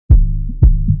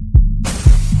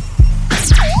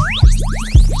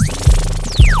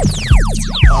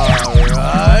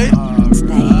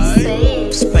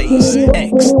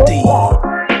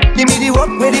SPACExDEE. Give me the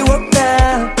work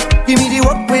now. Give me the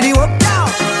work now.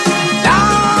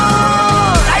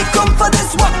 Now I come for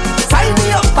this work. Sign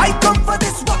me up, I come for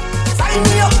this work. Sign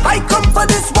me up, I come for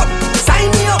this work. Sign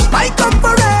me up, I come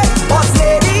for it. Boss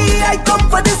lady, I come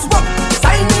for this work.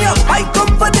 Sign me up, I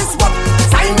come for this work.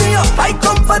 Sign me up, I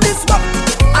come for this work.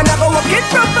 And I go work it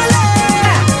properly.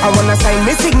 I wanna sign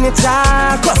my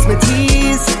signature, cross my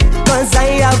T's, cause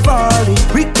I have all the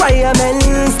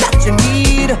requirements that you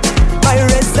need. My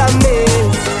resume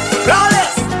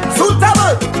flawless,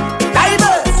 suitable,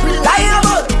 diverse,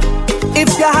 reliable. If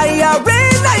you're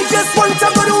hiring, I just want to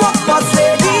go to work. Boss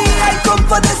lady, I come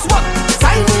for this work.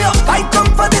 Sign me up, I come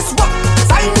for this work.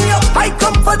 Sign me up, I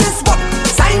come for this work.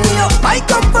 Sign me up, I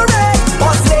come for it.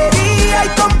 Boss lady, I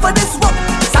come for this work.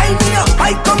 Sign me up,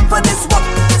 I come for this work.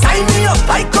 Sign me up,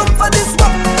 I come for this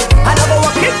work. I never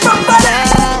walk it from body.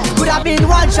 Could have been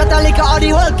one shot of liquor or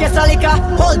the whole case of liquor.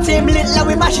 Whole team lit, like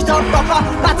we mash it up proper.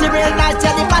 Party real nice,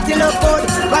 yeah, the party look good.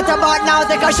 Right about now,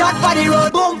 take a shot for the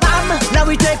road. Boom bam, now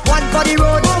we take one for the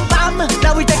road. Boom bam,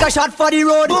 now we take a shot for the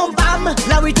road. Boom bam,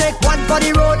 now we take one for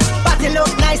the road. Party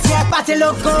look nice, yeah, party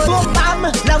look good. Boom bam,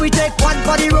 now we take one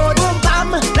for the road. Boom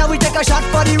bam, now we take a shot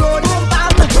for the road. Boom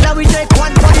bam, now we take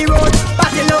one for the road.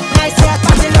 Party look nice, yeah,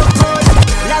 party look good.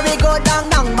 Now we go down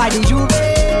by the Juve.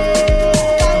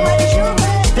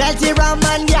 Plenty rum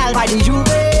and gal by the Juve.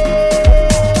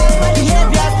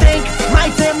 Behavior stink, my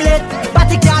team lit.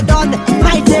 Party car done,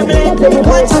 my team lit.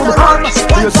 One shot of rum,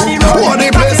 one for the road. One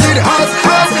place it hot.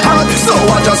 So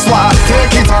I just want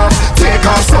take it off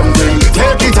something.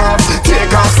 Take it off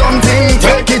something.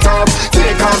 Take it off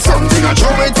something. I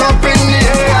throw it up in the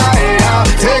air.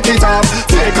 Take it off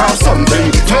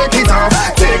something. Take it off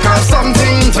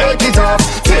something. Take it off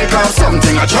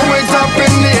something. I throw it up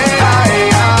in the air.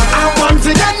 I want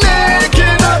to get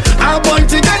naked. I want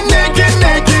to get naked.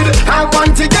 I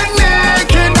want to get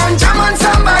naked and jam on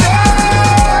somebody.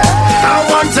 I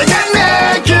want to get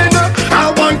naked.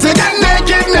 I want to get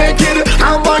naked.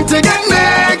 I want to get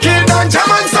naked and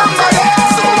jam on somebody.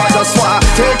 So I just want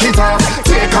take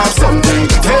off something.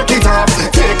 Take it off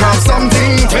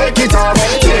something. Take it off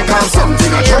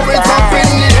something. I throw it up in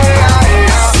the air.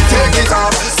 Take it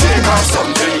off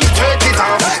something. Take it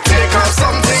off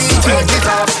something. Take it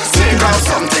off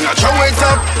something. I throw it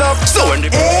up. So when the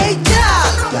hey girl,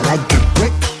 you like big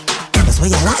brick? That's what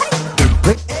you like. Big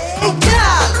brick. Hey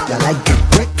girl, you like big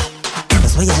brick?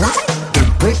 That's what you like. Big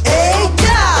brick. Hey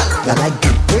girl, you like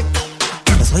big brick?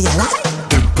 That's what you like.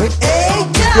 Big brick. Hey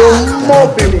girl, you're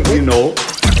mobbing, you know.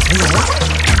 That's what you like.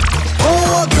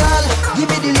 Oh girl, give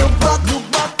me the look back.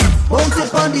 Bounce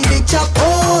it on the big chop.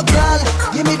 Oh girl,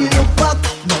 give me the look back.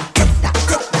 No, take that.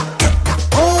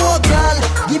 Oh girl,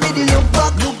 give me the look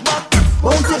back.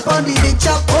 Bounce it on the big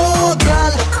chop. Oh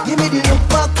girl, give me the look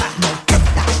back. No, take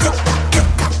that.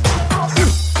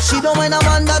 She don't mind a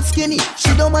man that's skinny.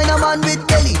 She don't mind a man with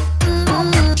belly.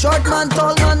 Short man,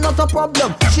 tall man, not a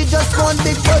problem. She just want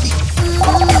big body.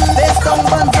 Face down,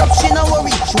 hands up, she no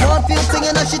worry. She want feel thing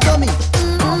in her she tummy.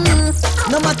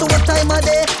 No matter what time of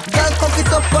day, girl, cock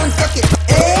it up and suck it.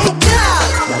 Hey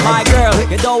girl, My girl,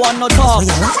 you don't want no talk.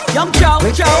 Young chow.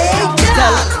 Tell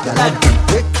that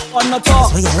want no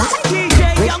talk.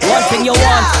 One thing you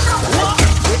want.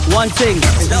 One thing.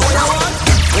 Is that what you want?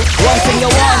 One thing you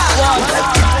want.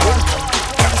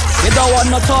 You don't want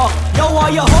no talk. You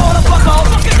want your whole the fuck out.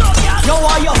 You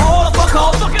want your whole the fuck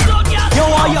out. You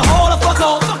want your whole the fuck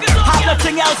out. Have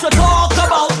nothing else to talk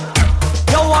about.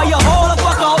 You want your whole the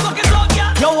fuck out.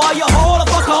 You want your whole the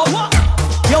fuck out.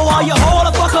 You want your whole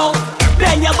the fuck out.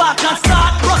 Bend your back and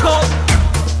start rock out.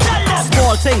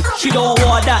 Small thing, she don't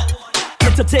want that.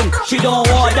 Little thing, she don't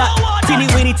want that. Teeny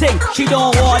weeny thing, she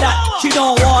don't want that. She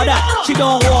don't want that. She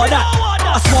don't want that.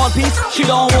 A small piece, she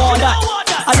don't want that.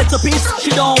 A little piece, she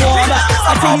don't want that.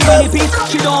 A teeny weeny piece,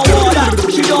 she don't want that.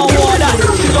 She don't want that.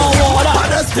 She don't want that.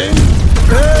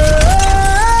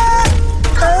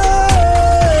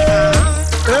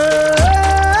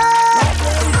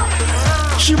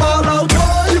 She ball out,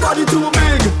 oh, your body too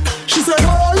big. She said,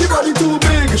 oh, your body too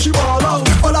big. She ball out,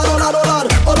 oh lad, oh lad, oh lad,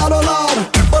 oh lad, oh lad,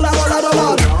 oh lad, oh lad, oh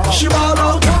lad. She ball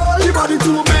out, oh, your body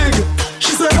too big.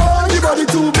 She said, oh, your body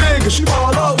too big. She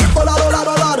ball out, oh lad, oh lad,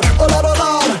 oh lad, oh lad, oh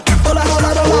lad, oh lad, oh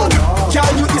lad, oh lad.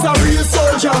 Girl, you is a real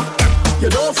soldier. You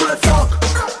don't fret fuck.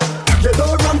 You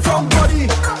don't run from body.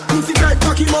 Pussy tight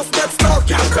cocky must get stuck.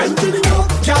 Girl, bend to the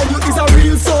walk. Girl, you is a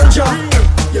real soldier.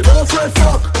 You don't fret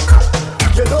fuck.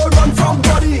 You don't run from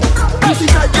body. Pussy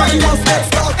tight cocky must get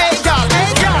stuck. Hey girl,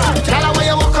 girl, where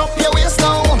you walk up your waist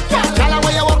now. Girl,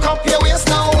 where you walk up your waist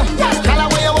now. Girl,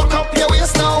 where you walk up your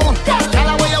waist now.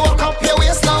 Girl, where you walk up your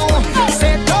waist now.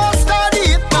 Say don't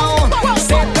study it now.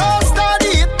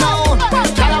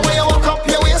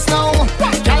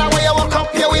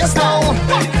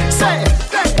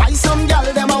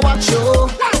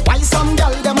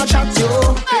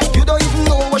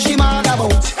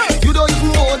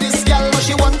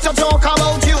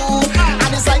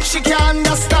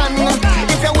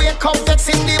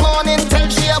 6 in the morning, tell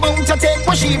she about to take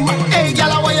what she. Hey,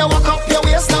 gyal, why you walk up your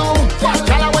waist now?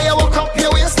 Gyal, why you walk up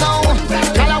your waist now?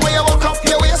 Gyal, why you walk up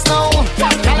your waist now?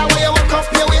 Gyal, why you walk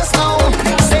up your waist now?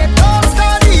 Say don't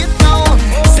start it now.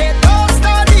 Say don't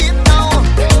start it now.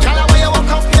 Gyal, why you walk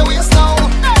up your waist now?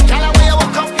 Gyal, why you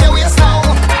walk up your waist now?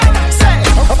 Say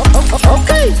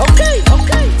okay.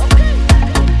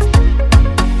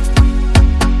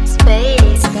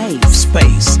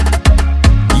 Space.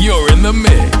 You're in the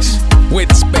mix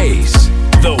with Space,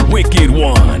 the wicked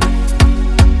one.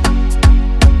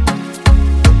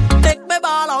 Take me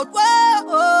ball out, oh.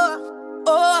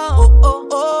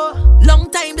 Long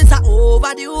time this a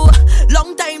overdue.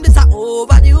 Long time this a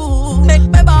overdue. Make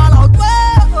me ball out,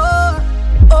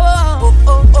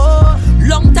 oh.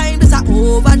 Long time this a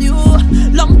overdue.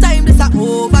 Long time this a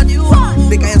overdue.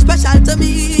 Because you're special to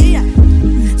me.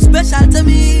 Special to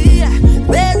me.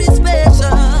 Very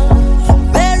special.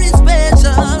 Very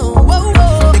special. Whoa,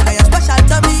 whoa. Because you're special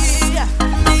to me.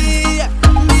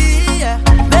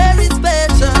 Very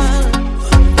special.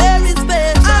 Very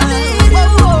special. Whoa,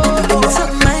 whoa. You give me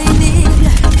something I need.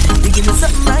 You give me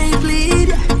something I bleed.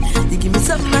 You give me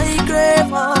something I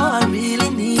crave. Oh, I really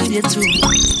need you too.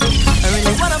 I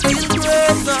really wanna feel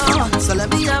great now. So let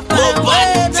me have my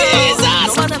way now.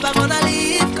 No one ever gonna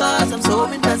leave, cause I'm so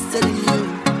invested in you.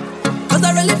 Cause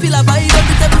I really feel a vibe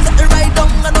every time you set it right down.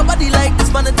 And nobody like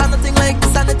this man, it's nothing like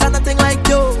this, and it's nothing like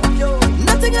you.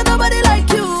 Nothing and nobody like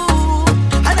you.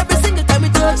 And every single time we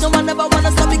touch, no one ever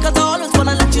wanna stop, because I always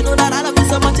wanna let you know that I love you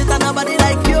so much, it's nobody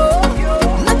like you.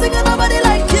 Nothing and nobody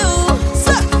like you.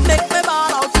 So make me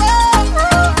ball out.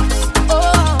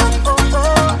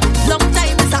 Long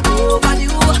time is a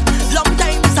overdue. Long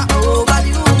time is a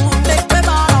overdue. Make me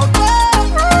ball out.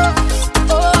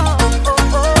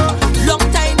 Long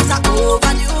time is a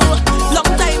overdue.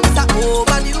 Long time is a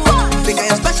overdue. Because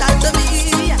you're special to me.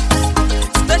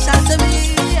 Special to me.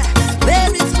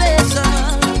 Very special.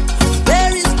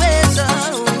 Very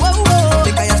special. Whoa, whoa.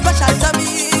 Because you're special to me.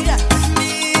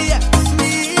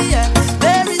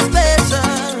 Very special.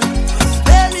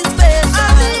 Very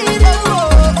special.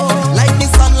 Whoa. Like the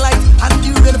sunlight and the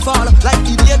rain fall. Like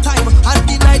the daytime and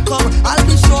the night come. I'll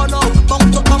be sure now, bound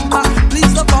to come back.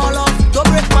 Please don't fall off, don't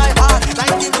break my heart.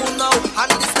 Like the moon now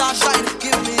and the star shine.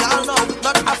 Give me all now,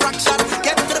 not a fraction.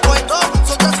 Get to the point now,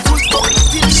 so just push up.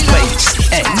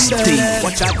 SPACExDEE.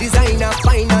 Watch our designer,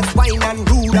 finance, wine and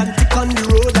rude and tick on the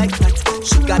road like that.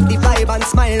 She got the vibe and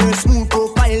smile, her smooth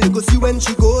profile. You go see when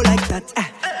she go like that.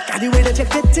 Got the way that you're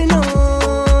getting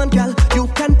on, girl. You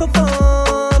can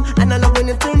perform, and I love when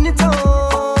you turn it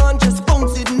on. Just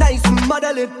bounce it nice and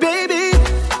model it, baby.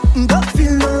 Don't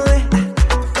feel no way,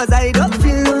 cause I don't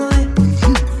feel no way.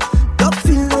 Don't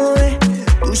feel no way.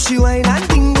 Do she wine and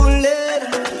dingle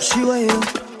it? Do she wine up?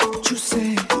 You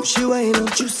say, do she wine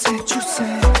up? You say, do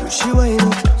she wine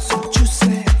up? So you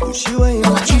say, do she wine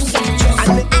up? You say,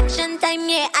 Action time,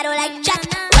 yeah, I don't like chat.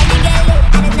 When you get lit,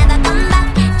 I just never come back.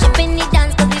 Tripping the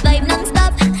dance, cause we vibe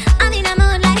non-stop. I'm in a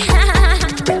mood like,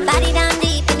 body down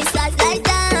deep in the stars like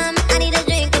damn. I need a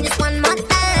drink and just one more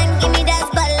time. Give me that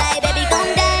spotlight, baby,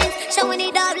 come dance. Showing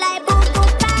it up like boom,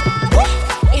 boom, pow.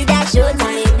 Is that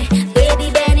showtime? Baby,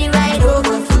 bend it right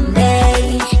over for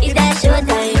me. Is that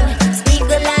showtime? Speak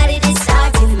a lot, it is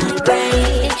heart in my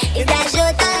brain. Is that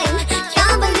showtime?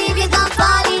 Can't believe you gon'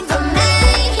 fall in for me.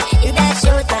 Is that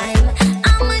showtime?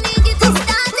 I'ma need you to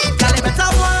start it. Girl, you better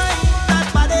wine that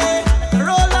body.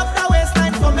 Roll up the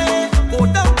waistline for me. Go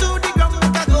down to the ground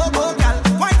like a go-go, girl.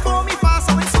 Wine for me fast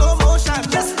so in slow motion.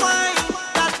 Just wine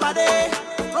that body.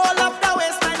 Roll up the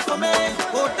waistline for me.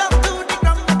 Go down to the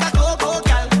ground like a go-go,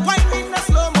 girl. Wine in the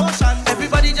slow motion.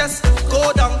 Everybody just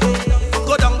go down,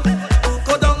 go down,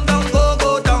 go down, down,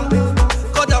 go down,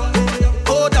 go down,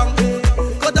 go down,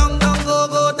 go down, down,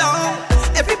 go down.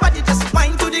 Everybody just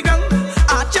wine to the ground.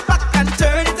 Arch your back and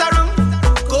turn it around.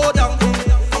 Go down,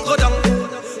 go down,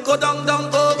 go down,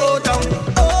 down, go down.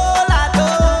 Oh, la do,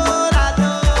 la do,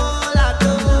 la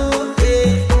do,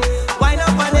 yeah. Wine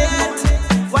up on it,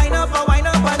 wine up on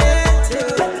it.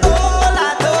 Oh, la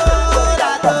do,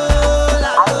 la do,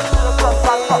 la do,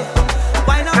 yeah.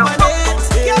 Wine up on it,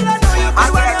 girl, I know you can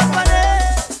wine up on it.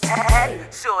 Head,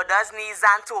 shoulders, knees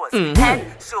and toes. Head,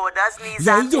 shoulders, knees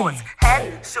and toes.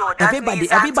 Head, shoulders, Everybody,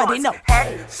 knees and everybody toes. know.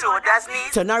 Head, shoulders,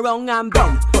 knees. Turn around and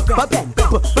bend, bend, bend,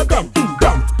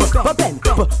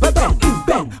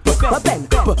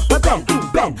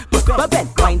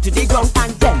 wine to the ground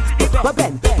and bend,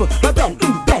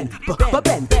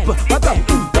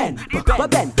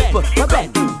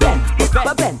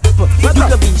 You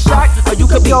could be short or you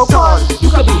could be tall. You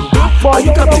could be big or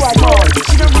you could be small.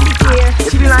 She don't really care.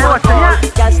 She be like, what's that?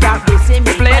 Girl start racing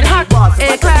me. Playing hot.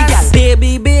 A-class. Babe,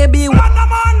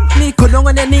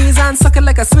 your knees and suck it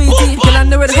like a sweetie. Girl, I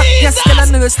know it hot, yes, girl, I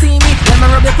know it's steamy. Let me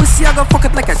rub your pussy, I go fuck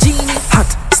it like a genie.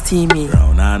 Hot, steamy,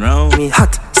 round and round. Me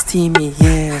hot, steamy,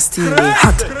 yeah, steamy.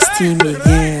 Hot, steamy,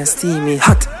 yeah, steamy.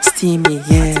 Hot, steamy,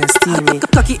 yeah, steamy.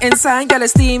 Cocky inside, girl,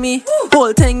 it's steamy.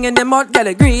 Whole thing in the mud, girl,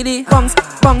 it greedy. Bungs,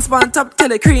 bungs, bun top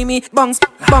till it creamy. Bungs,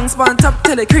 bungs, bun top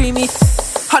till it creamy.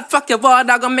 Hot fuck your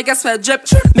water, gon' make a sweat drip.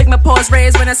 Make my paws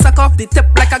raise when I suck off the tip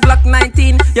like a Glock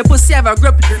 19. Your pussy have a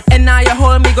grip, and now you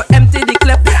hold me, go empty the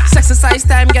clip. Exercise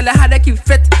time, girl, I had to keep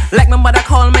fit. Like my mother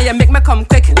call me, you make me come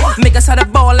quick. Make us had a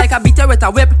ball like I beat her with a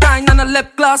whip. Grind on a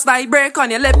lip gloss, like break on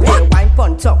your lip. Yeah, wine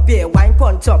pon top, yeah, wine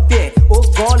pon top, yeah. Oh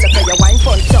God, look at your wine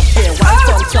pon top, yeah, wine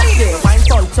pon top, yeah, wine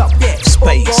pon top, yeah.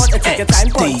 Oh God, take your time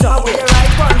pon top, where you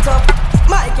ride pon top.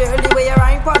 My girlie, where you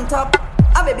ride pon top.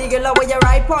 A baby girl, where you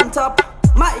ride pon top.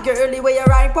 My girlie, where you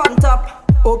ride pon top.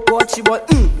 Oh God, she want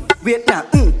wait now,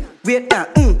 wait now,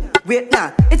 wait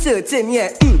now. It's hurting, yeah,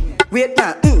 wait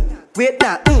now, wait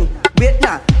now, wait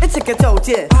now. It's a get out,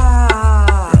 yeah.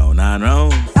 Round and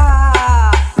round.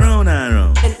 Round and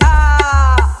round. And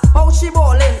how she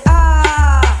ballin',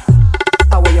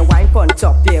 how where you wine pon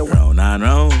top, yeah. Round and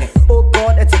round. Oh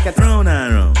God, it's a get round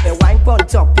and round. The wine pon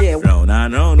top, yeah. Round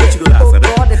and round. What you do last Oh of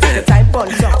that? God, it's a time pon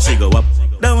top. She go up,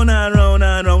 down and round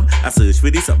and round. I search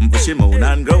for this something for she moan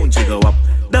and groan. She go up,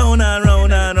 down and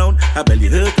round and round. Her belly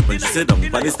hurt when she sit down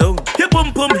on the stone. Your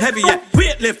pum pum heavy, yeah.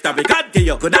 Weight lifter, we can't get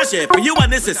you. Could I share for you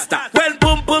and the sister? When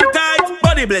pum pum tight,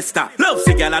 body blister. Love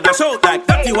sick girl and a shout like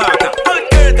dirty water. Good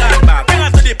girl got back, bring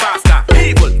her to the pastor.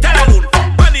 People, tell her loon,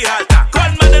 on the altar.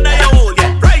 Gunman in your hole,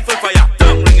 yeah. Rifle fire,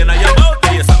 tongue ringing on your mouth.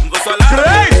 Do you something for so long?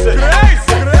 Crazy,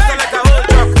 crazy. Listen like a whole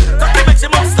truck. Cocky make she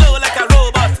move slow like a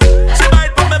robot. She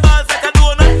bite from my balls like a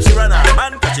donut. She run her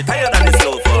man, cause she tired of this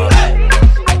slow fall.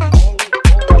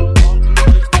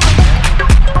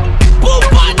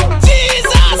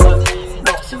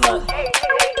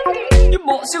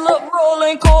 Bossy look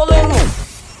rolling, calling.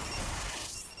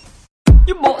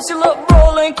 You bossy look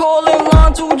rolling, calling.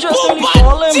 Line two just really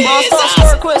falling. Boss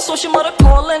start quit, so she mother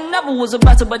calling. Never was a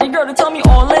better buddy girl to tell me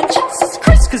all in. Jesus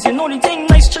Christ, cause you know the thing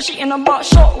nice. Chushy in a box,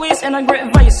 short waist and a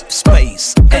great vice.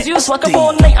 Space. Cause you swag up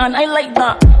all night and I like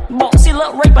that. Bossy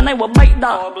look rape and I will bite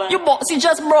that. You bossy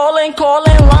just brawling,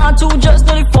 calling. Line two just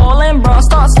really falling. Bra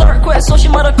start quit, so she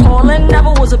mother calling.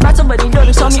 Never was a better buddy girl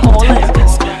to tell me all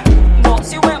in.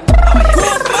 Bossy went.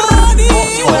 Good morning.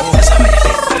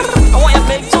 I want your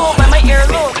big toe by my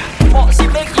earlobe. Bossy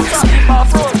big, you got me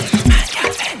bathrobe. Man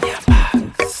can't bend your back.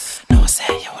 No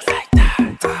say you like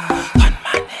that. One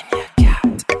man in your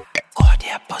cat. God,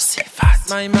 your pussy fat.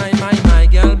 My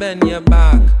girl bend your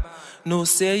back. No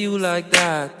say you like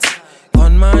that.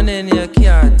 One man in your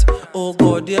cat. Oh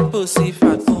God, your pussy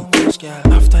fat. Oh much girl.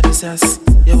 After this ass,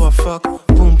 you a fuck.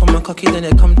 Boom on my cocky, then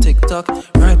you come TikTok.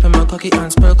 Ripe on my cocky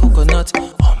and spell coconut.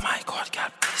 Oh my God, girl,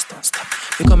 please don't stop.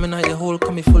 You coming out your hole,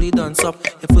 come me fully dance up.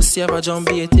 Your pussy have a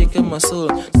jumpy, you taking my soul.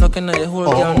 Knocking at your hole,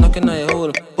 girl, knocking at your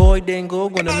hole. Boy, then go,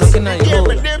 gonna knocking at your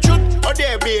hole. Oh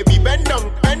there, baby, bend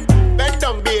down,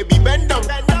 baby, bend down.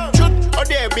 Shoot, oh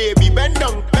there, baby, bend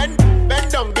down,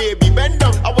 baby, bend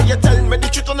down. I want you tell me the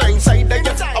truth on the inside there.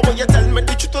 I want you tell me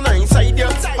the truth on the inside there.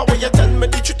 I want you tell me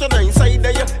the truth on the inside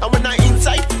there. And when I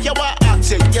inside, you want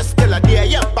ask it, yes, still a there,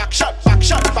 yeah. Back shot. I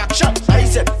said back shot,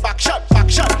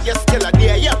 yes, still a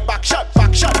there, yeah. Back shot.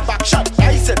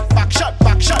 I said back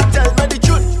shot. Tell me the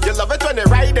truth. You love it when they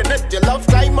ride in it. You love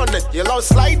climb on it. You love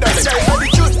slide on it. Tell me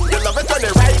the truth. You love it when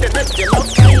they ride in it. You love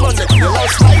climb on it. You love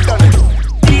slide on it.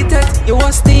 Beat it, you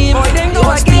want steam. Boy, then You go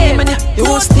want steam again. and you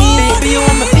want steam. Baby, you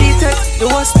want me beat it. You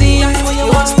want steam. You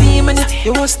want steam and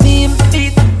you want steam.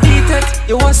 Beat it.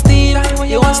 You want steam.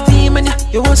 You want steam and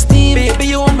you want steam. Baby,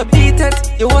 you want me beat it.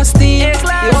 You want steam.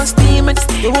 You want steam and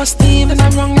you want steam. And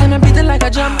I'm wrong, and I beat it like a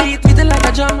jam. Beat it like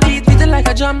a jam. Beat it like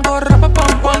a jam. Go rap a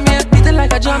pump on me. Beat it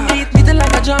like a jam. Beat it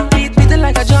like a jam. Beat it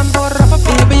like a jam. Go rap a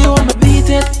pump. Baby, you want me beat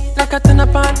it like a tin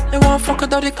pan. You want fuck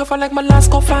without the cover like my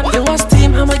last go fan. You want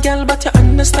steam, I'm a girl, but you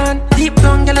understand. Deep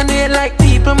down, girl, and they like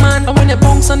people, man. I wanna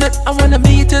bounce on it, I wanna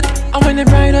beat it. I wanna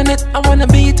ride on it, I wanna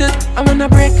beat it. I wanna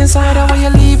break inside, I wanna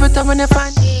leave it, I wanna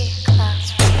find.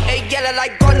 Hey, girl, I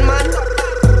like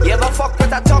gunman. You ever fuck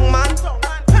with a tongue man?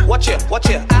 Watch it,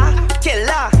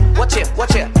 killer. Watch it,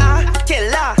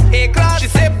 killer. Hey, class, she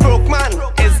say broke man.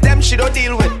 It's them she don't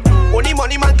deal with. Only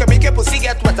money man can make a pussy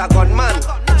get with a gunman.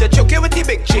 To choke you with the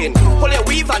big chain. Pull your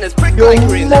weave and it's prick like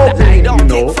green. Lie down,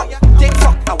 take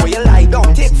fuck, away you lie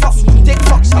down. Take fuck,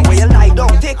 away you lie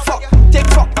down. Take fuck,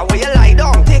 away you lie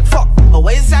down. Take fuck,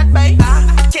 away is that, babe?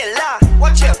 Killer,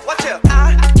 watch it,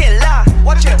 killer,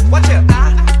 watch it,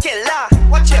 killer,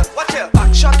 watch it.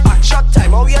 Back shot,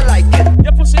 time, how you like it?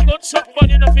 Your pussy good, suck, but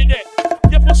you don't fit it.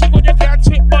 Your pussy good, you can't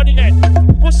trick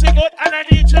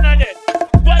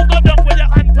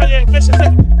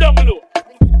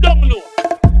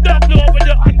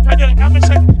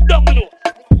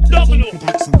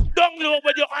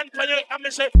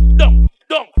say, down.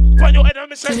 When your head and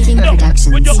me say, King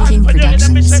Productions. With your hand on your head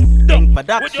and me say, down.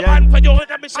 With your hand on your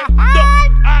head and me say,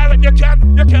 down. Alright, you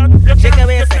can. Shake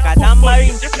away, like a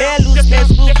tambourine. Hair loose,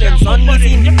 face movement, sun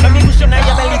missing. Let me push on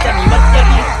your belly, tell me what you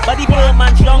feel. Body full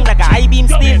man strong like a high beam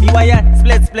steel. Me wire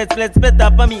split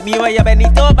up for me. Me wire bend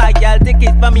it over, girl, take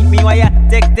it for me. Me wire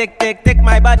take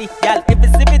my body, girl. If you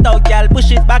slip it out, girl,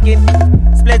 push it back in.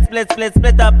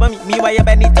 Split up for me. Me wire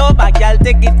bend it over, girl,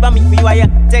 take it for me. Me wire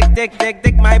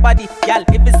take my body, girl.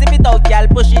 If you slip it out, girl,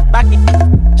 push it back in.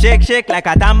 Shake like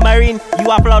a tambourine. You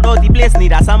a flood out the place,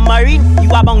 need a submarine. You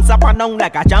a bounce up and down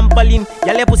like a trampoline.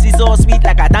 Girl, your pussy so sweet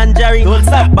like a tangerine. Don't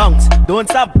stop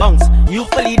bounce. You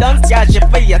fully dance, girl, she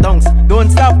fill your tongues. Don't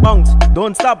stop bounce.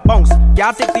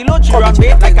 Girl, take the load, you run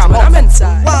weight like a mouse.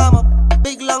 Warm up,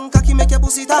 big long cocky make your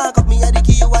pussy talk up. Me a the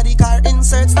key, you a the car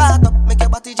insert start up. Make your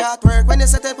body jack work when you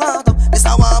set it part up. This a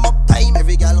warm up time,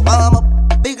 every girl warm up.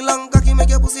 Big long cocky make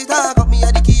your pussy talk up. Me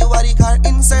a the key, you a the car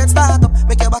insert start up.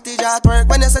 Make your body jack work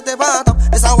when you set it part up.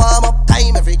 This a warm up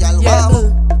time, every girl warm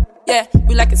up. Yeah,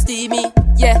 we like it steamy.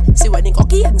 Yeah, see when the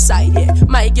cocky inside. Yeah,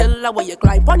 my girl, I want you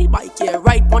climb pony bike. Yeah,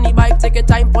 ride pony bike, take your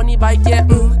time pony bike. Yeah,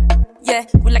 yeah,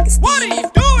 we like it steamy.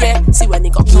 Yeah, see when the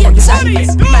cocky inside.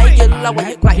 Yeah, my girl, I want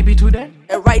you climb.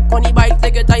 Yeah, ride pony bike,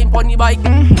 take your time pony bike.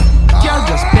 Girl,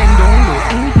 just bend down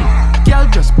low. Girl,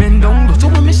 just bend down low. So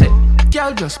when me say,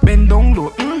 girl, just bend down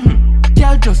low.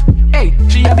 Girl, just, hey,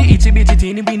 she a be itty bitty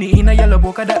teeny weeny in a yellow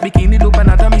boca that bikini look and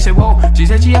at me say wow. She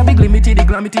said she a be glimity the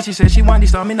glamity. She said she want the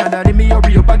stamina daddy me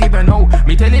hurry up and give her now.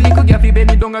 Me tell the little girl fi bend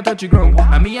it down and touch the ground.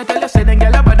 And me a tell her say then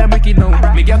girl about them wicked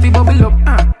now. Me girl fi bubble up,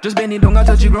 just bend it down and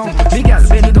touch the ground. Me girl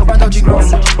bend it up and touch the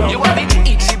ground. You a be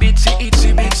itty bitty,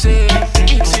 itty bitty,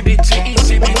 itty bitty,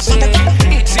 itty bitty,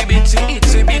 itty bitty,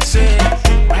 itty bitty.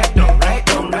 Right down, right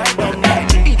down, right down.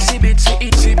 Itty bitty,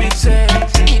 itty bitty,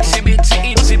 itty bitty,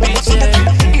 itty bitty.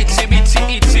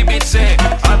 Itsy bitsy,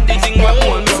 I'm the thing what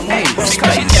hold me. Hey, because she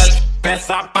girl, press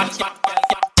up and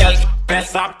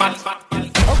press up and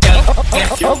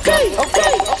okay.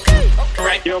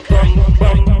 Right your bum,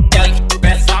 girl,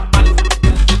 press up and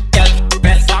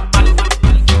press up and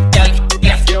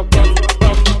yes your bum,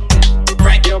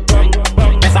 right your bum,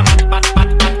 press up and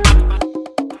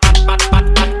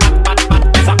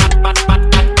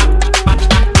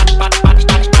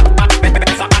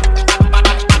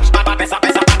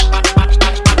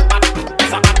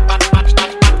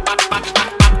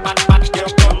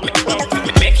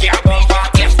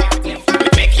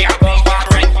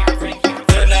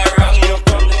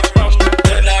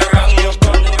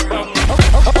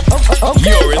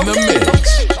You're in the mix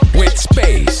with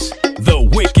Space, the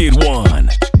wicked one.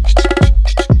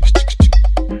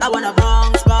 I wanna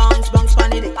bounce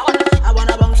funny dick. I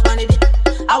wanna bounce funny dick.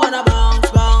 I wanna bounce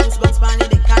funny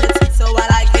dick. And it's sweet, so I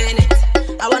like it.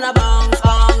 I wanna bounce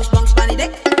funny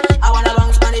dick. I wanna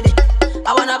bounce funny dick.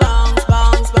 I wanna bounce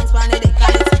funny dick.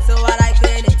 And it's sweet, so I like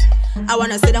it. I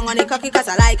wanna sit down on the cocky cause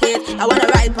I like it. I wanna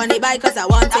ride on the bike cause I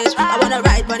want it. I wanna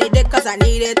ride on the dick cause I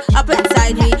need it. Up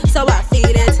inside me, so I feel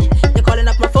it. You're calling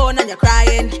up my phone and you're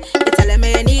crying. You're telling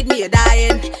me you need me, you're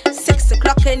dying. 6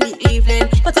 o'clock in the evening.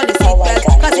 Put on the seatbelt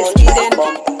cause it's speeding.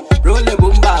 Roll the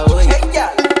boomba, oi.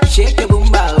 Shake your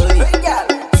boomba, oi.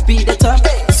 Speed it up,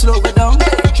 slow it down.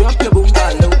 Drop your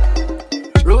boomba low.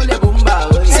 Roll your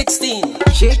boomba, oi. 16.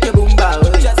 Shake your boomba,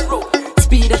 oi.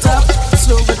 Speed it up,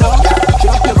 slow it down.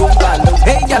 Drop your boomba low.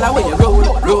 Hey, gyal, when you roll.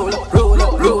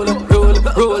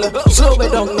 Slow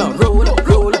it down now. Roll.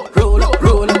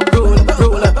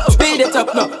 Speed it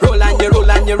up now. Roll and you roll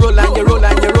and you roll and you roll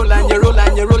and you roll and you roll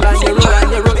and you roll and you roll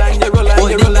and you roll and you roll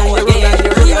and you roll and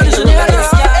you roll and you roll.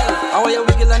 I want you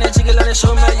wiggle and you jiggle and you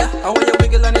show me ya. I want you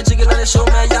wiggle and you jiggle and you show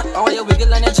me ya. I want you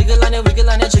wiggle and you jiggle and you wiggle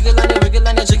and you jiggle and you wiggle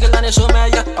and you jiggle and you show me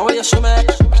ya. I want you show me.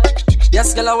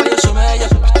 Yes, girl, I want you show me ya.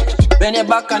 Bend your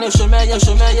back and you show me ya,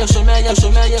 show me ya, show me ya, show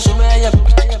me ya, show me ya.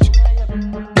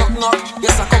 Knock,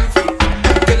 yes I come for you.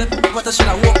 Kill it, what I should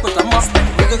I walk with a must.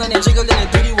 Wiggle and you jiggle and you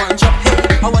do the one drop. Hey,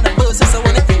 I wanna burst this, I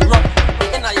wanna erupt.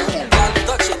 And now you girl,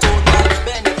 touch your toe, girl.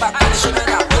 Bend your back and you show me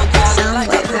that good girl.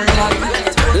 Like a good girl, bend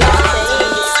it.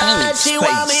 Lord, she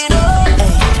want me to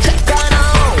check on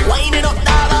out, wind it up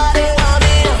that body, want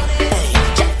me to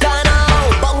check on out,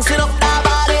 bounce it up that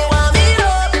body, want me to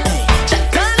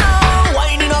check on out,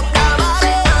 wind it up that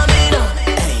body, want me to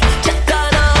check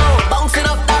on out, bounce it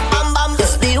up that bam bam.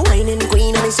 Just the whining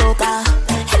queen of the soca,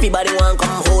 everybody want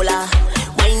come hold her.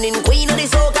 Whining queen of the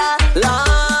soca,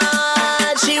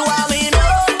 Lord, she want me.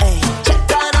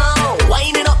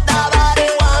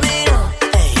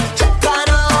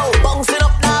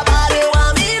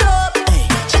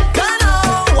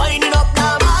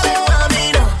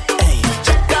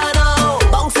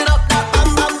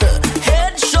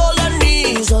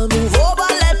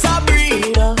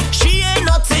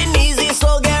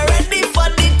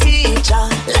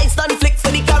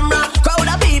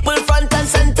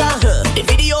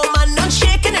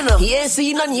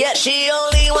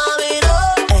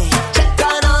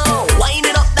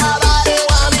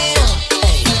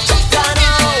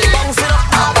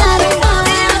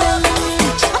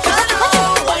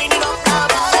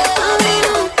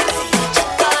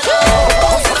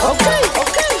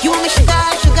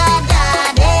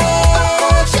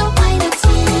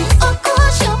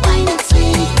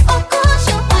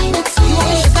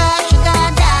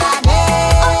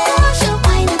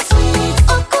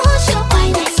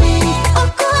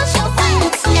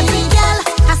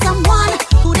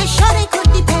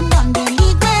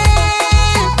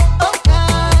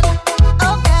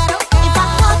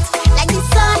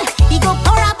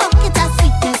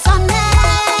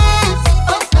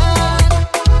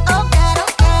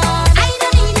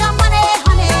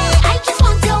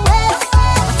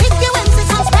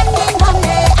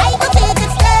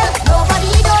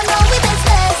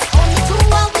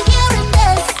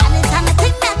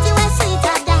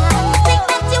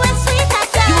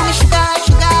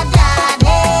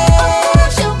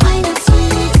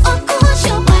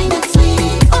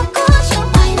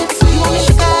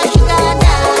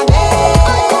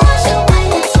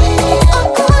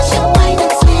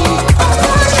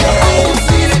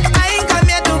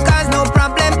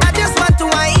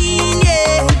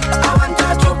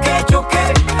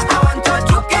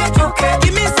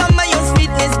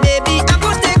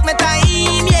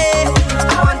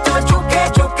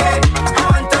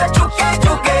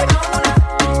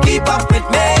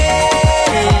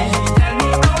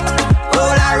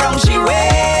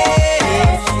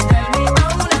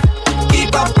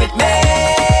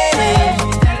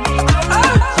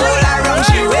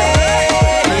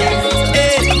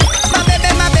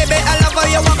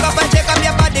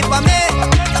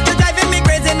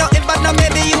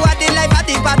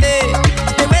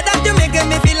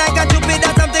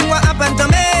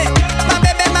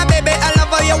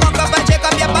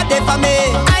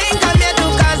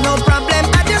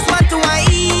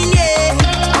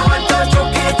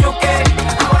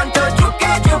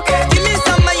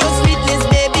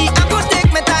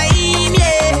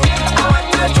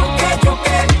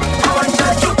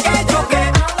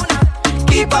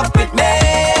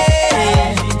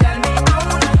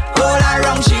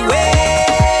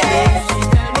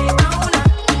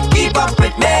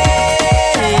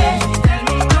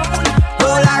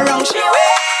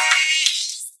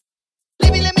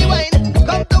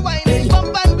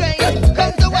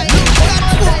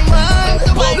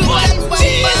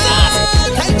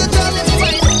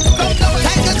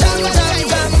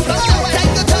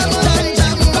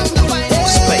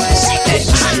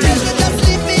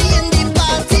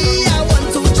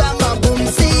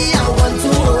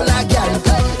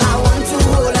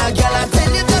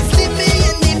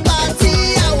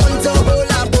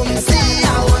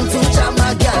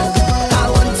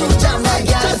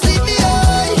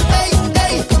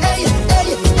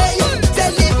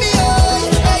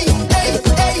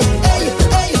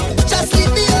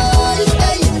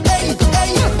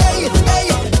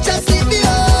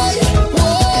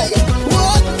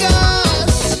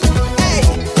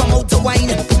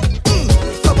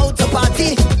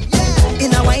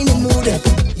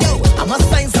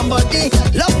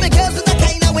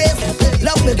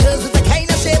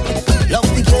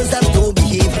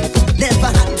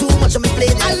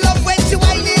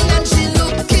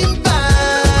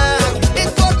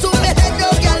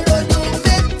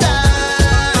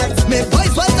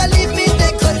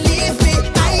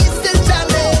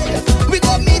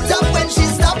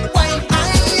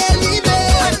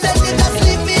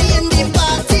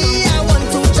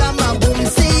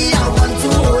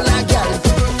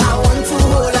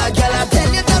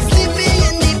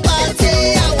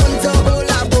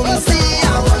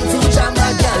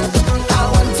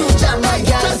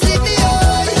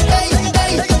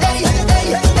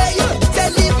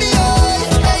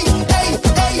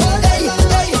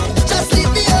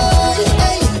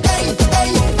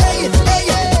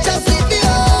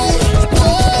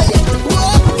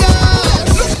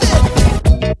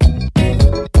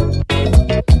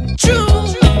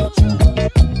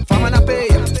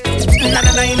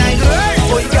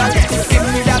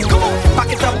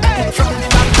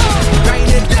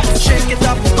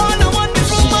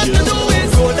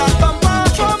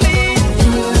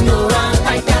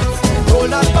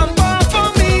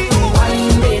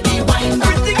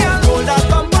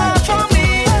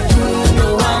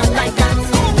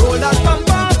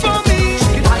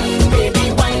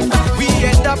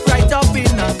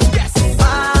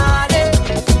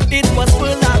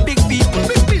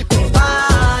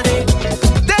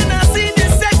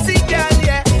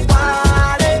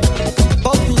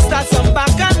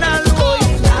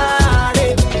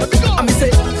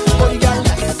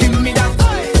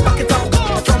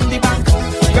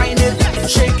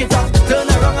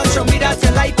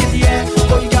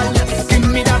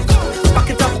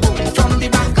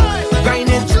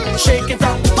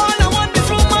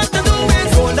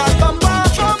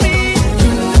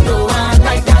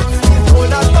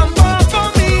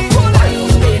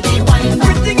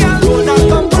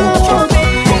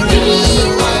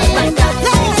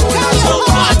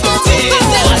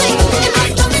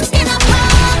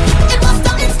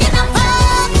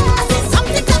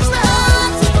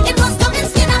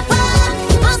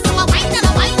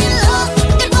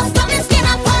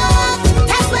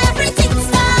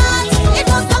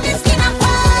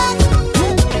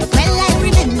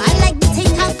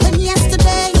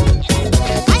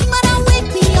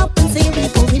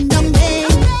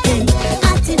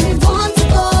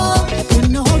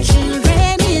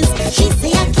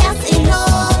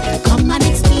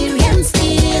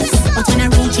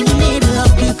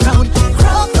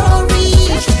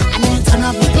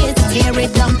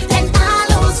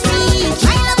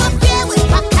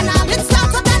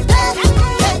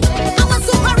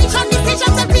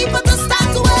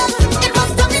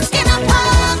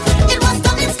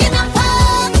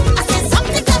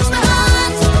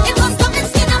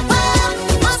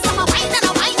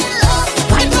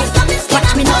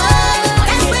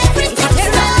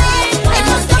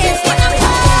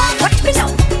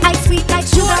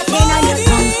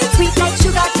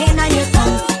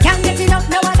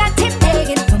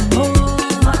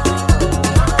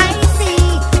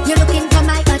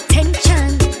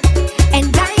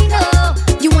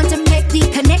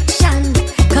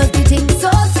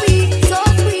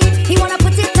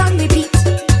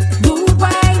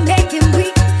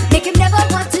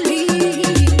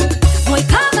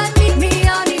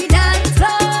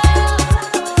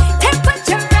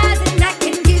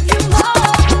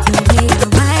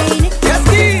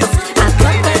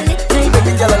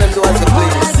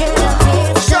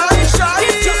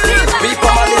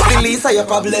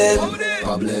 problem.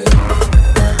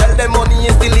 Tell them money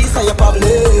is the least of your problem.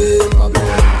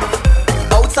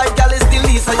 Outside gal is the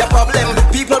least of your problem.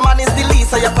 People man is the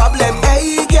least of your problem.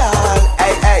 Hey girl,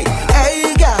 hey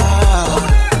girl.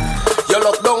 You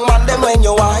lock down man them when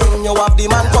you whine. You have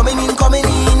the man coming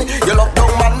in. You lock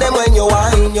down man them when you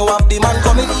whine. You have the man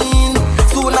coming in.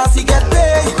 Soon as he get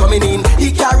paid, he coming in.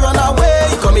 He can't run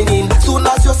away, he coming in. Soon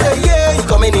as you say yeah, he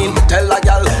coming in. Tell a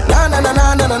gal, na.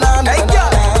 Hey girl,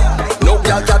 no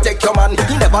girl can take your man.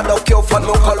 He never duck you for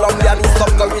no Colombian. He's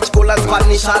some rich, cool and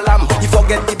Spanish alarm. He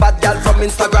forget the bad girl from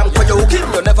Instagram. Cause you hook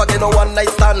him, you never get no one night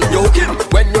stand. You hook him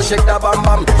when you shake the bam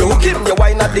bam. You hook him, you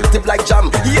wine addictive like jam.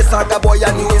 He is saga boy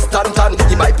and he is tantan.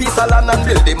 He buy piece of land and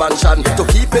build the mansion. To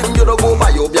keep him, you don't go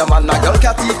buy your man. A girl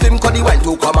can't thief him cause he went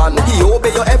to command. He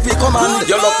obey your every command.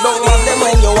 You lock down man them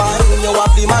when you whine. You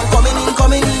have the man coming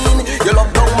in. You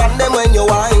lock down man them when you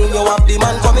whine. You have the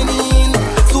man coming in.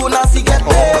 Soon as he get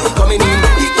there, he coming in.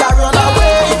 He can't run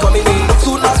away, he coming in.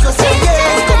 Soon as you say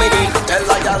yeah, he coming in. Tell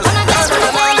a girl, behind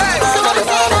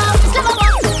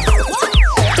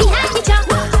the truck,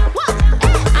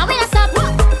 I will stop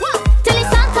till the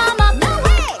sun come up.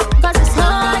 Cause it's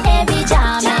hard every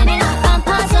jam and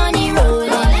bumpers on the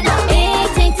road. Big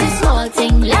thing to small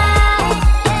thing like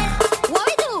what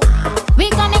we do? We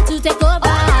coming to take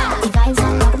over. The vibes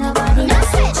don't lock nobody. No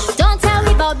switch. Don't tell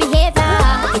me about behavior.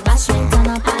 The bass strength on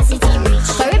a positive reach.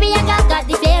 Caribbean got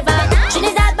the flavor.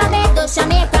 Trinidad, Barbados,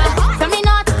 Jamaica. From the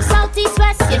north, south, east,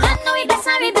 west. You don't know we best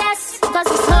and we best. Cause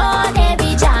it's all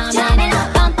every jam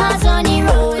and bumpers on the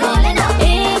road.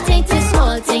 Big thing to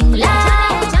small thing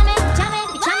like jamming.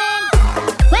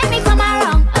 When we come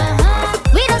around,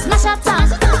 we don't smash up town.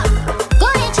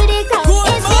 Going to the crowd.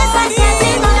 It's this and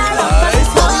dancing all around. Cause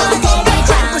it's all every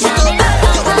jam and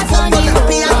bumpers on the road.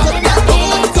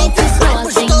 Big thing to small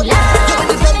thing like.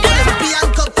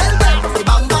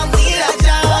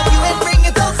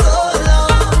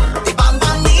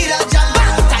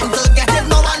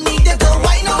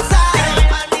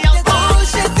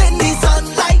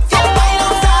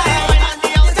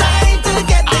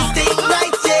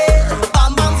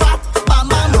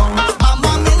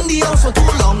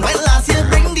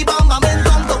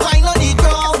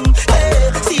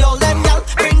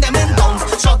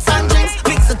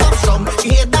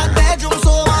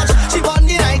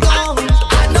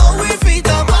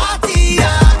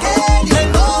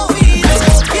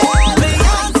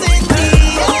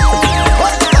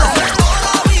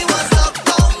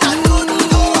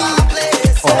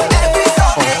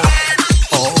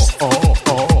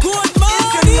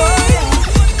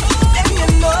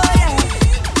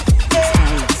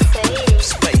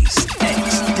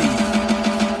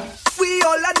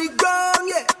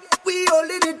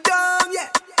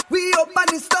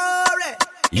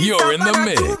 You're in the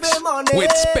mix with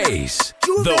Space,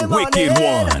 the Wicked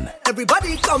One.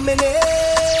 Everybody coming in.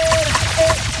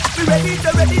 We ready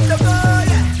to go,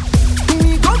 yeah.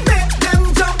 We gon' make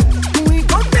them jump. We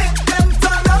gon' make them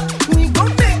turn up. We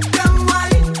gon' make them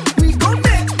wine. We gon'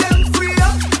 make them free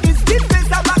up. It's the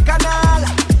place of Bacchanal.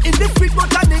 In the street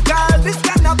botanical, this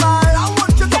carnival. I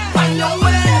want you to find your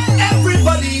way.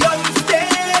 Everybody on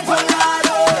stage, oh God,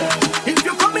 oh. If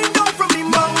you're coming down from the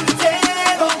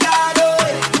mountain, oh God, oh.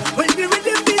 When the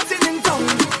rhythm beating in town,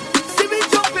 see me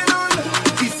jumping on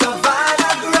the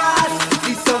savannah grass,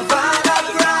 the savannah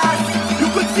grass. You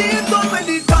could see it when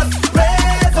the dust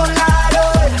spreads, oh God,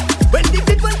 oh. When the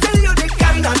people tell you they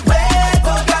cannot wait,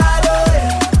 oh God,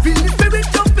 oh. Feel the spirit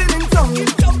jumping in town.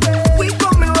 We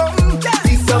coming round the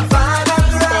savannah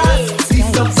grass, the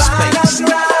savannah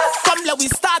grass. Come let we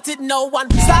start it now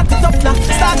one. Start it up now,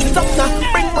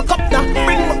 Bring my cup now,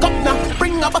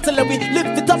 Bring a bottle and we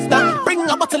lift it up now. Bring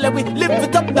a bottle and we lift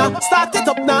it up now. Start it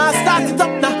up now,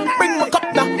 Bring my cup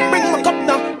now,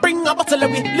 Bring a bottle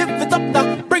and we lift it up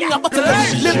now. Bring a bottle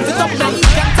and we lift it up now. You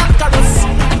can conquer us.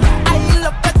 I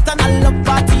love it and I love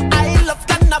party. I love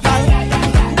carnival.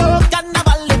 No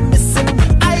carnival is missing.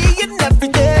 I in every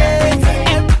day.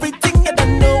 Everything you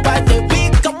don't know why they we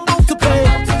come out to play.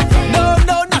 No,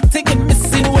 nothing is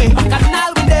missing way.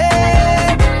 Bacchanal we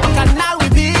there. Bacchanal we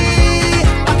be.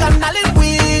 Bacchanal is we.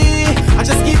 I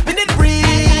just keeping it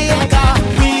real.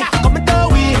 We coming down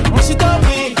we.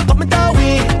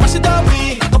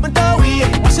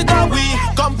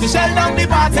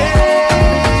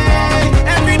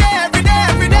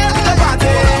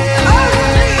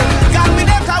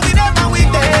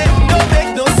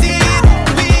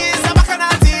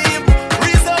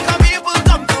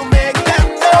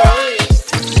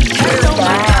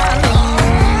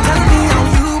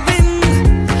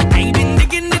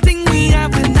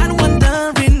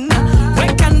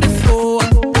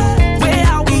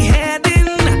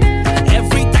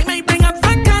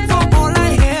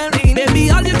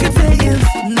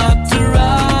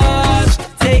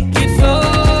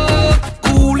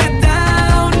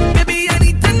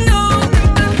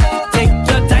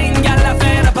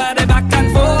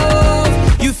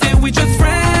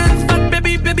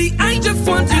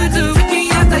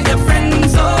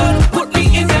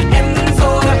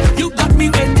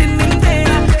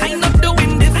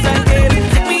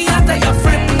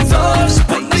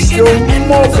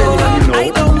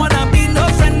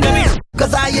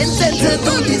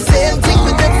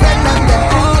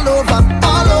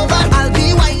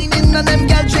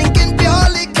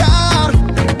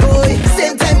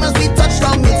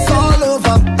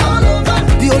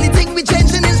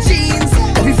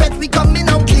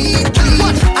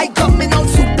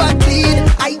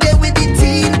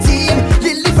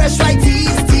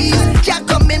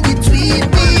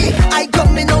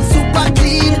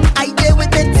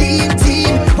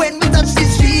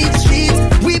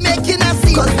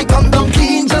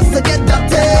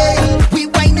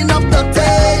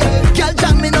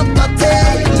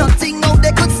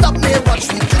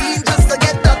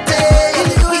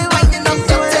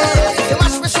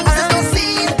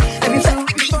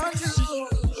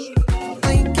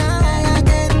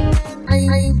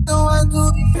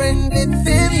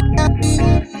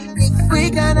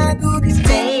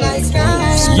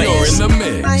 the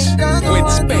mix with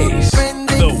Space,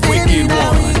 the Wicked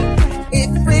One.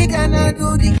 If we gonna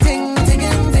do the thing,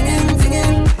 tingin, tingin,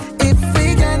 tingin. If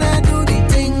we gonna do the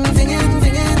thing, tingin,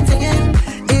 tingin, tingin.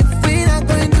 If we not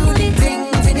going to do the thing,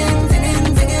 tingin, tingin,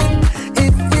 tingin.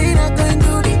 If we not going to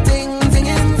do the thing,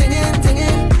 tingin, tingin,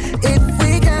 tingin. If we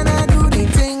gonna do the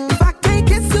thing, if I can't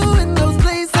kiss you in those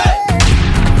places,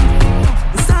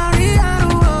 sorry, I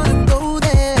don't wanna go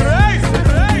there. If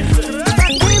I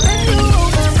can't bend you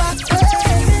over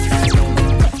backwards,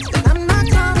 I'm not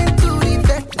coming to the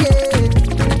vet yet.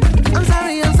 I'm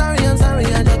sorry, I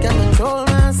just can't control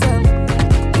myself.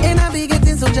 And I be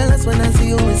getting so jealous when I see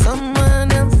you with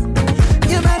someone else.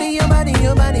 Your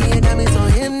body, you got me so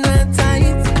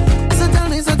hypnotized. So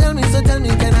tell me,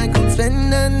 can I come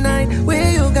spend the night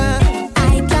where you got?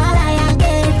 I call I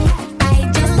again. I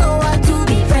just don't want to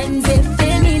be friends if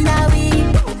feeling that way.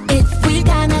 If we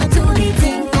cannot do the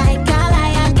thing, I call I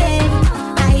again.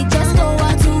 I just don't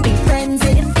want to be friends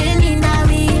if feeling that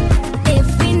way. If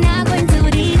we not going to do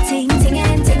the thing,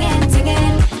 tingin, tingin,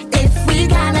 tingin. If we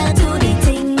cannot do the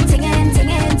thing, tingin,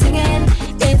 tingin, tingin.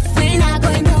 If we not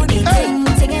going to do the thing,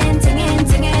 tingin, tingin,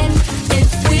 tingin. If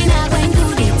we not going to do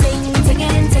the thing,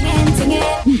 tingin, tingin, tingin.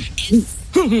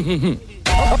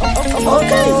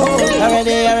 Okay.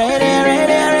 Already. Already.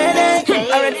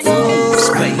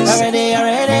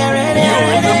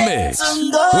 You're in the mix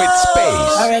with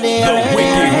Space, the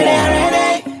Wicked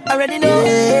One. Already know.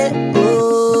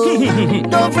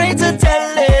 Don't afraid to tell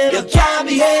them you can't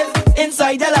behave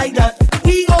inside there like that.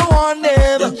 We go on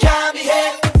them. You can't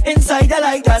behave inside there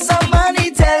like that.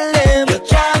 Somebody tell them you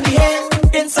can't behave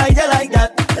inside there like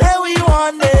that. Then we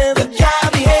want them. You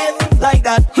can't behave like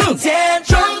that.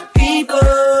 Tantrum people.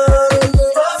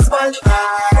 Don't spoil the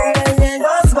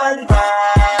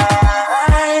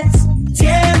vibes.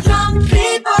 Tantrum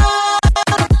people.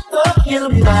 Don't kill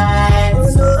the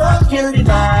vibes. Don't kill the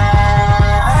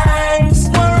vibes.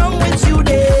 What's wrong with you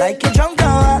there? Like a drunk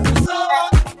hour.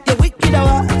 You wicked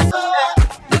hour.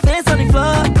 Your face on the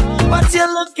floor. But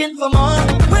you're looking for more.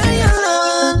 Where you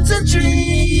learn to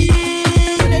dream.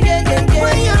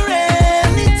 Where you're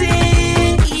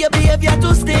anything. Your behavior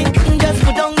to stink. Just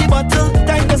put down the bottle.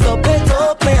 Time to stop it.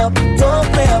 Don't play up.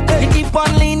 You keep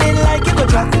on leaning like you go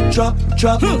drop.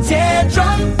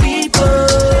 Tantrum people.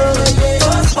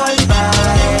 Don't spoil the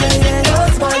vibe.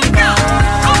 Don't spoil the vibe.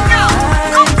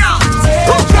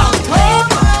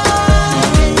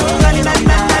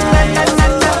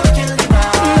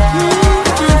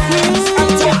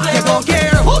 You don't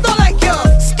care who don't like you.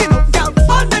 Skin up down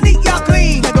underneath you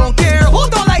clean. You don't care who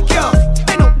don't like you.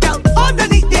 Skin up down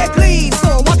underneath they clean. So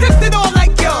what if they don't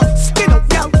like you? Skin up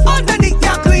down underneath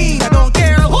you clean. You don't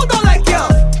care who don't like you.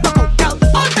 Look up down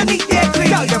underneath they clean.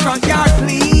 Now your front yard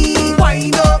clean.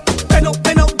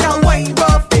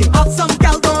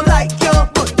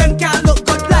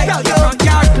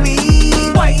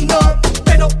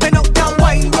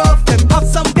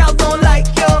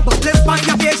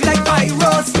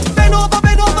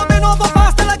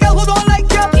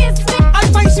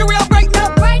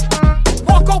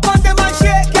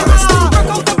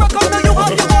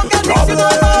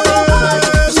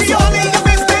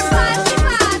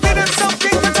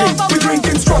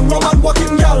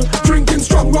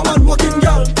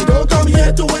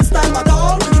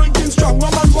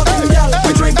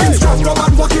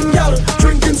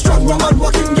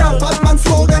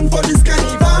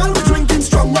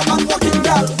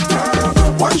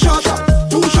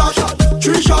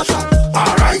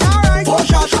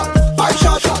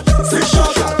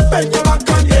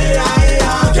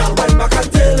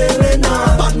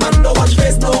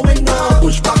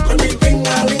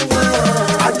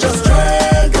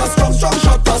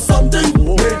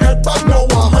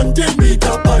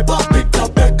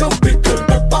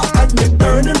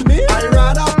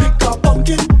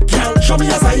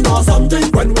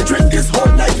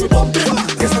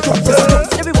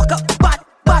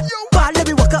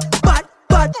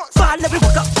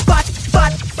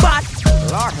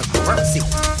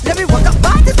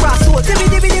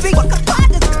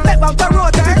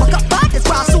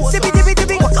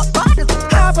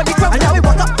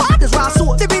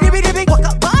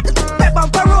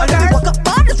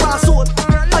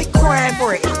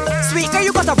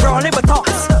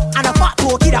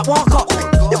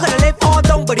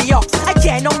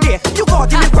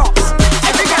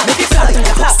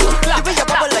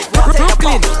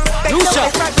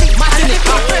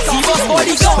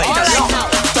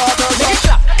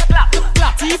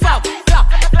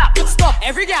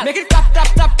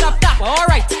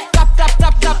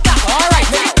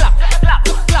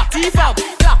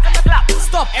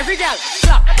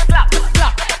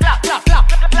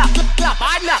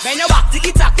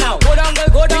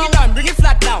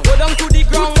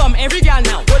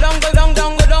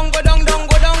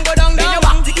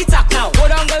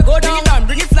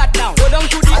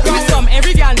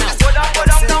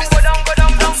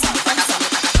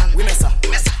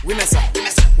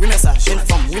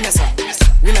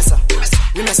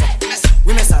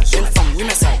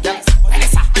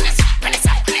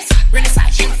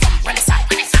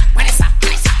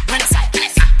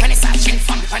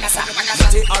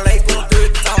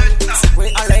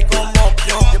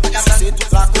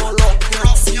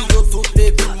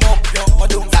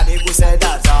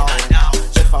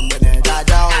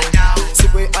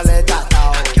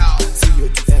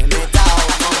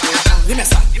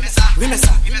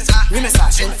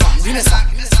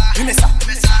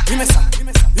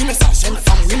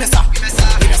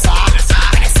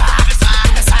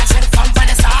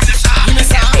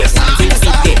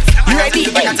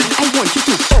 want you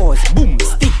to pause, boom,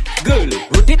 stick. Girl,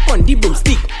 rotate on the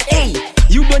broomstick. Hey,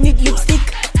 you don't need lipstick.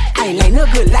 Eyeliner,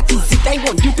 girl, that is it. I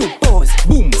want you to pause,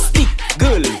 boom, stick.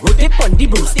 Girl, rotate on the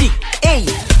broomstick. Hey,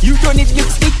 you don't need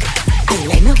lipstick.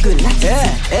 Eyeliner, girl, that is it.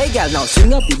 Hey, girl, now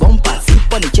swing up the bumper, sit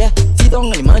on the chair. Sit down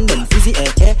on the man, then fizzy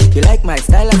hair care. You like my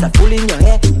style as I pull in your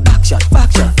hair. Back shot,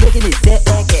 making it there,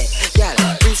 hair care. Girl,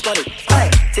 please put it.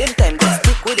 Alright, same time, just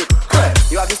stick with it.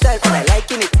 You have the style, and I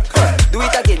liking it. Do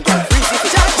it again, girl, freeze it.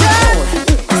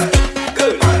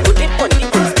 Girl, rotate on the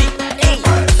broomstick. Hey,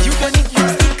 you don't need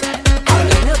lipstick.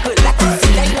 Eyeliner, girl, that is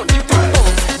it. I want you to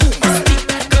pause, boom, stick.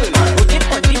 Girl, rotate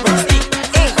on the broomstick.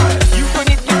 Hey, you don't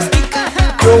need lipstick.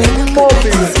 You're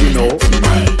mobbing, you know.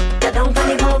 Get down,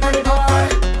 funny ball, funny ball.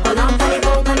 Hold on, funny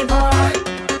ball, funny ball.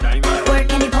 Work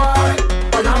in the ball.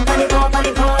 Hold on, funny ball,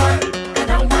 funny ball. Get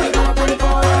down, funny ball, funny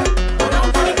ball. Hold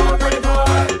on, funny ball, funny ball.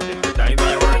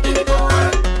 Work in the ball.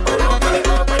 Hold on, funny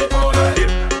ball, funny ball.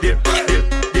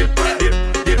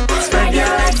 Spread your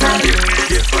legs out.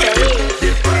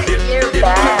 You're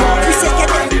bad.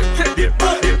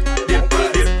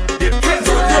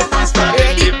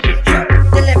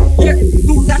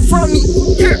 Do that for me.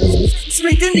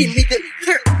 Split in the middle.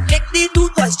 Make the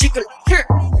dude was jiggle.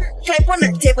 Climb on the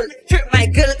table. My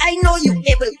girl, I know you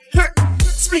able.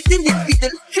 Split in the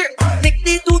middle. Make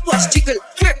the dude was jiggle.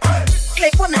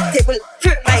 Climb on the table.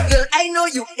 My girl, I know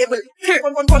you able.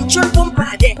 Control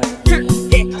bumper there.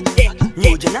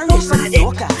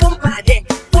 Soca.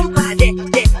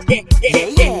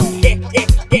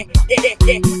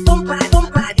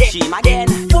 Bumper there. She my den.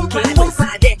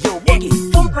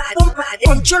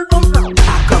 Control bumper. I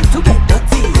come to get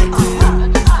dirty.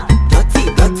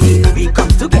 Dirty. We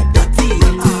come to get dirty.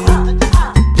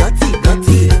 Dirty.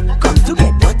 Come to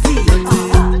get dirty.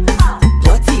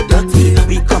 Dirty.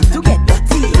 We come to get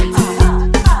dirty.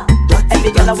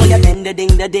 Every girl I want you bend the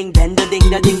ding, bend the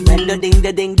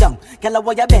ding dong. Girl I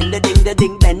want you bend the ding,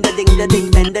 bend the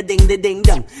ding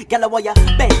dong. Girl I want you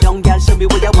bend down, girl show me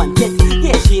what you want it.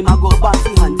 Yeah, she ma go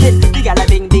bouncy hunted. The girl a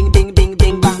bing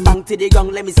bang to the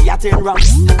gong. Let me see her turn round.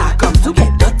 I come to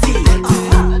get dirty.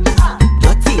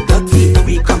 Dirty.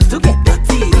 We come to get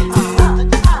dirty.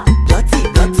 Dirty.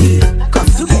 Come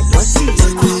to get dirty.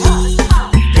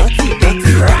 Dirty.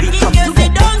 We come to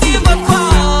get dirty.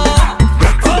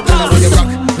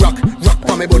 Rock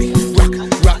for my body.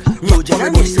 Rock for my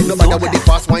body. No matter with the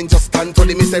fast wine, just stand to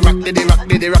the me say rock, did the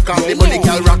rock off the body,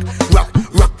 girl. Rock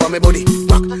for my body.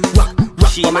 Rock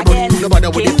for my body. No matter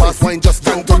with the fast wine, just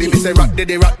stand to the me say rock, did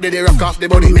the rock off the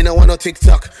body. Me no want no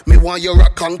TikTok. Me want your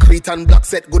rock concrete and black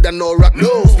set good and no rock.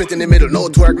 No split in the middle, no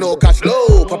twerk, no catch,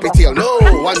 no puppy tail, no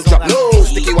one drop, no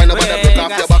sticky wine about to break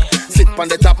off your back. Sit on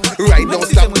the top, ride don't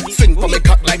stop. Swing for me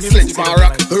cock like sledge for a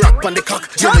rock. Rock on the cock,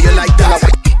 you know you like that.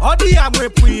 All the am we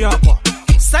put up.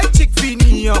 Side chick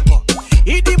fini up.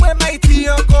 He di mwen mighty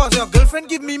encore. Your girlfriend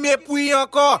give me pui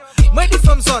encore. Mwen di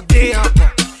femme so day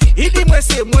encore. He di mwen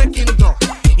say mwen king door.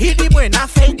 He di mwen na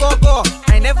fay go.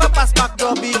 I never pass back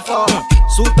door before.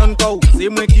 Sultan cow, c'est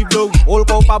mwen ki blow. All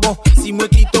cow pa bon, si mwen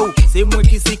ki tow. C'est mwen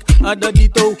ki sick, under the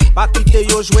toe. Pa kite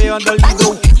yo jouer under the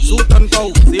dough. Sultan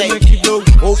cow, c'est mwen ki blow.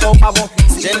 All cow pa bon,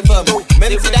 si mwen ki tow.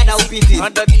 Même si that now pity.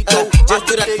 Under the toe. Just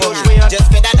do that for me.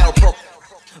 Just fed that now pop.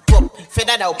 Fed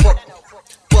that now pop.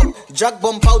 Drag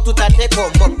bump out tout à tes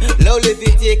comme pop. Low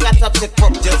levity, 4 up check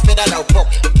pop. Just fed that now pop.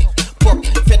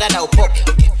 Fed that now pop.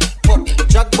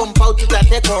 Drag bump out tout à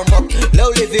tes comme pop. Low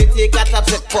levity, 4 up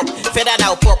check pop. Fed that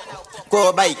now pop.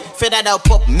 Go bike, fed that out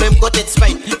pop, même côté de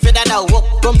spike. Fed that out walk,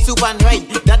 come soup and ride.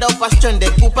 That out fashion,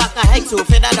 then who pack a hike. So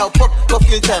fed that out pop, go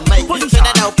filter mic. Fed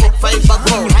that out pop, 5 back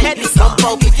more high. Bump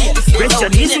out with it. Raise your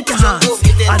knees with your hands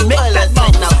and make that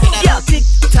bounce. Yeah, tick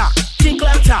tock, tick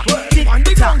like tock, tick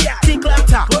tock, tick like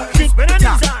tock, tick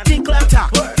tock, tick like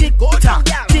tock, tick tock,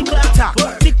 tick like tock,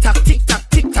 tick tock, tick tock,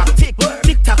 tick tock, tick tock,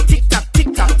 tick tock,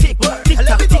 tick tock, tick tock, tick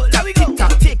tock, tick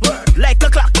tock, tick like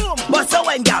a clock. Bust a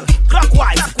wine, gal,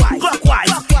 clockwise.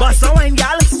 Bust a wine,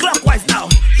 gal, clockwise now.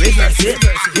 Reverse it.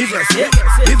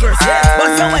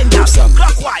 Bust a wine, gal,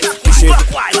 clockwise.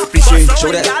 Piché,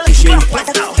 show that, piché.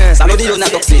 Ça me dit on a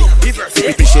toxé.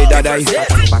 Piché dadai,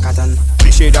 bakatan.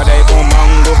 Piché dadai con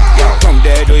mango. Tom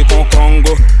dedo con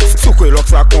Congo. Sucre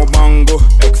l'oxra con mango.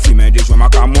 Ek fime de joie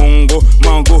makamongo.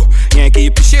 Mango,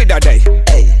 Yankee piché dadai.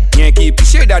 Yankee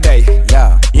piché dadai.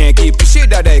 Yankee piché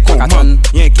dadai con man.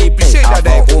 Yankee piché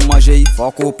dadai. Oh manger oui,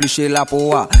 faut qu'on pliche la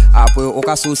poa. Après, on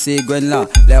casse aussi gwen là.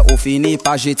 Les ou fini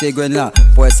pas jeter gwen là.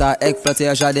 Pour ça, exploiter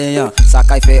un jardin. Ça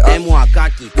caille fait un mois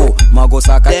kaki. Mago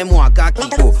ça caille. Moi kaki.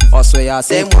 Osoya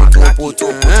c'est moi poto.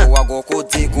 Wago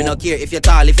côté. Me no care if you're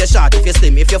tall, if you're short, if you're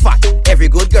slim, if you're fat. Every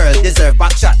good girl deserve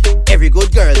back shot. Every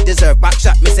good girl deserve back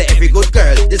shot. Me say every good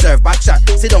girl deserve back shot.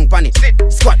 Sit down pan it,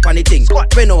 squat pan it thing.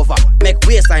 Bend over, make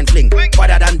waistline fling.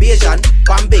 Better than Bayesian,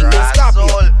 bam bing, then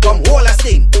scorpion. Come hold a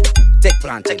sting. Take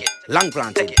plant, take it. Long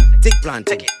plant, take it. Tick plant,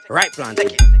 take it. Right plant,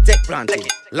 take it. Take plant, take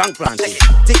it. Long plant, take it.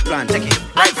 Tick plant, take it.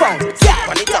 Right plant, yeah.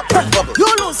 Pan it up, bubble. You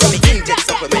lose some. Inject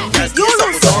supplement. You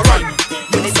lose some. Run.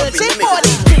 When it's up in the middle.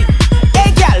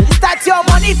 Hey girl, is that your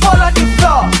money fall on the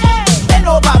floor? Bend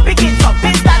over, pick it up.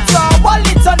 Is that your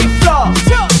wallet on the floor?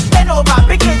 Bend over,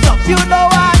 pick it up. You know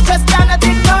I just cannot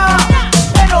ignore.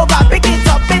 Bend over, pick it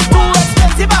up. It's too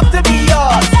expensive up to be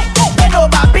yours. Bend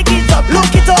over, pick it up.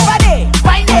 Look it over there.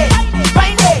 Find it,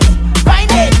 find it, find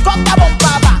it. Cock the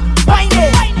bumper back. Find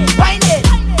it, find it,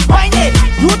 find it.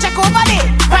 You check over there.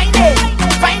 Find it,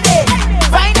 find it,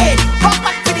 find it. Come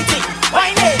back to the thing.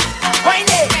 Find it, find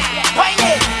it, find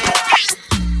it.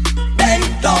 Bend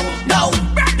down now.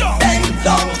 Bend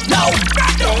down now.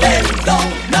 Bend down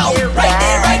now. Right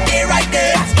there, right there, right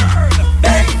there.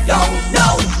 Bend down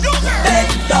now.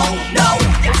 Bend down now.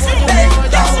 Bend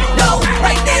down now.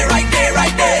 Right there, right there,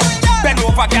 right there. Bend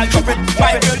over, girl, drop it.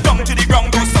 My girl, down to the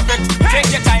ground, don't stop it.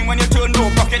 Take your time when you turn, no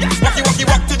pocket. Walkie, walkie,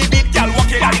 walk to the beat, girl,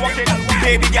 walk it, walk it.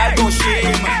 Baby girl, no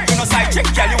shame. You know side chick,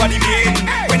 girl, you are the main.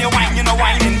 When you whine, you know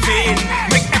whine in vain.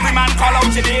 Make every man call out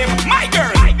your name. My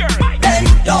girl. Bend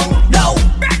down now.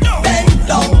 Bend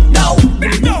down now.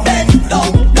 Bend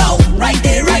down now. Right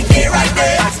there, right there, right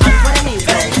there.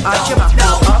 Bend down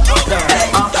now. Bend down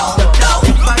now.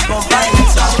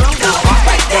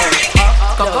 Right there.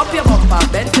 Cock up your bumper,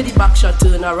 bend to the back shot,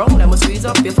 turn around, let me squeeze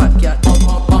up your fat cat.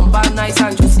 Bumper nice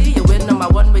and juicy, you win number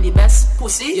one with the best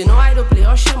pussy. You know I don't play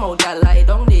or shame out, girl, lie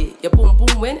down there. Your boom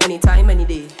boom win anytime, any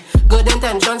day. Good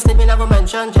intentions, need me never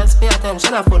mention, just pay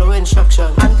attention and follow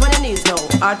instruction. And on your knees now,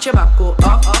 arch your back, go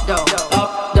up, down,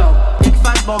 up, down. Big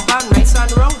fat bumper, nice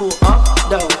and round, go up,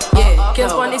 down. Yeah,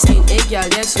 kids on the scene, hey girl,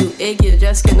 yes you, hey girl,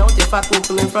 just skin out your fat boom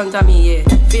from in front of me, yeah.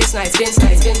 Face nice,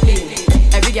 skin clean.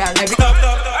 Every girl, every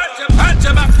Hands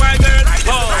your back, my girl.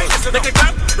 Pause. Make it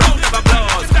clap. Round of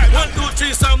applause. 1, 2,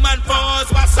 3, some man pause.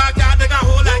 What's that guy? They got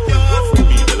hole like yours.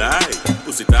 Be the light.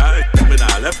 Pussy tight. Me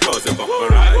nah left cause you fuck me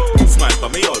right. Smile for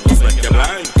me almost make you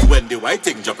blind. When the white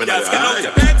thing jump in the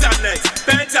eye. Bends and legs.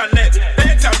 Bends and legs.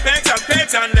 Bends and legs.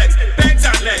 Bends and legs. Bends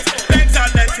and legs. Bends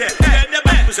and legs. Bend the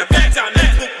back. Push your bends and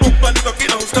legs. Boom, boom, bunny cocky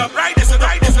don't stop. Right this and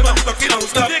right this. Bunny cocky don't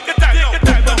stop. Take your time.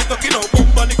 Bunny cocky don't. Boom,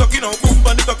 bunny cocky don't. Boom,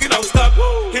 bunny cocky don't stop.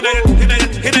 Hit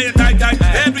it tight.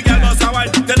 Every girl must have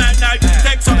wine. The night.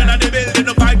 Take some in the building.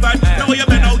 No fight. Now you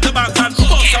bend out the back and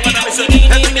bust. I wanna miss it.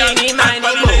 Every girl and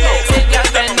one of the legs. Take your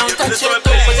bend out, touch your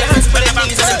toe. Put your hands for the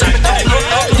knees and jump down.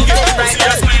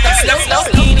 Slow.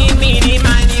 Eeny, meeny,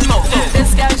 miny, mo.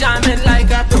 This girl jamming like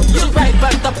a pro. She right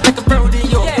back up like a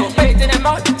rodeo. Bait in her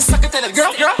mouth, suck it to the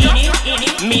girl. Eeny,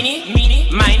 meeny,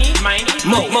 miny,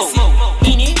 mo.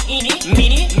 Eeny, meeny,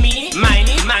 miny, mo. Eeny, meeny, miny,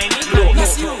 mo.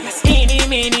 Eeny,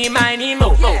 meeny, miny,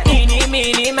 mo. Eeny,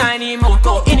 meeny, miny, mo.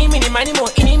 Eeny, meeny, miny,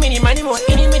 mo.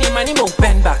 Eeny, meeny, miny, mo.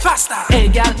 Bend back faster. Hey,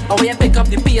 girl, how you pick up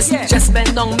the pace? Just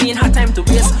bend down, me and her time to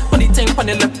waste. Put the thing on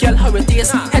the lip, girl, how it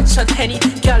is. Headshot, Henny,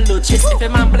 girl, no chase. If a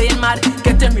man playing mad,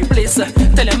 get them replaced.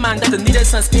 Tell a man that the needed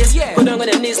some space. Go down on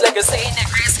them knees like a saying that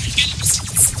crazy.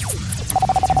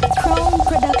 Chrome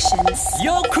Productions.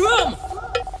 Yo, Chrome!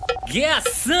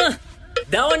 Yes,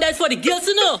 that one that's for the girls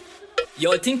to know.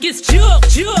 Y'all think it's joke.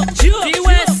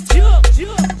 T-West.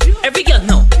 Every girl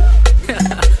know.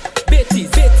 Betty.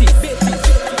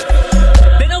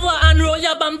 Bend over and roll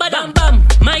your bamba dam bam.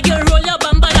 My girl roll your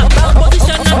bamba dam.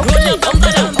 Position and roll your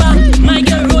bamba dam bam. My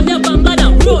girl roll your bamba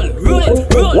dam. Roll it.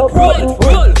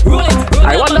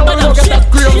 I wonder when you get that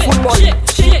Creole football.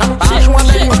 Shake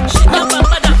your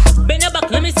bamba dam. Bend your back,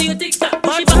 let me see you tick tock.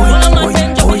 Push it back, roll a man,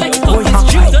 then jump like a compass.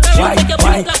 Turn around, take your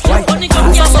back, clap, on the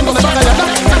ground,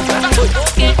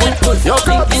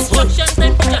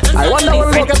 I wonder when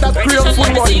we get that Creole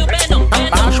football.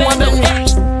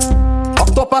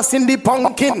 Octopus in the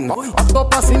pumpkin.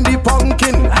 Octopus in the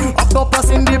pumpkin. Octopus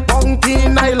in the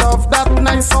pumpkin. I love that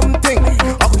nice something.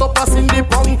 Octopus in the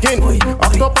pumpkin.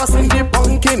 Octopus in the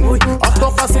pumpkin.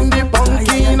 Octopus in the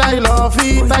pumpkin. I love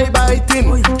it. I bite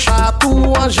in.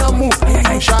 Chatou a jamou.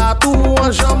 Chatou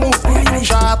a jamou.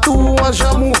 Chatou a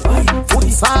jamou.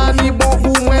 Futsani bon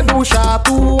goût moins doux.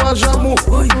 Chatou a jamou.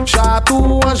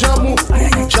 Chatou a jamou.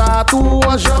 Chatou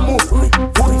a jamou.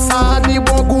 Futsani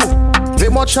bon goût.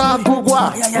 Vemocha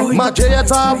Gugwa,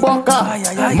 Majeta Boka,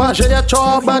 Majeta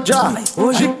Chobaja,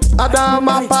 Jik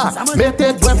Adamapa,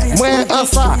 Mete Dwep Mwen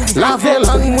Ansa, Lave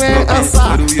Lang Mwen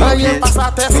Ansa, Aye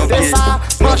Pasa Teste Sa,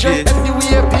 Maje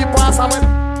Anyway People Samen.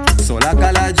 So la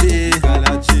kalaje,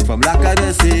 from la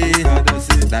kadese,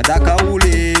 dada ka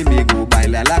oule, mi go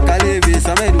baila la kaleve,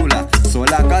 sa me doula. So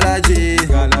la kalaje,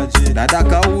 dada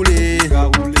ka oule,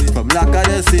 from la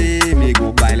kadese, mi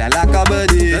go baila la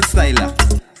kabade. That style la,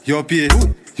 yo pie,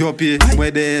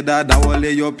 mwe de dada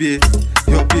wale yo pie,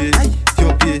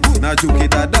 na juki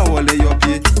dada wale yo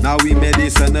pie, na we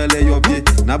medicine le yo pie,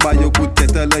 na ba yo coup de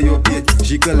tête le yo pie,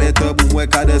 jikelete bou mwe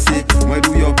kadese, mwe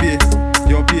do yo pie,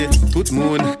 tout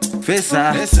moun. Fais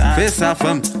ça,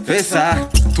 femme, fais ça,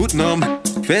 tout nom,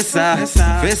 fais ça,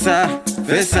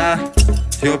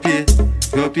 yo pied,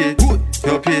 me do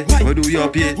your pied, me do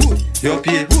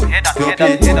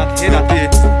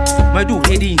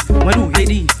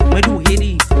heady,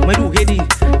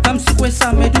 comme si quoi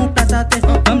ça me do platate,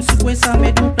 comme si quoi ça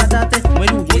me do platate,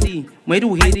 me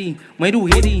do heady,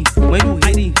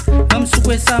 comme si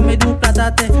quoi ça me do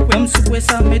platate, comme si quoi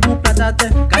ça me do platate,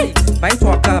 bite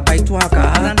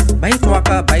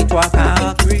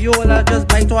waka, Creole just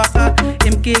bite waka,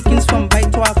 MK Kings from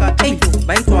bite waka, hey,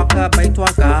 bite waka,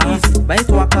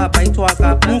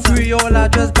 pour Creole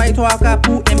just bite waka,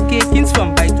 pour MK Kings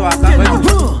from bite waka.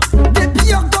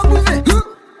 Depuis octobre,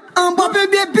 un bas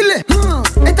bébé pilé,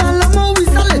 et dans l'amour, oui,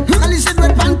 salé, Alice doit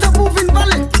être panta pour venir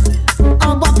parler.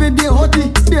 Un bas bébé hoti,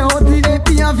 et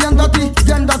puis un viande d'oti,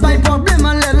 pas problème,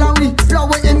 allez là, oui, là,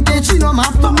 ouais, MK Chino, ma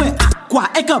femme. Quoi,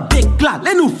 et que big plan,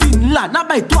 les nous fin là, n'a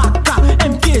pas 3K,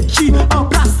 MKG, en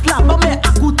place là, bah mais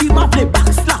à côté, ma vle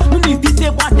bax là, nous n'y vite,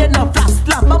 ouais, dans la place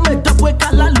là, bah mais de quoi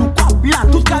qu'à la loup, là,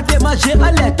 tout qu'à démanger,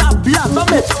 à l'étape là, bah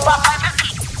mais tout va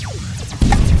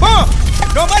bon,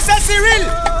 non, mais c'est Cyril,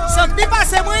 ça me dit pas,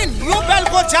 c'est moi, nous belle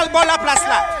go jal bon la place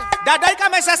là, Dada, il a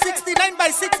mis 69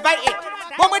 by 6 by 8.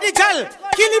 Bon, me dit jal,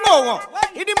 qui limo,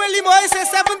 il dit me limo, c'est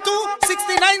 72,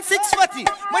 69, 640.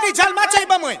 Me dit jal, match est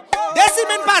pas moi. Des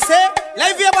semaines passées, là,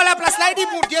 il vient à la place là, il dit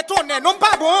pour dire tourner, non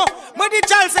pas bon. Me dit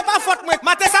jal, c'est pas faute moi,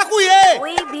 maté ça couillé.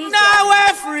 Now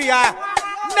we're free,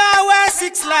 now we're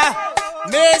 6 là.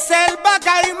 Mais c'est le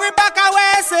bagay, moi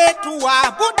bakawé, c'est toi.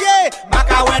 Boudier,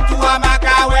 makawé, toi,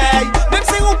 makawé. Même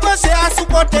si vous pensez à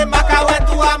sous-côté, makawé,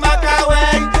 toi,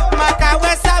 makawé. Makawé,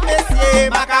 ça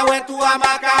messieurs, makawé, toi,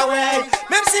 makawé.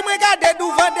 Même si moi garde d'où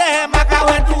vendez,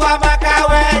 makawé, toi,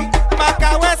 makawé.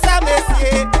 Makawé, ça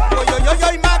messieurs, yo yo yo yo,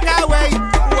 makawé.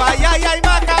 Aïe aïe aïe,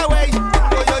 makawé.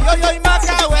 Yo yo yo yo,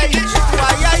 makawé.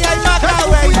 Aïe aïe aïe,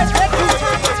 makawé. Yo yo yo yo,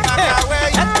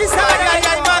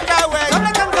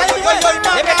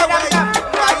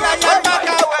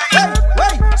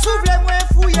 soufflez-moi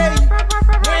fouillé,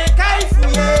 moi caille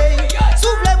fouillé.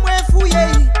 Soufflez-moi fouillé,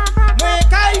 moi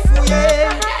caille fouillé.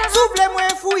 Soufflez-moi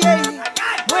fouillé,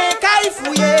 moi caille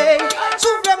fouillé.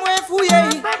 Soufflez-moi fouillé,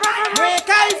 moi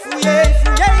caille fouillé.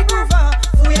 Fouillé devant,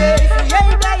 fouillé, fouillé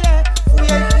derrière,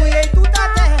 fouillé, fouillé tout à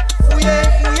terre, fouillé,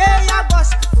 fouillé à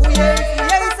gauche, fouillé,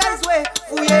 fouillé ça joué,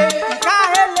 fouillé,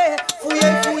 carrelé, fouillé,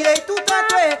 fouillé tout à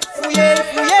terre, fouillé,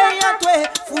 fouillé à toi,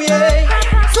 fouillé.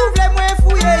 Soufflez-moi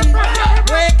fouillé,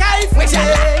 moi caille fouillé.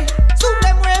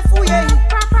 Soufflez-moi fouillé,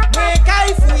 moi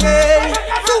caille fouillé.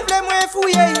 Soufflez-moi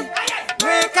fouillé,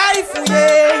 moi caille fouillé.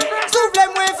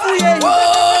 Soufflez-moi fouillé, moi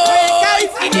caille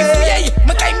fouillé.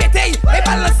 Me caille mété, me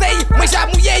balancé, me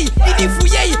jamouillé. Il dit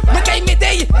fouillé, me caille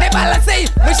mété, me balancé,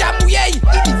 me jamouillé. Il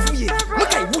dit fouillé, me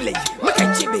caille roulé, me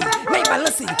caille chibé, me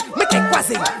balancé, me caille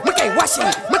croisé, me caille waché,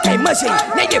 me caille mangé,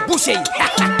 me débouché.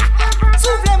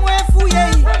 Soufflez-moi fouillé,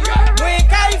 moi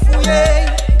caille fouillé.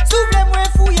 Soufflez-moi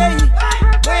fouillé,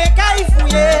 moi caille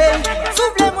fouillé.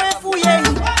 Soufflez-moi fouillé,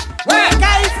 moi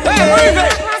caille fouillé.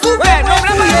 Soufflez-moi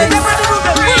fouillé,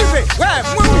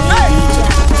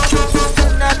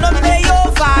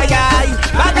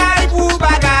 bagay pour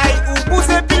bagay, ou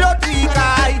pousse piloterie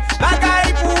caille.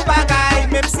 Bagay pour bagay,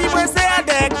 même si moi c'est un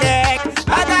deck.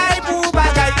 Bagay pour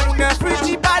bagay, pour ne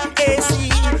fruit pas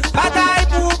ici. Bagay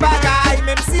pour bagay,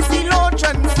 même si l'on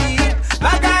jeune fille.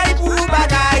 Bagay pour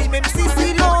bagay, même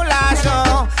si l'on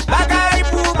l'argent. Bagay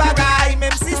pour bagay,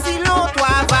 même si l'on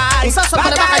travaille.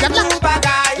 Bagay pour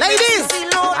bagay, ladies, si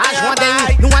l'on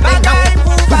travaille. Bagay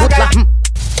pour bagay.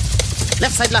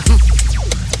 Left side là,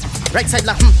 right side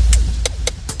là,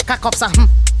 cock up ça,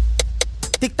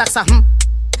 tic tac ça,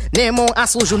 Nemo à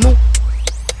sous genou.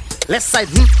 Left side,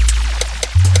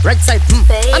 right side,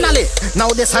 en allez.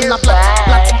 Now descend la plat,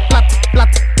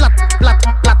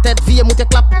 tête vie monte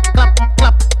clap.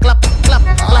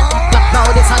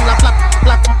 Now descend la plat,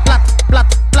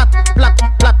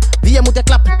 vie monte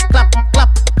clap.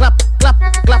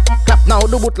 Now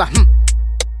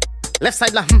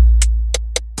side la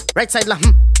right side la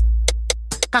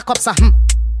cock up sa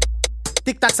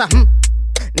tic tac sa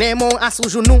Nemo as au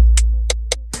genou.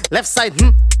 Left side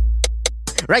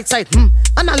right side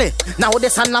en allez. Now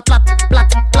descend la plate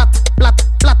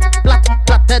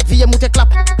tête vie monter clap.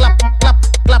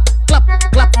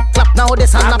 Now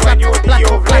descend la plate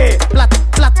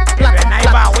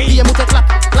vie monter clap.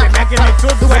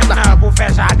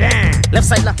 Left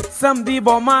side là. Samedi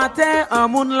bon matin, un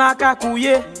moun la ka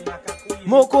kouye.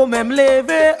 Moko même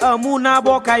levé, un moun a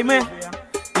bokay men.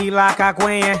 Il a ka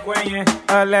kwenye,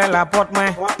 elle est la porte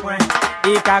main.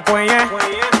 Il ka kwenye,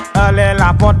 elle est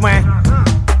la porte main.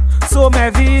 So me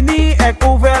vini et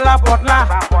ouvre la porte là.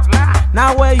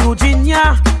 Now where you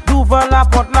Virginia, d'ouvre la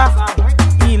porte là.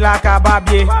 Il a ka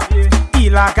babye,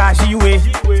 il a ka jiwe.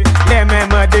 Les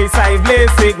mêmes des saivles,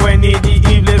 c'est gwen ni di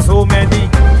ible so many.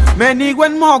 Many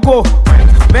gwen mogo,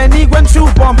 many gwen shoe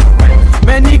bomb,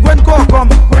 many gwen kokom,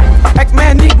 ek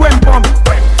many gwen bomb.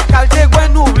 Kalte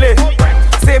gwen ouble,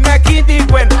 c'est mec qui dit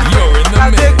gwen.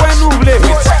 Kalte gwen ouble.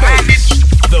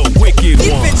 The wicked one.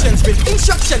 Inventions with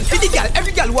instruction for the gal,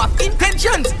 every gal who have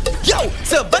intentions. Yo,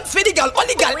 so buns for the gal,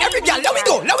 only gal, every gal. Let we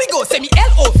go. Say me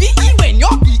L-O-V-E when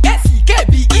you're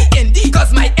B-S-E-K-B-E-N-D.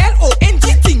 Cause my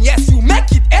L-O-N-G thing, yes, you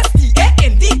make it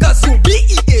S-T-A-N-D. Cause you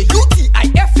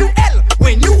B-E-A-U-T-I-F-U-L.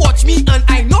 When you watch me and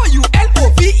I know you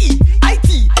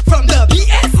L-O-V-E-I-T from the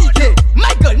B-S-E-K.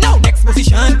 My girl, now next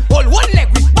position. Hold one leg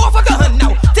with both of your hand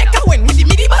now. Take a win with the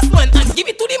midi bus man and give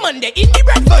it to the man there in the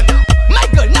bread fun. My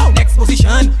girl, now next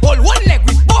position. Hold one leg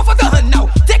with both of your hand now.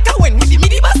 Take a win with the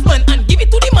midi bus man and give it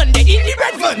to the man there in the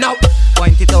bread fun. Now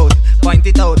point it out, point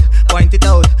it out, point it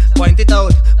out, point it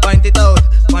out, point it out,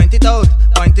 point it out,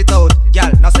 point it out.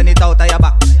 Girl, now send it out of your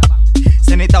back.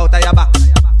 Send it out of your back.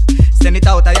 Send it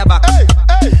out of your back.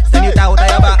 Send it out of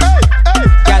your back.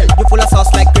 Girl, you full of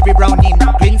sauce like gravy browning.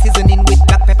 Green seasoning with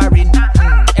black pepper in.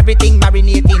 Everything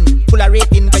marinating. Full of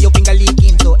rating but your finger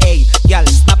leaking. So hey, girl,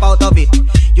 snap out of it.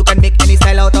 You can make any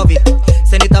style out of it.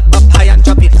 Send it up high and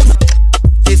drop it.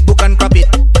 Facebook and crop it.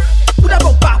 Put a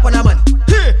bump back on a man.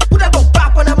 Put a bump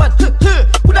back on a man.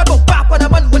 Put a bump back on a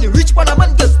man. When you reach on a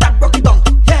man, just start rock it down.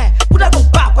 Yeah, put a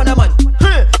bump back on a man.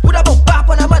 Put a bump back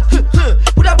on a man.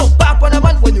 Put a bump back on a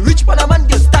man. When you reach on a man,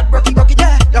 just start rock it.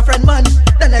 Yeah, your friend man,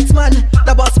 the next man,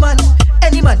 the boss man,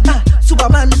 any man,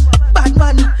 Superman,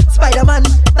 Batman, Spider-Man,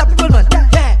 the people man.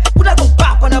 Yeah, put a bump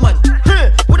back on a man.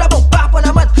 Put a bump back on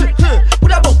a man.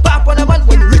 Put a bump back on a man.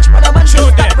 When you reach on a man,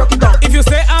 just start rock it down. If you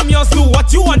say I'm yours, do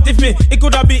what you want if me. It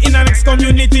could have been in an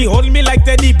ex-community. Hold me like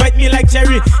Teddy, bite me like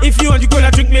cherry. If you want, you could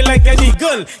have drink me like Eddie.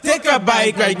 Girl, take a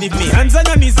bike ride with me. Hands on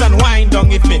your knees and wind down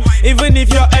with me. Even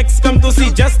if your ex come to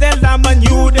see, just tell them and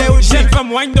you there with me. From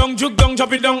wind down, juke down,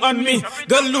 drop it down on me.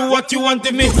 Girl, do what you want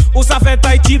with me. Usa fait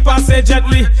tai chi passe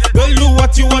gently. Girl, do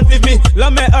what you want with me. La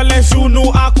me ale chou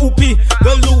nou a coupi.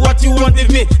 Girl, do what you want with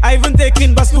me. I even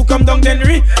taking bus to come down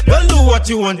Dennery. Girl, do what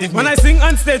you want with me. When I sing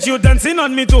on stage, you dancing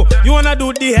on me too. You wanna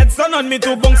do the headstand on me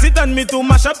too. Bounce it on me too.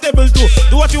 Mash up table too.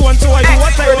 Do what you want to, I do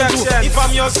what I want to. If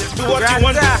I'm yours, do what you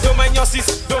want. Don't mind your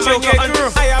sis, don't mind your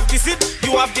aunt. I have the seat,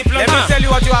 you have the plan. Let me tell you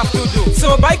what you have to do.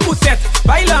 So by Coutet,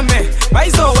 by Lame, by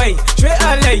Zoé, je vais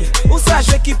aller. Où ça,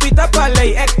 je vais keep it up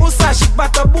aller. Ek où ça, chic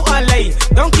batabou aller.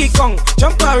 Donkey Kong,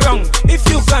 jump around. If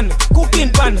you can,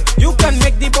 cooking pan, you can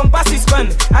make the bumper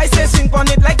spin. I say swing on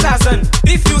it like Tarzan.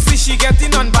 If you see she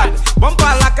getting on bad,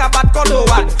 bumper like a bad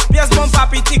colorwad. Yes, bumper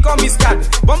pity come is cad.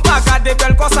 Bumper got the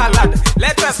bell cause salad.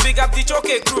 Let us pick up the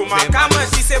choke crew. My camera,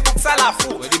 she say book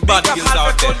salafu. Pick up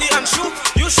my Cody and shoe.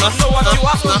 You should know what you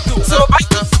have to do. So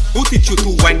who teach you to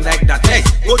whine like that? Hey,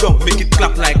 go down, make it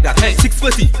clap like that. Hey,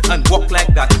 640 and walk like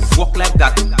that, walk like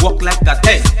that, walk like that.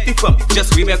 Hey, if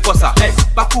just we make kosa. Hey,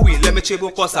 bakui let me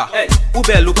chebo kosa. Hey,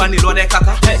 ube lupani lode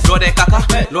kaka, lode kaka,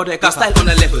 lode kaka. Style on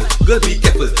a level, girl be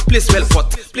careful. Place well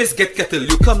pot, place get kettle.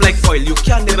 You come like oil, you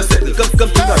can never settle. Come to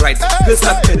the right, girl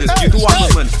start pedal. You do what you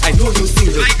want. I know you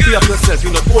single. Free up yourself,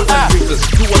 you not old and wrinkles.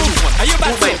 Do what you want. Are you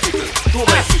bad? Do my people, do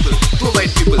my people, do my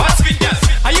people. What's with that?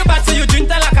 Are you bad so you drink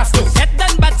Talakasto? Head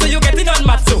done bad so you getting on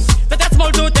mat so. That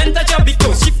small toe, then touch your big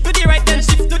toe. Shift to the right, then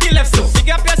shift to the left so. Pick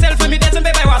up yourself and me dancing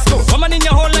baby Wasco. Woman in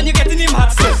your hole and you getting him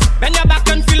hot so. Bend your back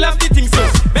and fill up the thing so.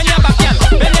 Bend your back, girl.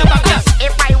 Bend your back, girl.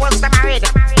 If I was married,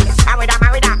 I would have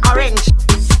married an orange.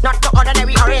 Not the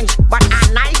ordinary orange, but a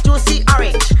nice juicy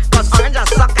orange. Cause orange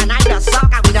just suck and I just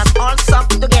suck and we just all suck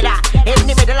together. In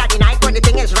the middle of the night when the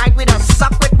thing is right, we just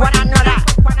suck with one another.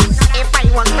 If I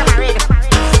was married,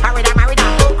 I would have married a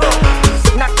cocoa.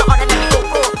 Not the ordinary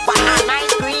cocoa, but a nice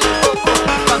green cocoa.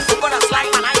 Cause you gonna slime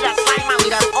and I just slime and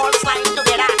we just all slime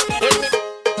together.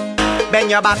 Bend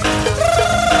your back,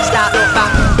 start look back.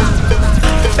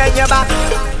 Bend your back,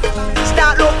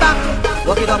 start look back.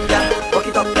 Walk it up, girl. Walk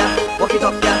it up, girl. Walk it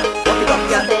up, girl. Walk it up,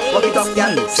 girl. Walk it up,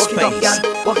 girl. Walk it up, girl.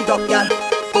 Walk it up, girl.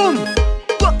 Boom.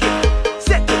 Walk it.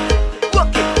 Set it.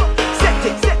 Walk it. Set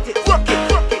it. Set it. Walk it.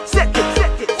 Walk it. Set it.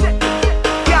 Set it. Set it.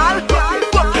 Girl.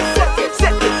 Walk it. Set it.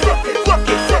 Set it. Set it. Walk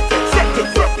it. Set it. Set it.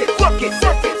 Set it. Walk it.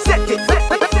 Set it. Set it.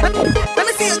 Let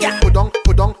me see you, girl. Put on,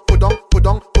 put on, put on, put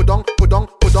on, put on, put on,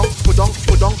 put on, put on,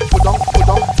 put on, put on, put on,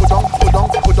 put on, put on, put on,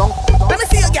 put on. Let me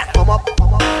see you, girl. Come up,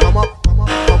 come up, come up,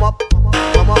 come up,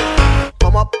 come up,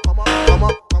 come up, come up, come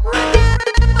up, come up.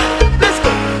 Let's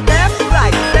go. Left,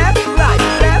 right, left, right,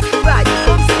 left, right.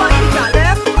 Come spot it, girl.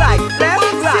 Left, right,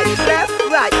 left, right, left,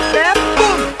 right, left.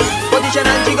 Boom. Position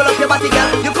and jiggle up your body, girl.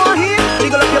 You go here,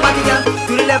 jiggle up your body, girl.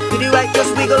 To the left, to the right,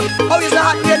 just wiggle. How is the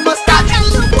hot red mustard? Can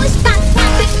you push back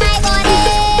with my body?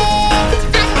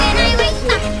 And when I reach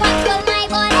back, control my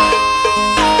body.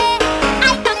 I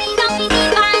coming down with the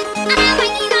band, and I'm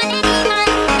waiting on any man.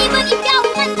 Even if your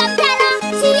woman come tell her,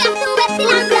 she have to wait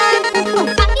till I'm done.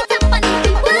 Back it up on the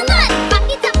people, man. Back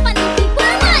it up on the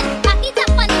people, man. Back it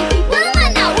up on the people,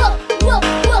 man. Now whoop, whoop,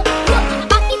 whoop, whoop.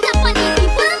 Back it up on the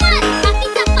people, man. Back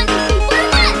it up on the people,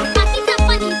 man. Back it up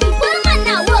on the people, man.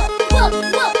 Now whoop, whoop,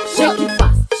 whoop. Shake it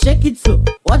fast, shake it slow.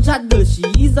 Watch that girl, she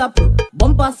is a pro.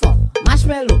 Bumper soft,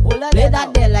 marshmallow. Play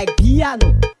that there like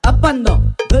piano. Up and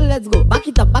down, girl, let's go. Back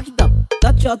it up,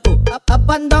 touch your toe. Up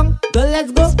and down, girl,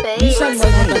 let's go. Mission was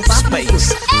on the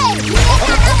space.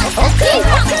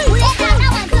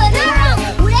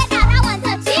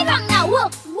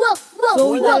 So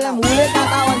we tell them, who let that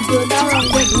I want to down,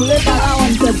 who let that I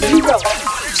want to zero.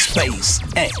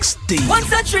 SPACExDEE.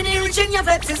 Once a trinity reaching your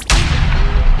vexes.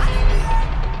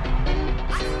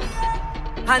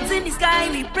 Hands in the sky,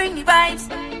 we bring the vibes.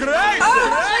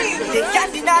 They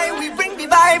can't deny, we bring the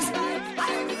vibes.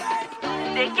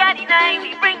 They can't deny,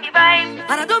 we bring the vibes.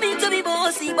 And I don't mean to be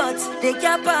bossy, but they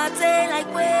can't party like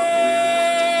we.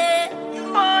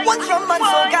 One from man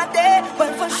so got there,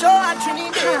 but for sure I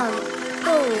Trinidad.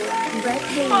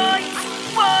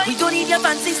 We don't need your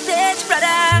fancy stage,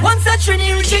 brother. Once a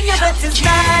Trinity reaching your vet is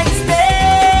nice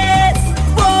space.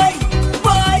 Boy,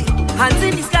 hands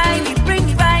in the sky, we bring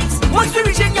the vibes. Once we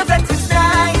reaching your vet is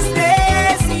nice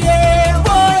space. Yeah,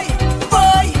 boy,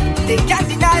 they can't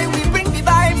deny we bring the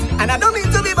vibes. And I don't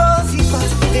mean to be bossy, but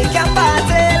they can't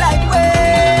party like we.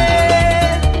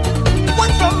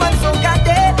 One from man so got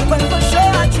there, but for sure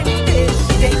I Trinity,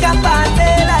 they can't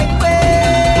party like we.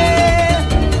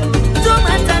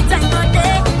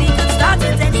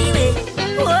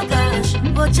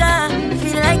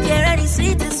 Feel like you're ready,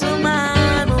 sweetest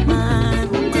woman,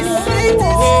 the sweetest.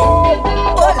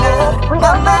 Oh Lord,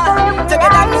 mama,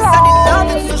 together we said the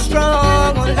love is so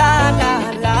strong. Oh Lord,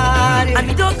 and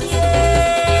we don't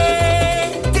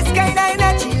care. This kind of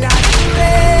energy like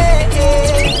rain.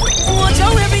 Watch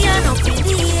how every hand up in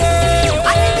the air.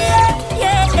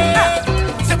 Yeah.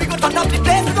 So we go turn up the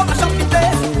place, we go mash up the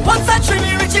place. Once a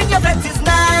tree reaching your vet is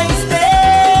nice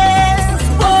days.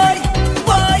 Boy,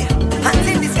 hands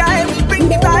in the sky, we bring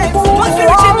the vibes. Once we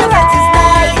reach in your vet is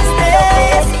nice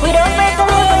days. We don't break the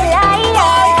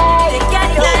light. They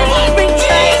can't lie, we bring the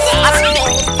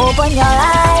Open your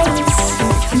eyes,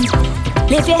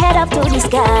 lift your head up to the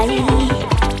sky.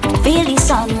 Feel the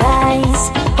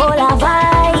sunrise, all our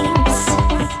vibes.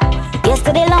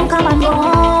 Yesterday long come and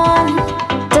gone,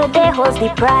 today holds the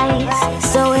prize.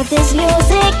 So if this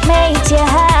music makes you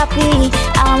happy,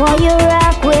 I want you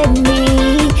rock with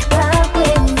me, rock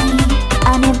with me.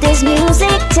 And if this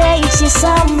music takes you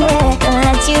somewhere, then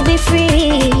let you be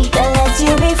free, then let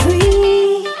you be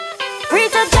free. Free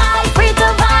to jump, free to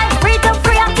vibe, free to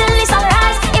free up till the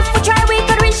sunrise. If we try, we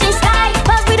could reach the sky,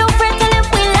 cause we don't fret till if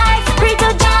we like. Free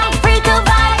to jump, free to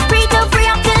vibe, free to free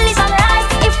up till the sunrise.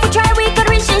 If we try, we could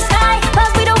reach the sky,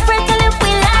 cause we don't fret till if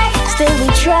we like. Still we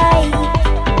try.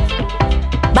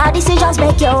 Bad decisions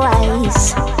make you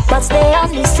wise, but stay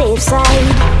on the safe side.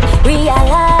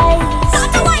 Realize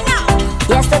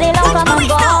yesterday long come and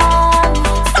gone,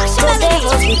 today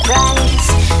was the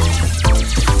prize.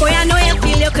 Boy, I know you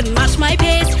feel you could match my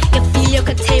pace, you feel you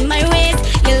could take my waist.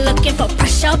 You're looking for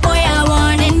pressure, boy, I'm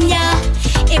warning ya.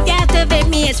 If you activate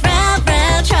me, it's real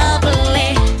trouble,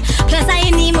 eh. Plus I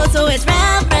ain't emo, so it's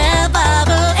real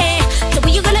bubble, eh. So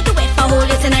what you gonna do if I hold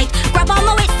you tonight? Grab on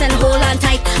my waist and hold on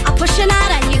tight. I'm pushing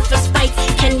out on you for spite.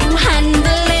 Can you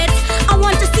handle it? I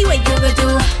want to see what you gonna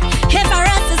do. If I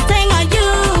rest this thing on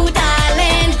you,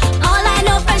 darling. All I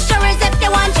know for sure is if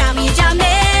you want jam, we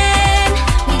jamming.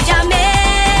 We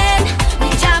jamming. We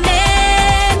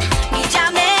jamming. We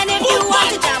jamming. If you want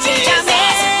to jam, we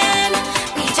jamming.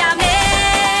 We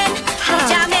jamming. We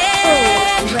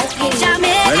jamming. We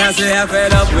jamming. When I say I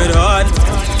fed up with hard,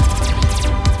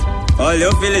 All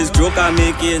you feel is joke I'm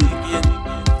making.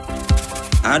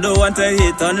 I don't want to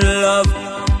hate on love,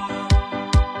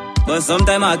 but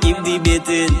sometimes I keep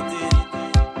debating.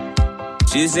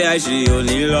 She say she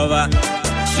only lover,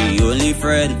 she only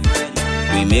friend.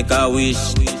 We make a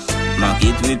wish, mark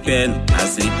it with pen. I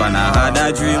sleep and I had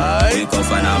a dream, wake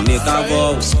up and I make a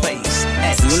vow.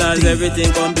 Soon as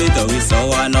everything complete, we saw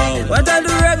one now. What I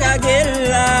do wrong again,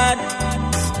 lad?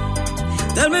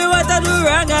 Tell me what I do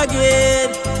wrong again.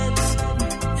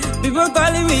 People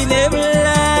calling me name,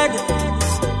 lad.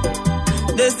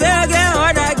 They say I get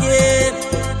hard again.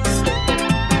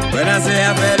 When I say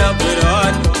I'm fed up with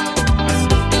hard,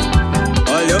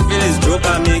 all you feel is joke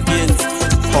I'm making.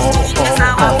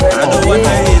 I don't want to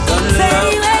hate on love.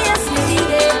 Say where you see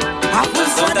it, I put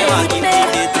something I keep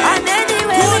it. And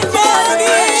anyway, good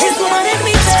morning. She's woman in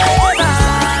me favor.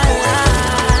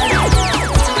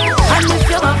 And if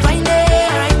you want find it,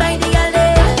 right by the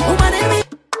alley, woman in me.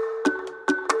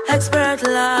 Expert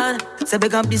Lord, say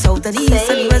big up the south and the east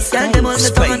and the west. Y'all them on the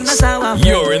top and mass hour.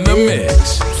 You're in the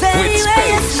mix with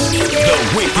Space, the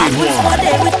wicked one.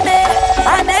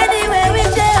 And anyway, we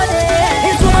tell it,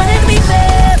 it's woman in me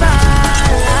favor.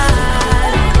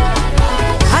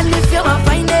 And if you want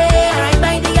find it, right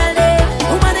by the alley,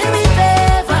 woman in me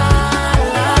favor.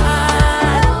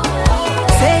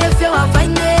 Say if you want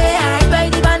find it, right by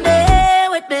the band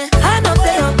with me. Hand up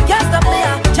there, can't stop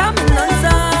there, jamming on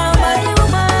somebody,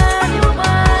 woman.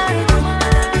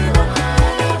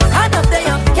 Hand up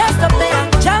there, can't stop there,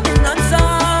 jamming on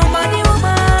somebody,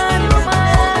 woman.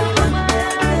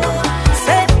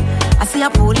 Say, I see a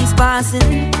police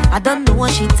passing, I don't know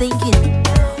what she thinking.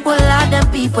 Well, all them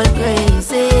people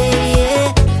crazy.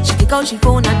 She take out she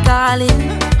phone and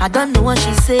calling, I don't know what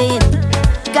she's saying.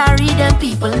 Carry them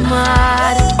people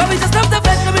mad. But we just love the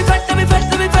vet, let me vet, let me vet,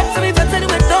 let me vet, let me vet, let me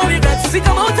vet, no regrets. We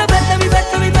come out of bed, let me vet,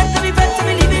 let me vet, let me vet, let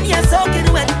me living here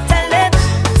soaking wet. Tell them,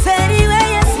 say anywhere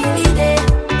you see me there,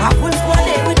 I full squad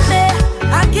there with me.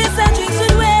 I kiss and drinks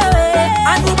with way,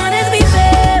 and woman is me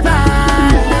favor.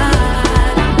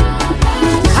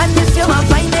 And if you want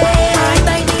find it, right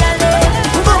by the alley,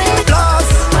 woman is me plus.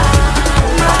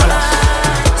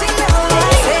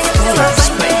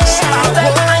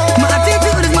 My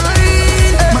attitude is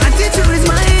mine. My attitude is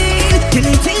mine.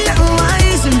 Anything that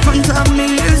lies in front of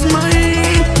me is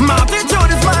mine. My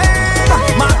attitude is mine.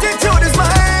 My attitude is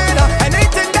mine.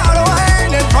 Anything that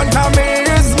lies in front of me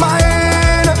is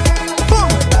mine.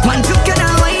 Boom. One took it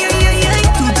away,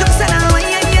 two took it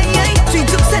away, three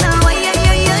took it away,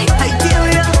 I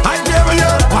dare ya.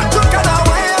 One took it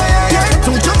away,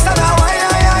 two took it away,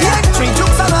 three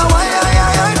took it away,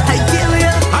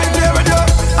 I dare ya.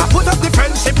 I put up the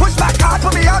fence, she pushed back hard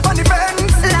for me out on the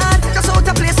fence. Lad, just out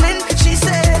of placement, she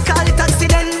said, call it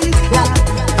accident.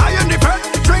 I am the friend,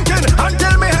 drinking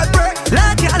until me head break.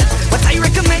 Lad, girl, what I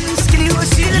recommend, skinny horse,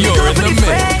 she let me go for the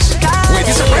fresh.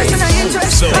 It's a person I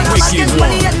interest, so when I'm against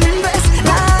money and invest.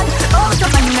 Lad, oh,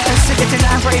 come on, she getting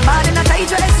half very bad in a tight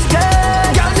dress.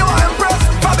 Girl, you are impressed,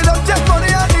 Babylon take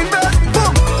money and invest.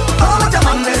 Boom, oh, what a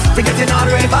man is, they getting all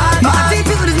very bad. My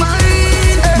attitude is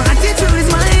mine, my attitude is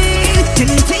mine.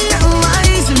 Anything that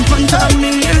lies in front of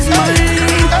me is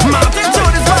mine. My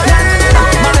attitude is mine.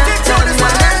 My attitude is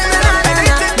mine.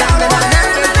 Anything that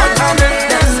lies in front of me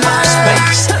is mine.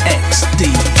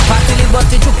 SPACExDEE. Partly but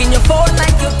you took in your phone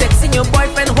like you're texting your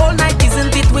boyfriend whole night.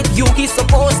 Isn't it with you he's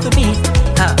supposed to be?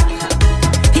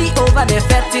 He over there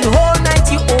fetting whole night.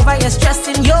 You over here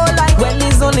stressing your life when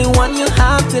there's only one you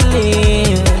have to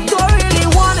live. Don't really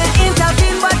wanna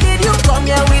intervene, but did you come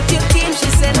here with your team? She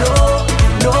said no,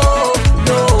 no,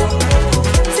 no.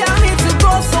 Tell me to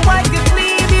go so I could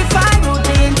leave if I would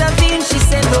intervene. She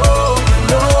said no,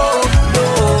 no, no.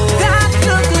 That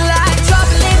look like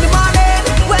trouble in the morning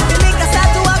when the liquor start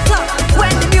to up top,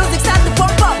 when the music start to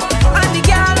pump up, and the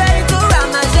girl ready to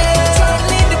ramage.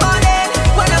 Trouble in the morning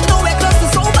when I'm nowhere close to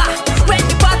sober, when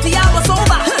the party I was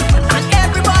over, and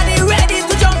everybody ready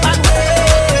to jump and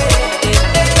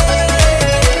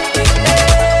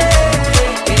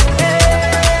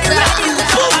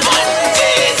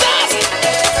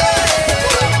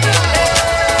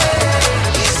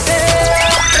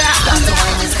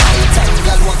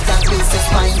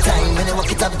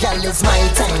it's my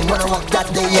time, wanna walk that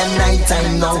day and night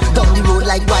time now. Down the road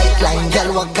like white line,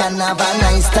 girl walk and have a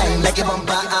nice time. Like a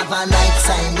bumper have a night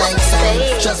time, night time.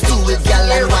 Just do it,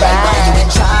 girl, and wine. Why you in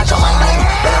charge of my mind?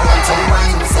 But I want to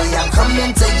wine, say I'm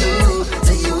coming to you,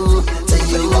 to you, to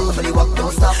you. Walk for the walk,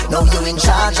 don't stop. Now you in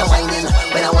charge of whining.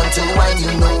 When I want to wine,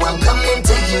 you know I'm coming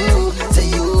to you, to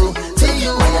you, to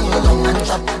you. I am alone and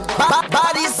drop.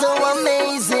 Body's so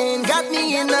amazing, got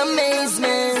me in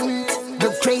amazement. The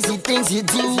crazy things you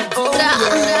do, oh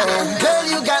yeah.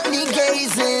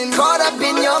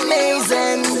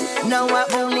 now I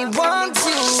only want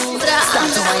you. Start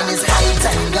to wine is high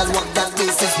time, girl walk that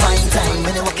this is my time.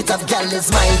 When you walk it up, girl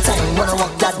it's my time. Wanna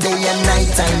walk that day and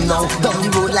night time now. Down the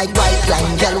road like white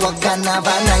line, girl walk and have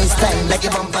a nice time. Like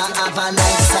your bumper have a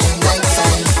nice time, nice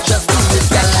time. Just do it,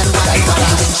 girl, and wine.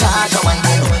 I'm in charge of wine,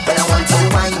 but I want to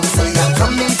wine. So I'm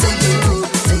coming to you,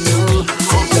 to you,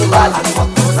 to you.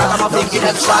 I'm thinking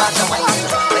of charge of wine.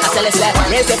 Tell us that,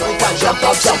 raise your foot and jump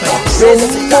up, jump up. Raise your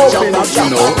foot and jump up,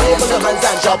 jump up. Raise your hands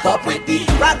and jump up with the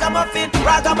ragamuffin,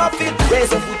 ragamuffin.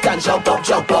 Raise your foot and jump up,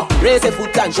 jump up. Raise your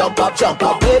foot and jump up, jump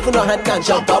up. Wave your hand and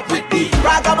jump up with the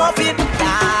ragamuffin.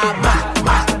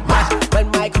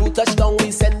 When my crew touch down,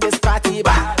 we send this party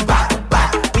back, back,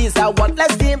 back. We's a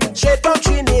one-less team, straight from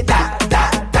Trinidad.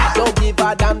 Don't give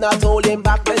a damn, not holding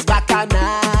back. It's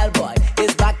bacchanal, boy.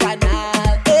 It's bacchanal.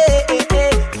 Hey, hey,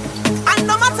 hey. And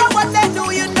no matter what they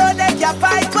do, you know they can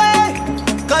find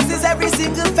way. Cause it's every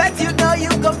single fete, you know you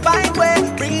can find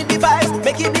way. Bring in the vibes,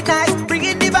 make it be nice. Bring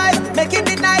in the vibes, make it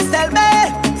be nice. Tell me,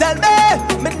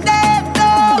 my name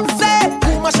no say.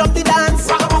 Who mash up the dance?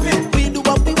 Ragamuffin. We do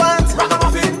what we want.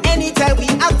 Ragamuffin. Anytime we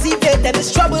activate, then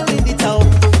there's trouble in the town.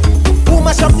 Who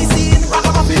mash up the scene?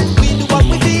 Ragamuffin. We do what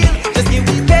we feel. Just give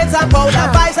the kids and powder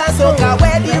vibes and soca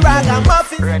where the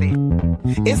ragamuffin. Ready.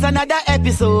 It's another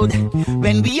episode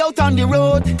when we out on the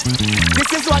road.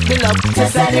 This is what we love to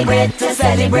celebrate, to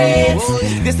celebrate.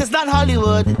 This is not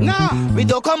Hollywood. No, we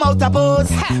don't come out a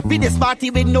pose. We this party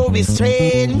with no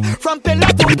restraint. From pillar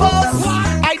to post,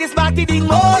 I this party the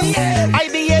most. I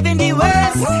behave in the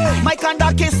worst. My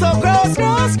conduct is so gross,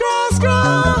 gross, gross,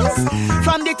 gross.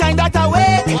 From the time that I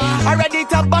wake, I ready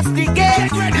to bust the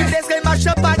gate. If this can mash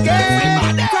up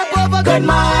again, crop over. Good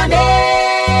morning.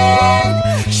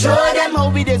 Show them how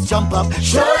we just jump up.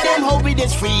 Show them how we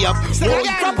just free up.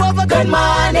 Crop over. Good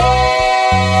morning.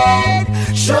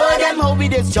 Show them how we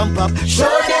just jump up.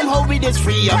 Show them how we just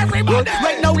free up.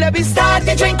 Right now let me start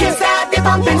the drinking, start the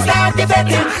pumping, start the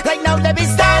betting. Right now let me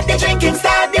start the drinking,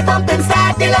 start the pumping,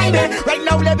 start the liming. Right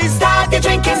now let me start the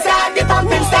drinking, start the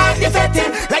pumping, start the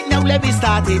betting. Right now let me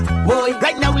start it. Whoa.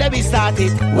 Right now let me start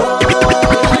it. Whoa.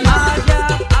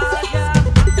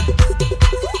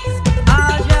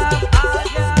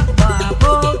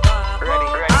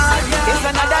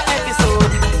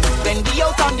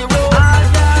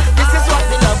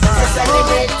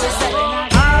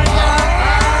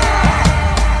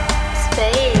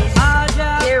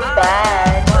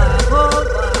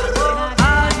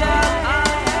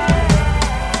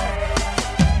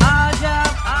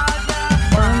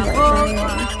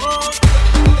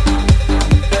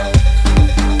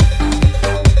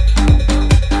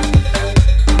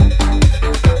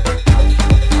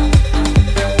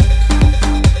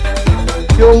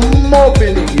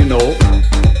 Mobbing it, you know.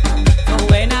 So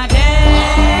when I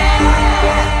dance,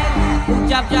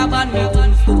 jab jab on me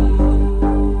tombstone.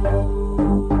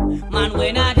 Man,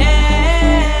 when I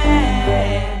dance,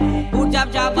 put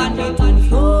jab jab on me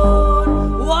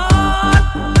tombstone. What?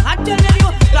 I tell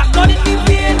you, black blood in me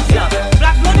veins,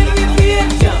 black blood in me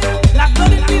veins, black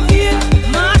blood in me veins.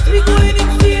 Must be going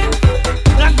insane.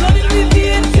 Black blood in me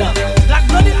veins, black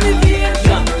blood in me veins,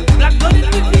 black blood in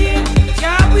me veins.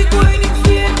 Yeah, we going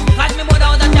insane. Catch me more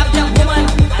down than jab jab woman.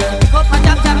 Pick up a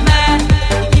jab jab man.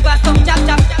 Give us some jab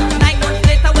jab. 9 months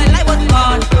later, well I was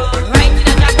born. Right in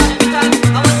a jab jab hospital.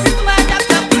 I was sick to my jab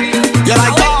jab cream. You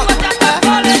like that?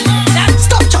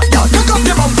 Stop chat down. Look up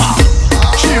the bumper.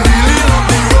 She really love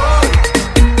the road.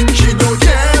 She don't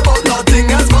care about nothing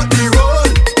else but the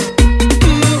road.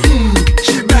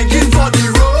 She begging for the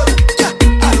road.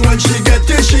 Yeah. And when she get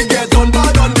it, she get on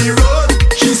bad on the road.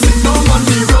 She sit down on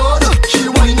the road. She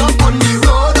wind up on the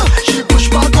road. She push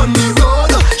back on the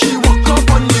road. She walk up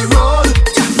on the road.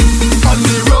 Yeah. On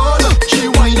the road. She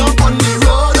wind up on the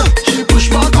road. She push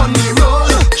back on the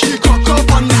road. She cock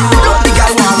up on the road. Look, the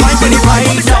guy want wine when he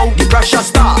right now. The pressure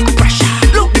start.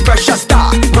 Look, the pressure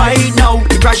start. Right now,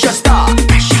 the pressure start.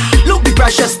 Look, the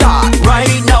pressure start.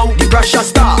 Right now, the pressure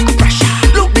start.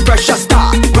 Look, the pressure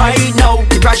start. Right now,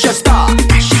 the pressure start.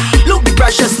 Look, the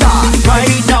pressure start.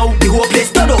 Right now, the whole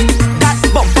place turn up. That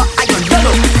bumper I can turn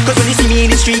up. Cause when you see me in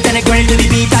the street and I grind to the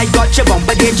beat, I got your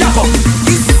bumper, they jump up.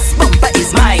 This bumper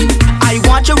is mine. I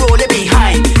want you roll it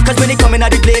behind. Cause when they come in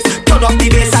at the place, turn up the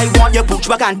bass. I want your boots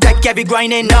back and take every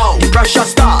grinding now. The pressure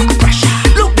start.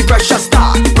 Look, the pressure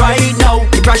start. Right now,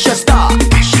 the pressure start.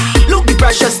 Look, the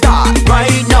pressure start.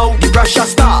 Right now, the pressure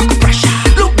start.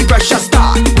 Look, the pressure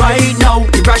start. Right now,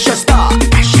 the pressure start.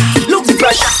 Look, the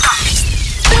pressure start.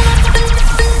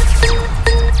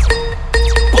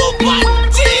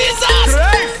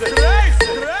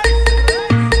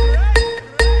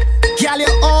 Girl,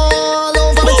 you're all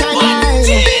over the timeline.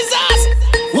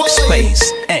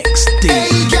 SPACExDEE.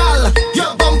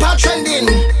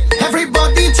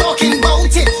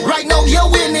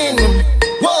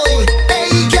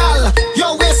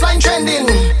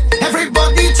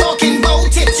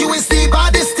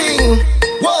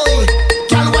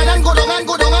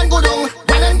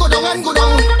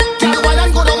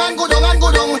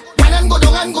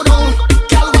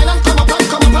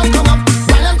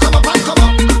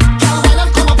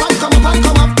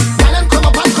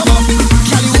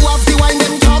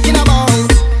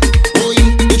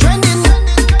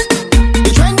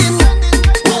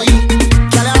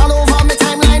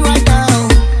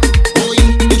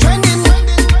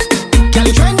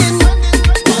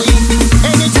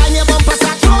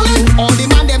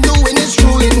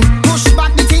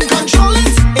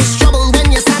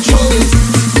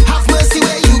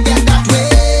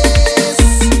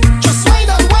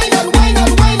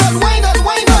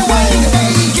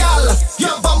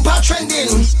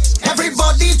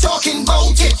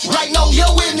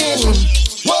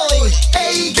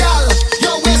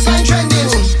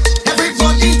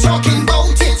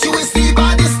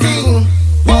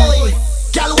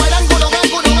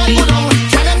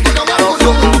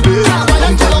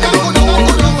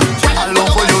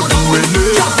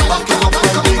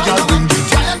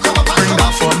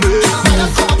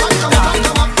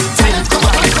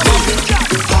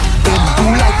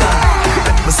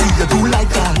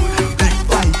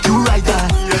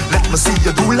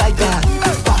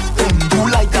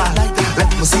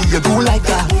 you do like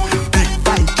that. Big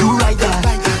bike, you ride that.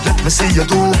 Let me see you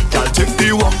do like that. Take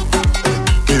the walk,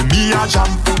 give me a jam.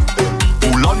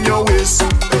 Pull on your waist,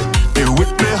 be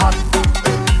with me hand.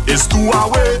 It's 2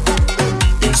 away,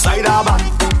 inside a band.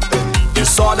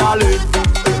 It's orderly,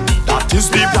 that is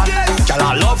the plan. Girl,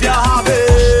 I love your habit.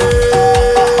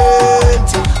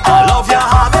 I love your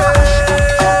habit.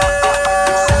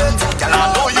 Girl,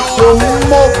 I know you so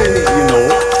moving it, you know.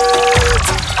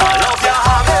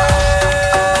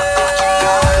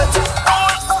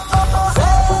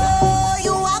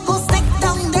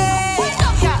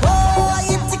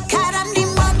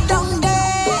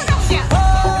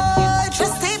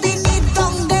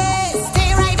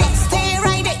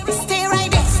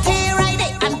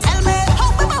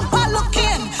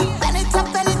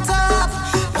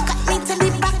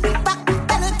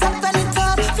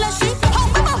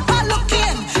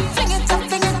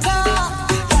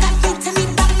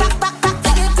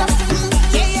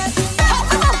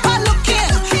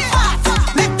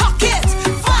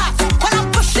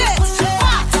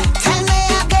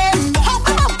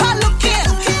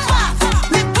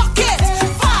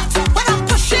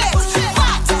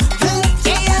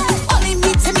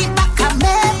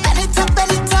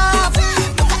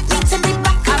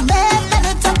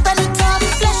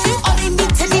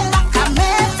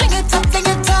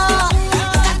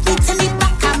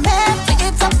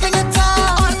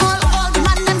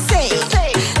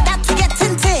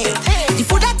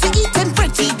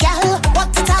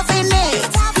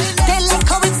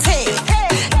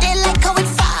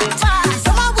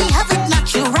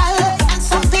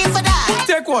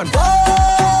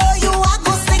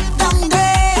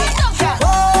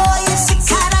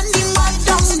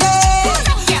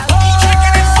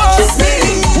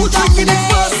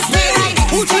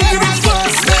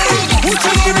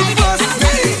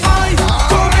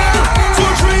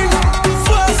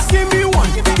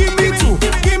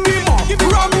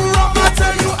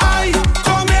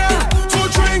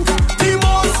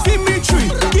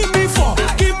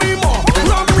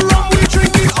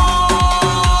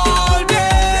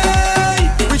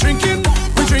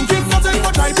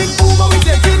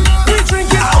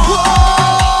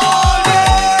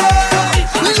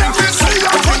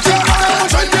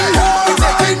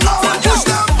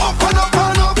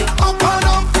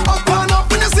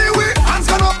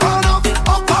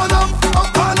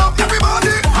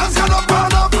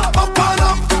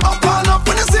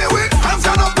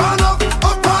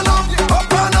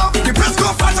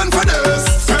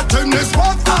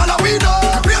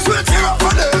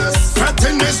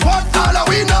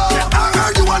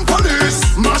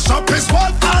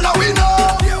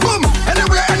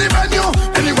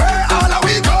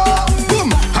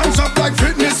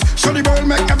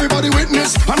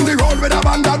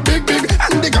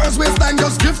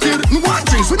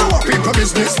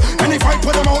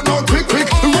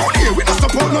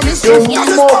 So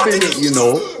mobbing it, you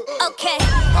know. Okay,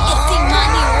 you see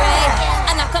money red,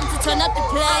 and I come to turn up the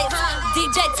place.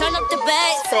 DJ, turn up the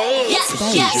bass.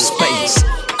 Space.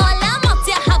 All I'm out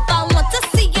here, how I want to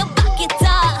see you back it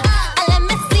up. And let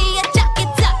me see you jack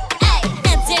it up. Hey,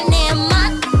 that's your name,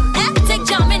 man. Take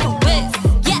jam in the waist.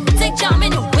 Yeah, take jam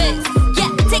in the waist. Yeah,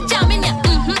 take jam in your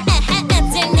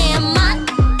that's your name, man.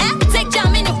 Take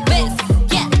jam in the waist.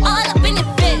 Yeah, all up in the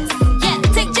face. Yeah,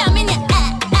 take jam in your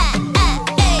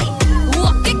hey.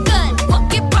 Walk it good,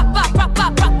 walk it proper.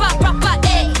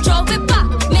 Hey, drove it back,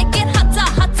 make it hotter.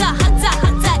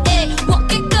 Hey,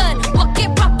 walk it good, walk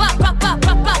it proper.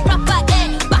 Hey,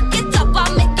 back it up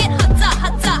and make it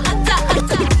hotter.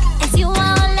 If you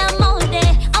want all I'm on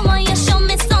there, I want you show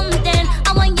me something. I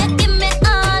want you give me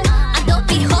all. I don't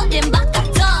be holding back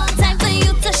at all. Time for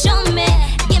you to show me.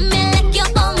 Give me like you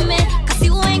own me, 'cause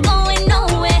you ain't going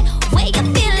nowhere. Where you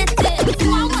feel it is.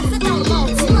 You want to know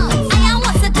most. I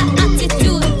want to that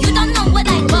attitude. You don't know what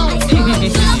I want. You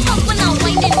love fuck when I'm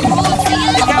whining the road. See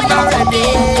you love when I'm ready.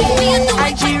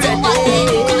 When you do it,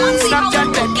 you do it. Come on, see how I'm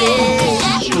looking.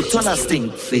 Put on a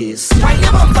stink face. Wind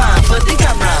your bumper for the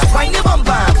camera. Wind your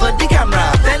bumper for the camera.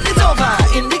 Bend it over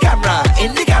in the camera.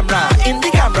 In the camera. In the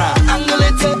camera. Angle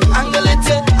it, angle it,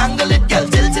 angle it, girl.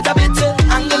 Tilt it a bit.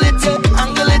 Angle it,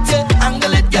 angle it,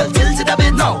 angle it, girl. Tilt it a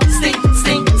bit. Now, stink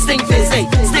face. Hey,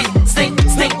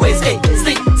 stink waist. Hey,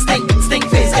 stink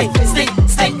face. Hey,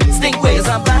 stink waist.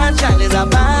 A bad child is a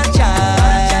bad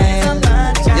child.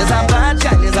 Yes, a bad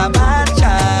child is a bad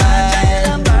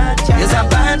child. Yes, a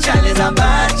bad child is a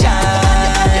bad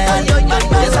child.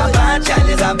 Yes, a bad child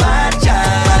is a bad child.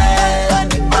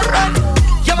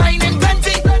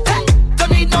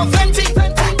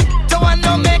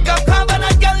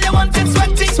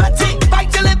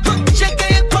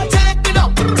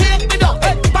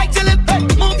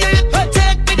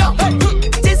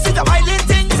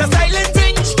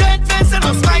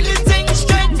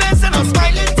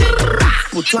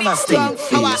 a stink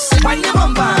face. Wind your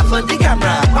bumper for the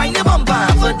camera. Wind your bumper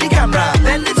for the camera.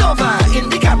 Bend it over in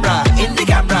the camera. In the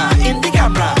camera. In the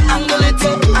camera. Angle it,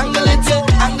 angle it,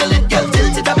 angle it, girl.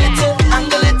 Tilt it a bit.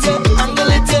 Angle it,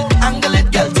 angle it, angle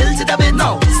it, girl. Tilt it a bit.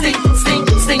 Now, stink, stink,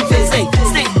 stink face. Hey,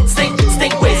 stink, stink,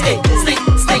 stink waist. Hey, stink,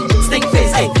 stink, stink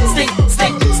face. Hey, stink,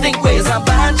 stink, stink waist. A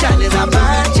bad child is a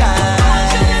bad child.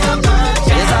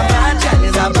 Is a bad child.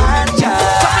 Is a bad child.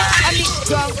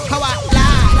 How I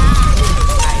lie.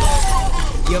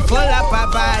 You're full of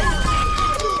pie.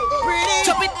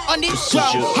 Chop it on the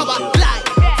drum. How I lie.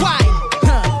 Why?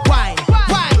 Why?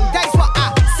 Why? That's what I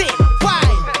say. Why?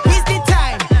 It's the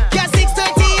time. Yeah,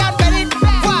 6:30 and ready.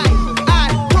 Why? I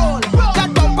roll. That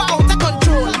bumper out of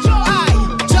control. I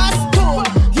just told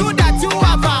you that you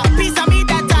have a piece of me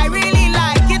that I really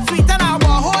like. It's sweet and I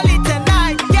will hold it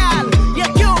tonight. Girl,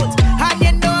 you're cute and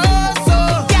you know so.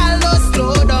 Girl, don't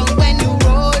slow down when you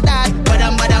roll that.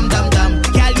 Badam badam dum dum.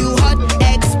 Girl, you hot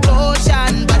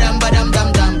explosion. Badam badam dum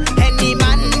dum. Any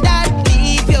man that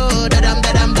leave you, dadam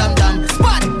dadam dum dum.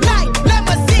 Spotlight, let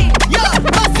me see you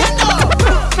bustin' up.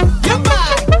 You're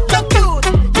bad, you're cute,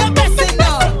 you're blessing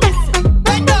up.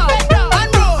 Bend down and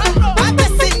roll, I'm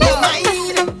blessing you.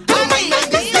 Oh my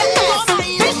business,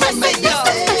 it's blessing you.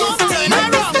 Turn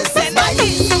around, send my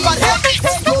but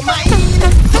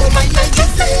Don't mind my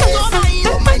business.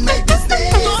 Don't mind my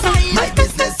business. My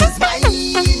business is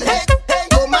mine. Hey,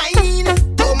 don't mind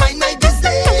my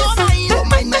business. Don't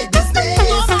mind my business.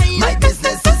 My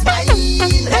business is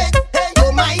mine. Hey,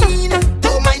 don't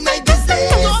mind my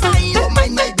business. Don't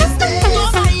mind my business.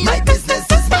 My business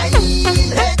is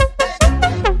mine. Hey,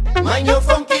 mind your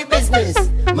funky business.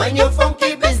 Mind your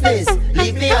funky business.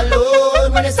 Leave me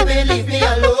alone. When I say leave me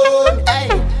alone. Hey,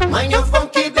 mind your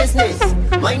funky business.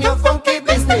 Mind your funky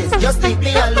business. Just leave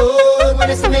me alone. When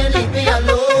I say leave me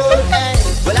alone. Hey,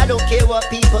 well I don't care what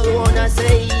people wanna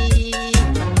say.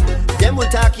 Them will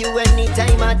talk you any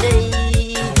time of day.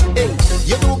 Hey,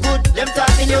 you do good, them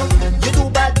talking you. You do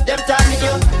bad, them talking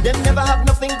you. Them never have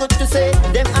nothing good to say.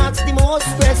 Them ask the most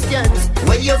questions.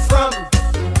 Where you from?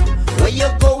 Where you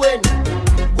going?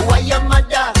 Who are your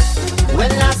mother?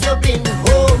 When last you been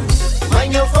home?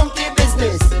 Mind your funky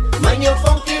business. Mind your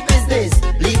funky business.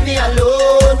 Leave me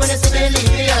alone. When I say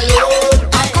leave me alone.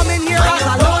 I come in here as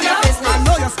a lawyer. I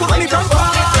know you spot me from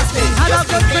far. Had a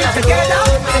good friend together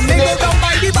and they go down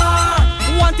by the bar.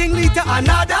 One thing lead to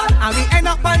another and we end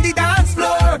up on the dance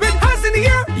floor. With hands in the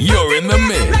air. You're in the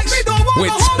mix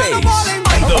with Space,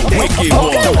 the wicked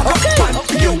one.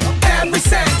 You every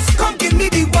sense. Come give me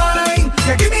the wine.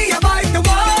 Yeah, give me a bite the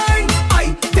wine.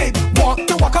 I did walk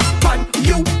the walk up on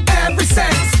you every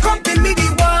sense. Come give me the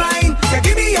wine. Yeah,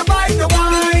 give me a bite the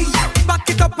wine. Back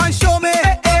it up and show me.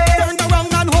 Turn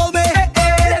around and hold me.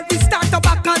 Let me start the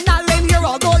back and I'll in here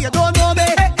although you don't know me.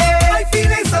 I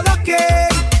feeling so lucky.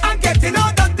 I'm getting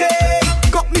out the day.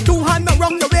 Got me two hands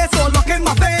around your waist, so look in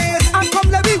my face. And come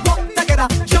let me walk together,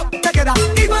 jump together.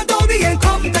 Even though we ain't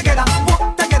come together,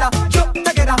 walk together, jump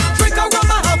together. Drink a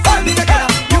rum and have fun together.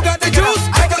 You got the juice,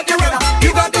 I got the rum.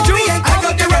 You got the juice, I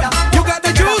got the rum. You got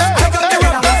the juice, I got the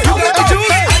rum. You got the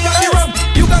juice, I got the rum.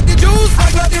 You got the juice, I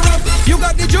got the rum. You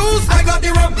got the juice, I got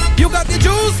the rum. You got the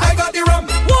juice, I got the rum.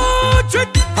 Watch it.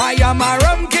 I am a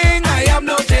rum king, I am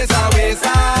no chaser waster.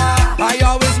 I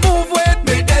always move with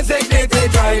me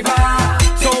designated driver,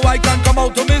 so I can come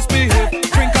out to misbehave.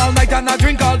 Drink all night and I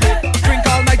drink all day. Drink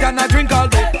all night and I drink all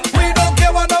day. We don't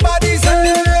care what nobody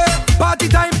say. Party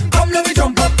time, come let me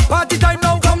jump up. Party time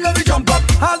now, come let me jump up.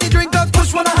 All the drinkers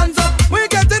push one hands up. We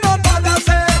getting on bad I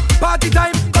say. Party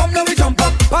time, come let me jump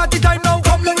up. Party time now,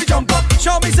 come let me jump up.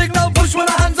 Show me signal, push one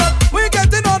hands up. We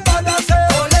getting on bad I say.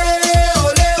 Ole,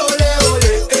 ole, ole,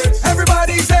 ole.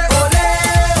 Everybody say ole,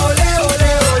 ole, ole,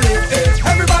 ole.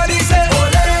 Everybody say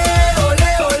ole, ole,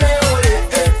 ole, ole.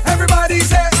 Everybody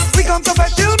say we come to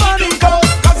fetch till morning come.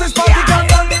 'Cause this party done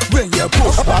done. When you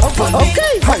push back on me,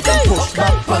 I will push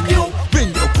back on you. When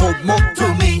you come up to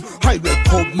me, I will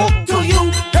come up to you.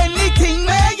 Anything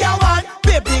where you want,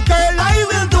 baby girl, I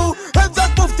will do.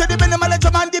 Just move to the minimal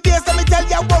drum and the bass. Let me tell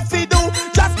you what we do.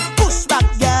 Just push back,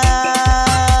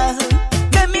 girl.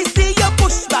 Let me see you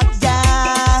push back,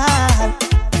 girl.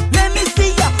 Let me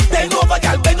see you bend over,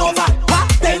 girl, bend over. What?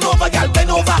 Bend over, girl,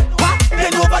 bend over. What?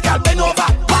 Bend over, girl, bend over.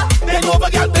 What? Bend over,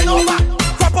 girl, bend over.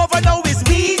 Crop over now is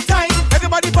we time.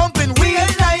 Everybody pumping wheel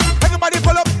line. Everybody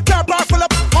pull up, car bar full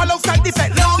up. All outside this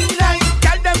like long line.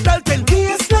 Girl them belting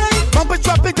baseline. Bump it,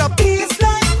 drop it up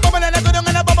baseline. Bubble and I go down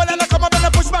and I bubble and I come up and I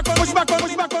push back, push back,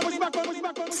 push back, push back, push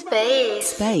back, push back.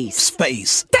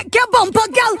 Space. Take your bumper,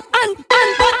 girl, and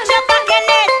put your back in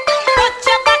it. Put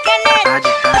your back in it.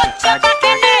 Put your back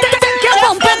in it. Take your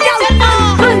bumper, girl,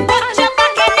 and put your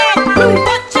back in it.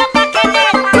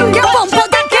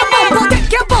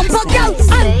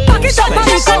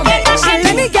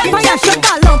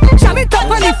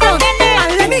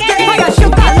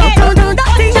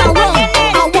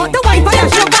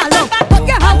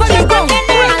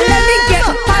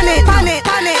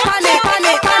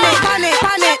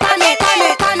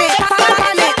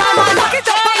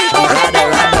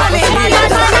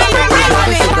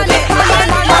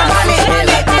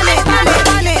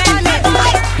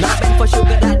 Now bend for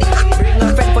sugar daddy, bring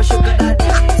a friend for sugar daddy.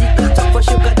 Tick and talk for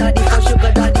sugar daddy, for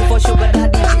sugar daddy, for sugar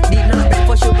daddy. Now bend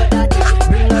for sugar daddy,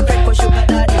 bring a friend for sugar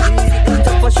daddy. Tick and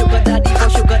talk for sugar daddy, for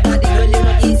sugar daddy. Girl, you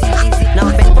know easy.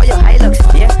 Now bend for your high looks,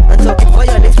 yeah, and talk it for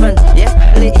your next friend, yeah.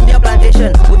 Lay in your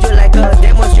plantation, would you like a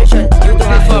demonstration? You don't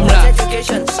have too much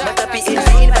education, better be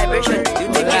in vibration. You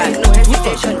take it with no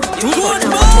hesitation.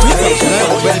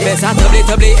 Well, fais ça,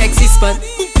 table, existe.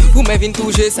 Pour me vin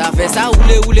toucher, ça fait ça,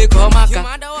 roule comme un can.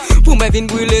 Pour me vin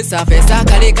brûler, ça fait ça,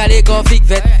 calé comme fic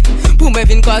vet. Pour me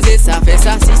vin croiser, ça fait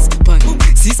ça,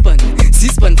 6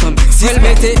 pan femme. S'il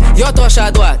mette, yo torche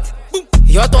à droite,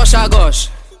 yo torche à gauche.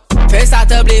 Fais ça,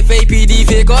 table, fais pidi,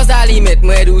 fais cause à limite,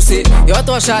 moi douce. Yo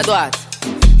torche à droite,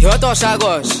 yo torche à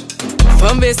gauche.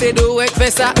 Femme baissée de ouais,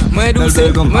 fais ça, moi douce,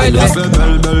 moi douce.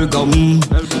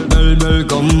 Belle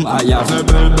comme, aïe,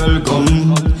 belle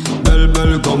comme.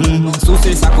 Belle comme, sous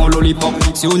c'est ça qu'on lollipop.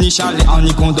 Si on y chalet, on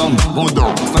y condom. Bon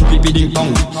donc, fan pipi ding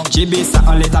pong. JB ça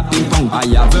en l'état ping pong.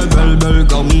 Aïe, belle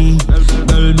comme.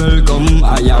 Belle comme,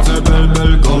 aïe,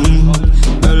 belle comme.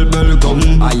 Belle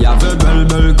comme, aïe,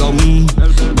 belle comme.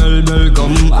 Belle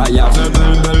comme, aïe,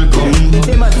 belle comme.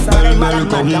 Belle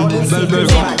comme.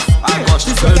 À gauche,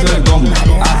 belle comme. À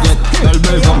droite,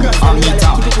 belle comme.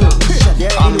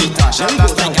 En mi-temps, chanta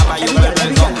string caballo,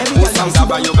 belle comme. Au sang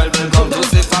caballo, belle comme. Tous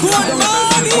ces femmes.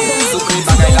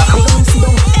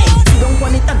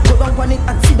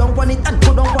 Sit down on it and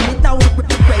go down on it now.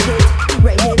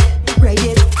 Ride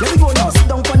it. Let me go now. Sit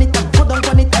down on it and go down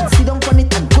on it and sit down on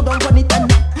it and go down on it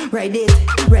and ride it.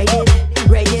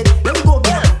 Let me go,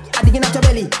 girl. I dig in at your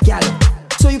belly, girl,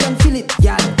 so you can feel it,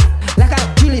 girl, like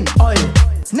I'm drilling oil.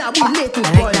 Now we late to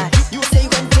boil. You say you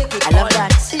can take it, I love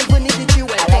that. Even if it's you, I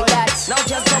like that. Now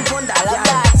just jump on that, I love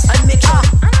that. And make sure.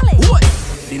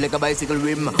 Feel like a bicycle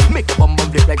rim, make a bum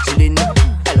flip like chillin'.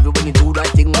 I love it when you do that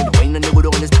thing, when you whine and you go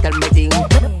down the spit, my thing.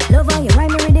 Love how you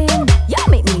rhyme me rhythm, you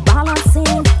make me ball and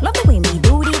sing. Love the way me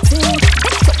do the thing.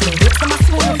 Took me hits to my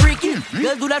soul. Freaking,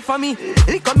 girl do that for me.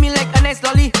 Lick on me like a nice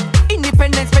lolly.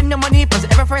 Independent, spend your money. Plus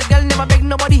ever first girl never beg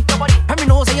nobody. I mean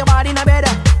know say your body not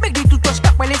better. Make the toothbrush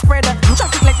back when it's spread.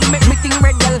 Traffic like you make me think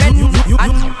red girl.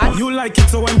 You like it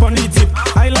so I'm on the tip.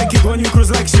 I like it when you cruise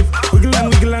like ship. Wiggle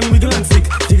and stick.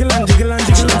 Jiggle and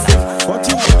stick. What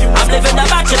you I'm living the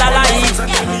bachelor life.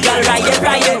 Girl, ride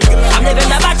it. I'm living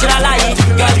the bachelor life.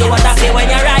 Girl, do what I say when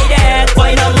you ride it.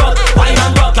 Wine and rock.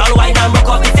 Girl, wine and rock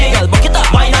off the thing. Girl, buck it up.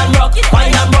 Wine and rock.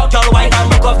 Girl, wine and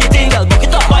rock off the thing. Girl, buck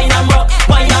it up. Wine and rock.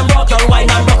 Girl, wine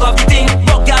and rock off the thing.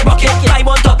 Rock, girl, rock it. Climb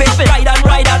on top it. Ride and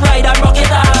rock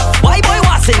it up. Why boy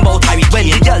was sing about Harry when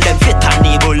the girl them fit and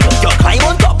able? Girl, climb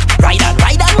on top. Ride and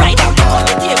rock on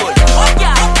the table. Oh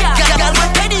yeah. Girl, my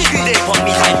penny they on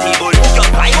me timetable. Girl,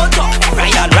 climb on top.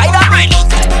 Ride and I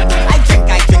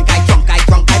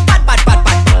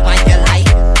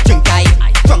drink, I bad, my girl,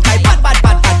 I drink, I bad,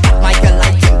 my girl,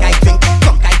 I drink, I drink,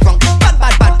 bad,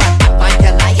 my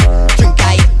girl, I drink,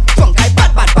 I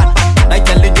bad. I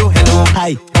telling you hello,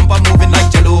 hi, bumper moving like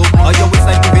jello, all your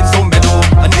waistline moving so mellow,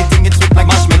 and the thing it's sweet like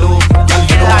marshmallow, girl,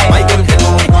 you know, my girl,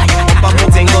 hello, bumper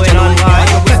moving like jello, all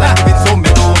your waistline moving so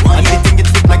mellow, and the thing it's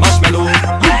sweet like marshmallow.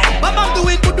 Mama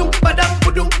doing budum badam.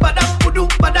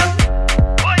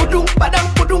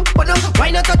 Why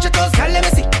not touch your toes, girl, let me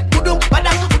see. Budum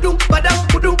badam.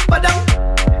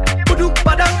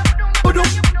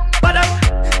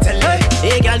 Tell her,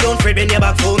 hey girl, don't fret, bend your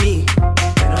back for me.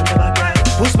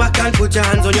 Push back and put your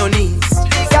hands on your knees.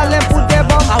 Girl, them put their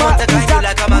bumper. I want to climb you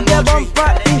like a mango tree.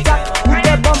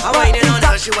 I'm whining on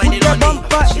her, she whining on me.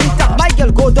 My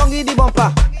girl, go down in the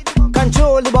bumper.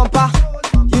 Control the bumper.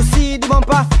 You see the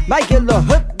bumper. My girl,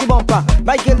 hurt the bumper.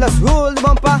 My girl, let's roll the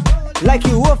bumper. Like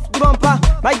you off the bumper.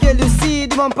 My girl, you see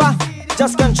the bumper.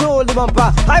 Just control the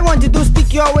bumper. I want you to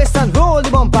stick your waist and roll the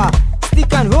bumper.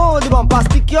 Stick and roll the bumper.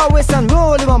 Stick your waist and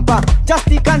roll the bumper. Just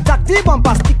stick and tack the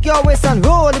bumper. Stick your waist and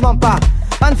roll the bumper.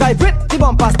 And vibrate the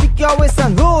bumper. Stick your waist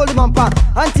and roll the bumper.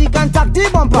 And stick and tack the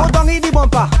bumper. Go down in the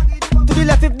bumper. To the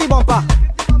left of the bumper.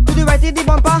 To the right of the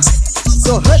bumper.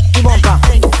 So hurt the bumper.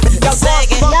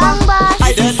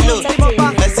 I don't know.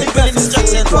 A simple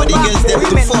instruction for the girls them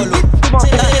to follow.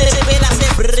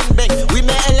 Bring bang, we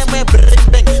may LMW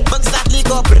bring bang. Bang start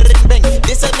go bring bang.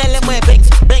 This an LMW bang,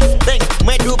 bang.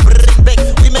 Me do bring bang,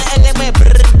 we may LMW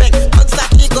bring bang. Bang start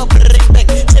go bring bang.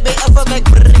 Say me ever make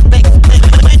bring bang.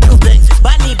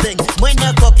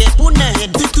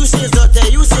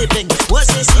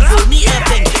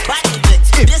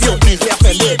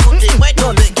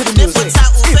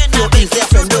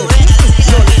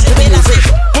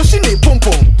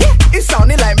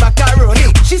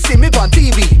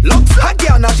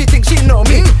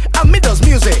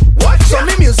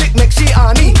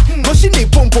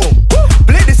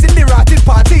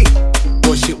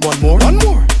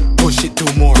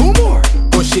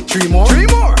 Three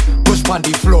more. Push on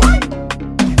the floor.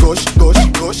 Gush,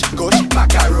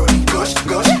 macaroni. Gush,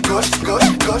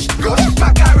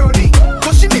 macaroni.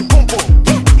 Gush me pum pum.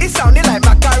 It sounded like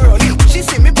macaroni. She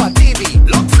see me on TV.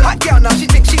 Looks hot girl now, she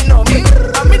think she know me.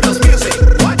 I mean those music.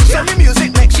 What? Show me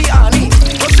music like she Annie.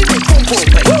 Gush me pum pum.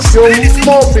 Show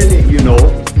more in it, you know.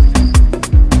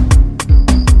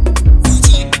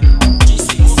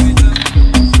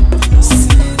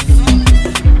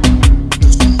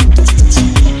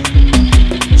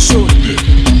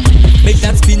 Make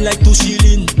that spin like 2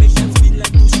 shilling.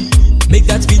 Make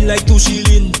that spin like 2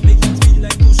 shilling.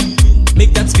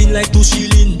 Make that spin like 2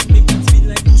 shilling.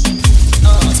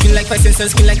 Spin like 5 cents and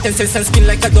spin like 10 cents and spin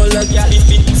like $1. Yeah,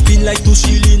 spin like 2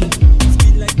 shilling.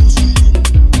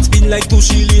 Spin like 2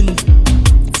 shilling.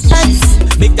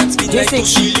 Make that spin like 2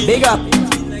 shilling. Big up.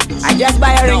 I just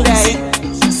buy a ring there.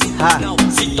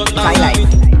 Highlight.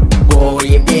 Boy,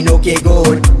 if they look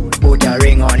good, put a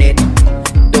ring on it.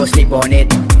 Don't sleep on it.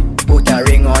 Put a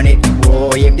ring on it.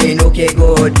 Oh, if they look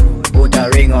good, put a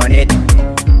ring on it.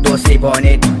 Don't sleep on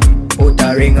it. Put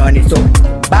a ring on it. So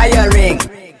buy a ring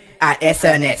at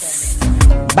SNS.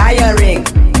 Buy a ring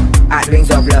at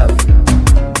Rings of Love.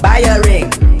 Buy a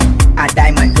ring at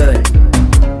Diamond Girl.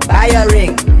 Buy a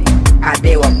ring at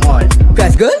Baywalk Mall.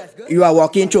 Cause girl, you are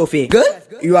walking trophy. Girl,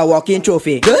 you are walking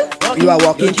trophy. Girl, you are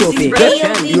walking trophy. Girl,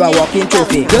 you are walking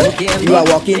trophy. Girl, you are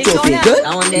walking trophy. Girl,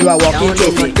 you are walking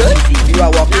trophy. Girl, you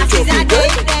are walking trophy. Girl,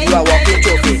 you are walking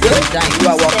trophy. Girl, you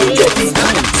are walking trophy.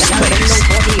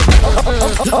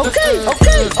 Okay.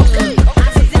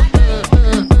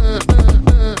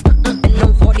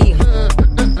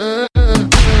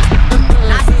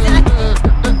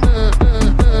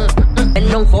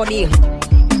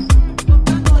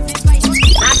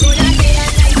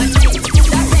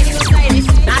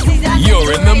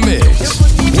 You're in the mix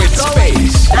with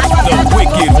Space, the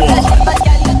Wicked One.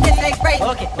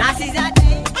 Okay,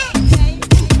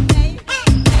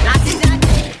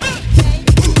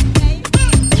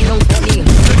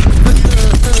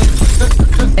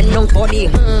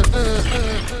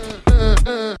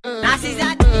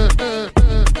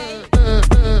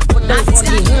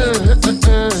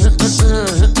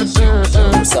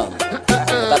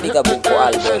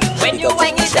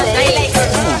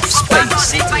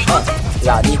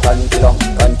 Ladi kanki long,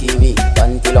 kanki vi,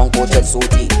 kanki long pochel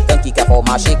souti, kanki ka for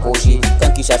marcher cocher,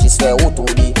 kanki cherche se faire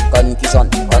autour-di, kanki jaune,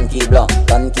 kanki blanc,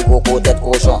 kanki coco tête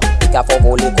cochon, ka for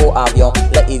voler ko avion,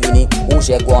 le vini ou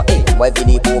j'ai quoi, moi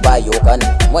vini pour bayo kan,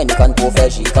 moi ni kan pour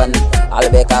faire chican,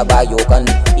 albe ka bayo kan,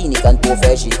 ini kan pour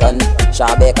faire chican,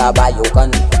 chabe ka bayo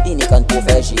kan, ini kan pour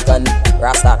faire chican,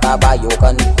 rasta ka bayo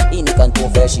kan, ini kan pour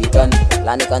faire chican,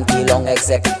 lani kanki long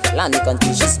exec, lani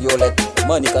kanki juste violet,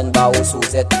 money kan ba ou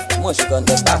sous-et, moi je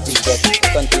connais pas ticket,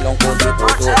 quand ils l'ont connu pour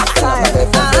tout, on a pas fait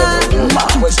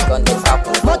fondre, moi je connais pas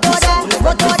pour tout,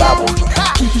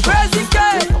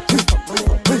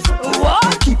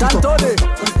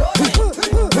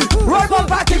 roll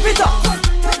bumper, keep it up.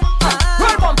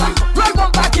 Roll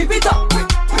bumper, keep it up.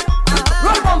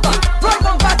 Roll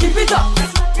bumper, keep it up.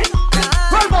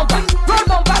 Roll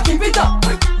bumper, keep it up.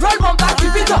 Roll bumper,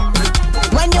 keep it up.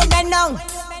 When you bend down,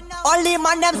 only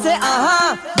man them say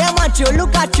They want you,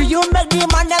 look at you, you make the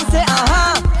man them say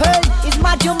Hey, it's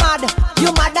mad, you madder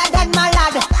than my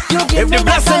lad. You give if me the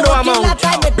blessing no amount,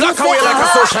 block away like a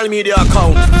social media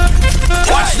account.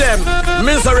 Watch them,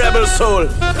 miserable soul.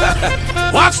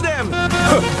 Watch them,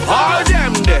 all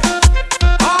them there,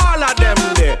 all of them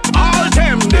there, all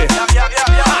them there. Them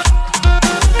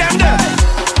there,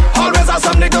 always have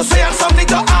something to say and something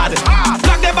to add.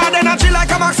 Block the bad energy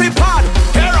like a maxi pad.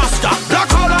 Hey Rasta,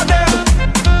 block all of them.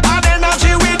 Bad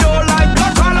energy we don't like,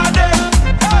 block all of them.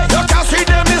 You can see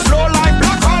them is low like,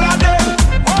 block all of them.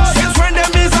 Since when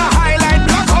them is a highlight,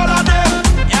 block all of them.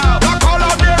 Block all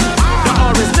of them. They're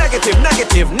always negative.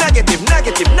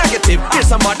 Kill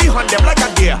somebody on them like a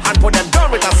deer and put them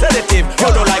down with a sedative.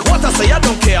 You don't like what I say, I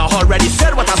don't care. Already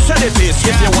said what I said it is.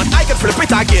 If you want, I can flip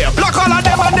it again. Block all of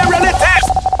them and their relatives.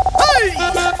 Hey,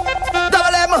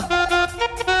 double M.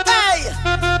 Hey,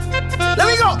 let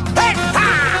me go. Hey,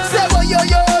 say boy yo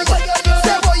yo,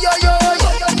 say boy yo yo,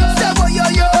 say boy yo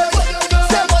yo,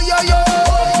 say boy yo yo.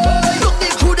 Look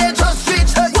the crew they just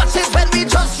reach. Watch it when we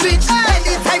just reach.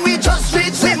 Anytime we just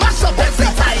reach, we mash up every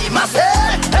time. I say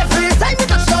every time we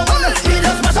touch down, we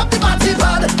just mash up the party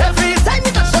pad. Every time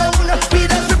we touch down, we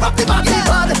just rip up the party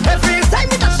pad. Every time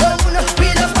we touch down, we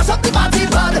just mash up the party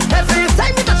pad.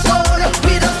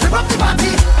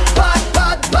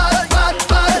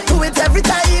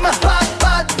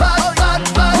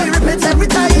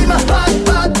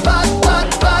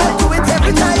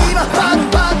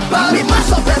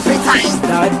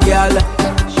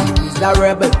 a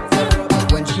rebel.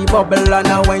 When she bubble and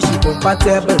now when she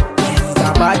comfortable. She's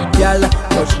a bad girl,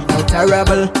 but she not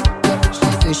terrible. She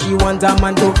say she want a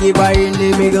man to give her in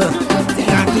the middle. Then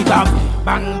I give her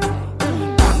bang,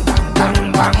 bang,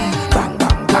 bang, bang, bang, bang,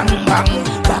 bang, bang,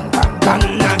 bang, bang, bang.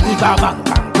 I give her bang,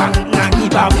 bang, bang, I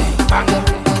give her bang, bang,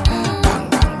 bang,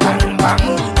 bang,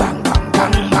 bang, bang,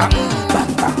 bang, bang, bang,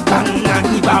 bang, bang, I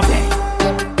give her bang.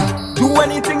 Do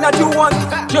anything that you want,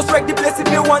 just wreck the place if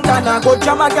you want, and I go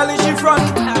jam a girl in she front.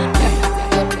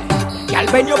 Girl,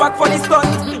 bend your back for the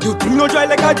stunt. You think no dry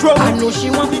like a drum. I know she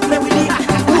want me play with it.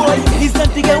 Boy, it's time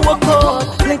to get woke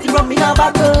up. Plenty rum in a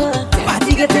bottle.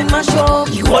 Party getting mashed up.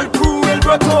 The whole crew will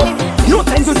broke up. No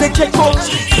time to take check out.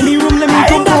 Give me room, let me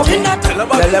come up. Tell them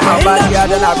about the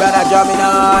other, I brother jamming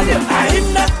on. I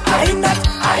ain't not.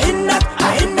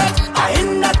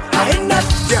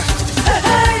 Yeah.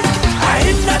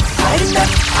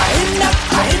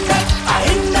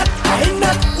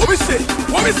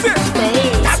 What we say?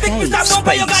 That big piece of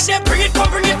number you got there, bring it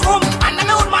home. And I'm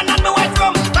my old man and my white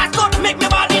rum. That's not make me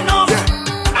body numb.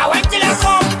 I wait till I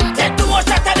come, take too much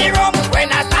shot of the rum.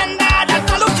 When I stand there, that's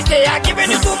all she say, I give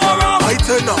it two more rum. I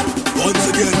turn up, once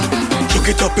again, look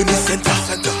it up in the center.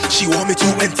 She want me to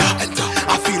enter.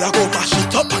 I feel I go mash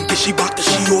it up and get she back to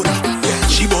she owner.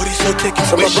 She body so thick,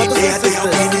 when she there, they are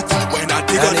win it. When I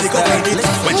dig her, win it.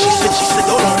 When she sit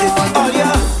down on it. Oh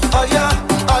yeah, oh yeah,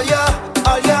 oh yeah,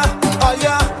 oh yeah.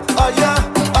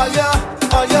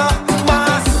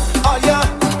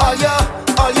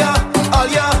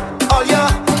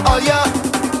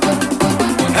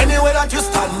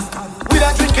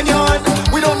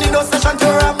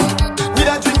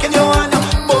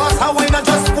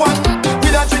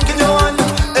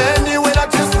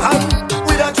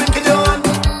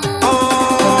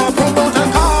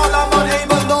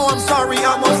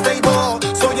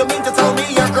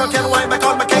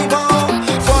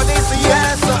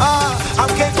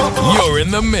 In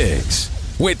the mix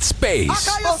with Space,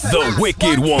 the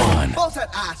Wicked One. Bounce that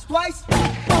ass twice,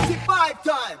 bounce it 5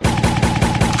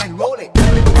 times, and roll it.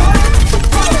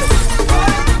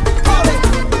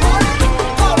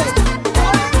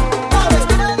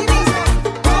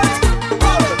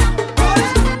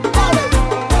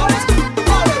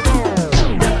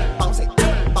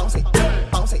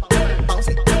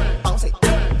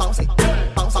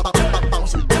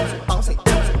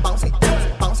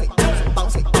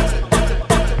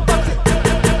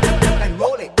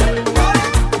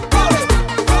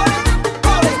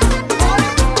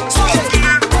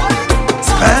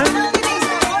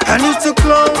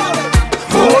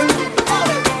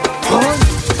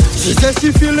 She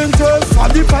feeling tough, for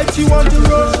the pipe she want to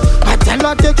run. I tell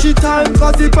her take she time,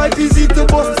 cause the pipe is it to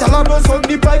bust. Tell her don't suck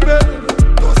the pipe,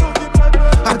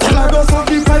 I tell her don't suck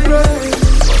the pipe.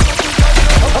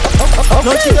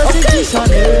 No, she doesn't kiss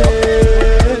on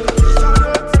it.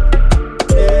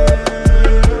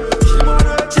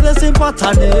 She doesn't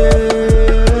pattern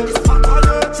it.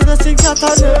 She doesn't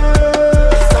pattern it.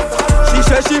 She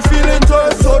says she feeling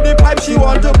tough, so the pipe she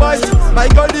want to bite. My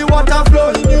girl, the water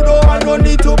flowing, you know I don't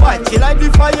need to bite. She like the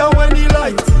fire when the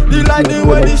lightning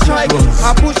when it strike.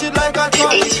 I push it like a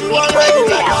truck, she want ready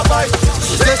like a bike.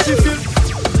 She says she feel.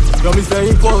 Yo, Mr.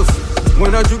 Impulse.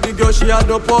 When I juke the girl, she had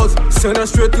no pulse. Send her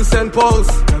straight to St. Paul's.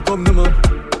 Now come the man.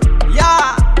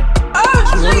 Yeah.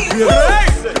 She wanna play.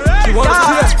 She wanna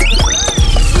play.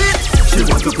 She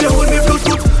wants to play with me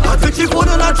Bluetooth. I think she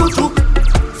wanna like choo-choo.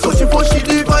 So she phone she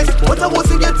device, but I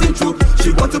wasn't getting through.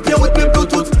 She want to play with me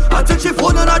Bluetooth. I take she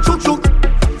phone and I choke.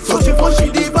 So she phone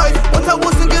she device, but I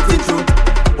wasn't getting through.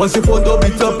 Once your phone don't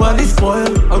beat up and it's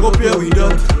spoiled, I go play with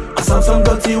that. I Samsung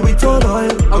dirty with all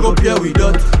oil, I go play with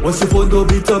that. Once your phone don't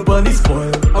beat up and it's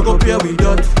spoiled, I go play with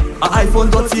that. A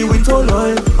iPhone dirty with all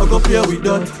oil, I go play with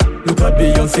that. Look at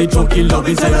Beyonce drunk in love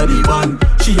inside of the van.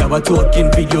 She have a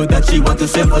talking video that she want to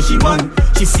send for she man.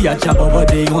 She see a job over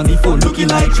there on the phone looking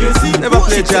like Tracy. Never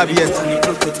play jab yet.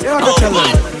 Oh my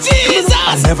Jesus!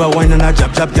 I never whine on a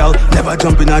jab gal. Never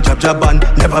jump in a jab band.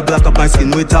 Never black up my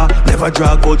skin with her. Never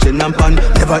drag out chin and pan.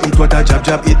 Never eat what a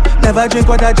jab eat. Never drink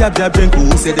what a jab drink. Who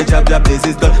say the jab days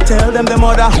is done? Tell them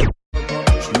mother.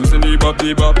 She using the bop,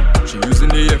 she using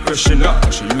the air freshener.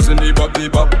 She using the bop,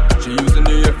 she using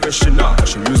the air freshener.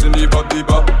 She using the bop,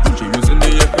 she using the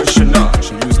air freshener.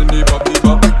 She using the bop,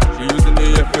 she using the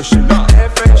air freshener. Air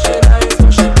freshener is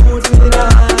what she puts in her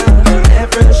hand. Air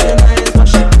freshener is what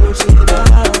she puts in her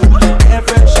hand. Air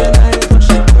freshener is what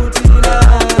she puts in her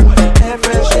hand. Air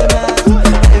freshener,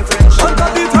 air freshener. On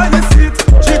top the toilet seat,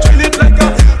 she drill it like a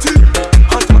hilti.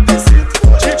 On top the seat,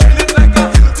 she drill it like a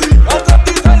hilti. On top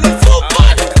the toilet seat.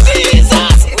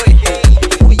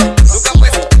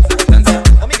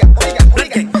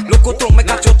 Loco, tú me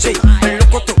cachoche.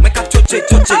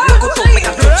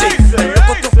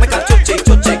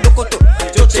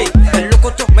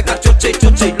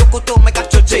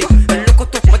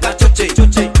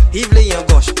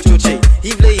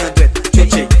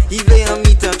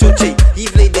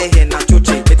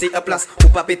 place, ou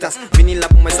pas pétasse. Vinyle là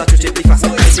pour moi ça touche plus face.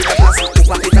 C'est la place, ou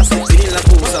pas pétasse. Vinyle là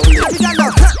pour ça ou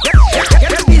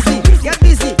Get busy, get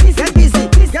busy, get busy,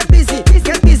 get busy,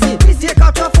 get busy. Take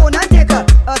out your phone and take a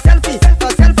selfie, a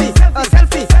selfie, a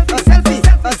selfie, a selfie,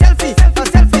 a selfie, a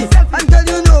selfie. And girl,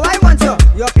 you know I want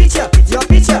your picture, your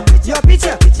picture, your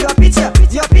picture, your picture,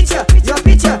 your picture, your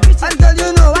picture. And girl,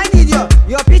 you know I need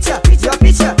your picture, your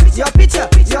picture, your picture,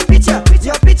 your picture,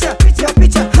 your picture, your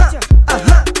picture.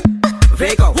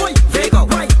 Vego, Vego,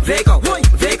 Vego, Vego,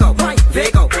 Vego,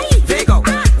 Vego, Vego,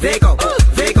 Vego,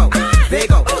 Vego,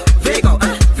 Vego, Vego,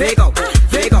 Vego,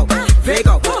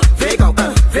 Vego,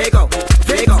 Vego,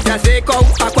 Vego. Just Vego,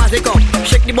 aqua Vego.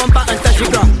 Shake the bumper and touch the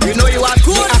ground. You know you are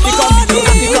cool. You have to come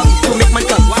to make man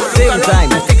come. Same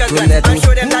time. And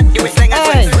show them that you is slang and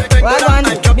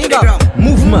Big up.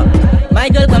 Movement. My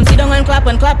girl, come sit down and clap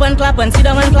and clap and clap and sit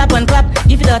down and clap and clap.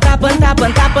 Give it a tap and tap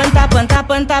and tap and tap and tap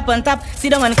and tap and tap.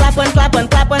 Sit down and clap and clap and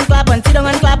clap and clap and sit down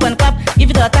and clap and clap. Give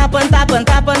it a tap and tap and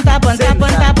tap and tap and tap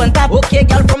and tap and tap. Okay,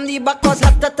 girl from the back cause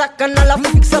left attack and I'll have to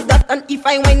fix up that. And if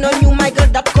I whine on you, my girl,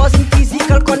 that causing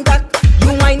physical contact.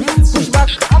 You whine, push back,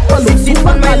 sit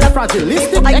on my left. I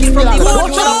give from the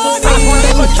back.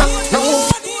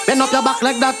 Bend up your back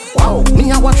like that. Wow.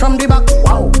 Me a watch from the back.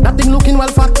 Wow. That thing looking well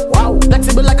fat. Wow.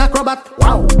 Flexible like acrobat.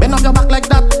 Wow. Bend up your back like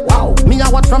that. Wow. Me a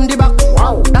watch from the back.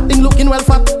 Wow. That thing looking well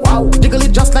fat. Wow. Jiggle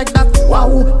it just like that.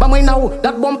 Wow. But why now?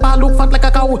 That bumper look fat like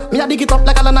a cow. Me a dig it up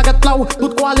like a lana get plow.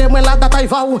 Put quality well that I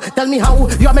vow. Tell me how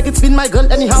you a make it spin, my girl.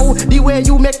 Anyhow, the way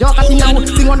you make your catty now.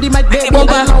 Sing on the mic, baby.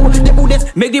 They put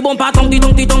it. Make the bumper tongue, tongue,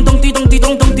 tongue, tongue, tongue, tongue,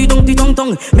 tongue, tongue, tongue,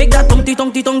 tongue. Make that tongue,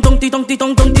 tongue, tongue, tongue, tongue, tongue,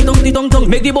 tongue, tongue, tongue.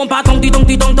 Make the bumper tongue, tongue,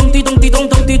 tongue, tongue, tongue,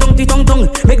 tongue, tongue.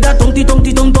 Make that tongue,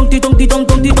 tongue, tongue, tongue,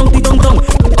 tongue, tongue, tongue.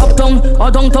 Up tongue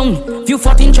or down tongue. Few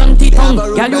 14 chanty tongue.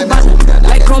 Girl you bad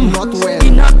like crumb.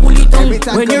 In a pulley tongue.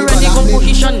 When you're ready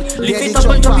composition, lift it up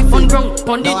and drop it on ground.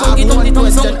 Pon the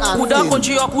tongue song. Coulda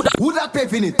country or coulda. Who that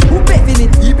paving it? Who paving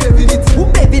it? He paving it. Who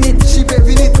paving it? She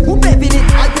paving it. Who paving it?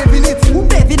 I paving it. Who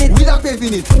paving it? We that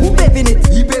paving it. Who paving it?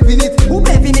 He paving it. Who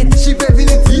paving it? She paving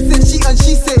it. He say she and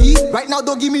she say he. Right now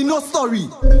don't give me no story.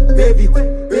 Baby,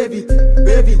 baby,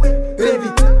 baby, baby,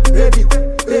 baby,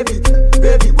 baby,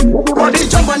 baby. Body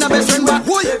jump on a best friend back.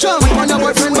 Jump on a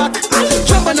boyfriend back.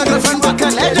 Jump on a girlfriend back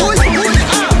and let it.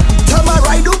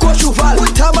 Tamaraidu Koshuval.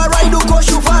 Tamaraidu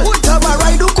Koshuval.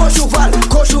 Tamaraidu Koshuval.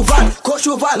 Koshuval.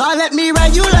 Koshuval. Now let me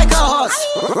ride you like a horse.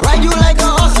 Ride you like a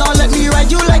horse. Now let me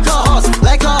ride you like a horse.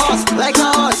 Like a horse. Like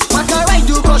a horse. Maka ride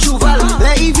you Koshuval.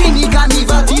 Le ivini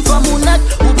carnival. Tifa munet.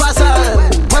 Upasal.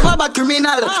 Mama bad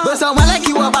criminal. But someone like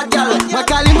you a bad girl.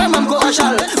 Maka lima mam go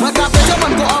ashal. Maka pesa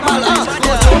mam go abal.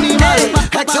 Tony mal.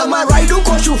 Tamaraidu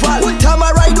Koshuval.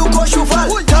 Tamaraidu Koshuval.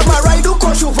 Tamaraidu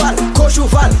Koshuval.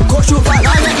 Koshuval. Koshuval.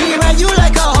 Now let me ride you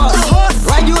like a horse.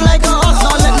 Ride you like a horse.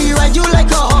 Now let me ride you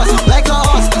like a horse. Like a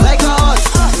horse. Like a horse.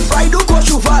 Raidu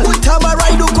Koshuval.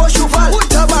 Tamaraidu Koshuval.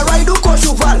 Tamaraidu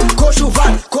Koshuval.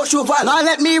 Koshuval. Koshuval. Now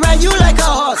let me ride you like a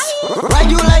horse. Ride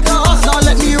you like a horse. Now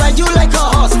let me ride you like a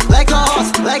horse. Like a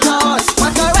horse. Like a horse.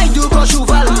 Maka ride you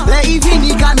Koshuval. Le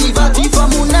ivini carnival. Tifa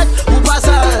munet.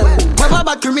 Upasal. Mama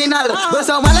bad criminal. But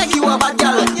someone like you a bad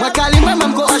girl. Maka lima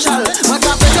mam go ashal.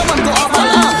 Maka pesa mam go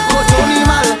abal. Go Tony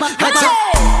mal.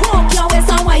 Walk your waist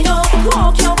and wind up.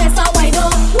 Walk your waist and wind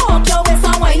up. Walk your waist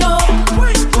and wind up.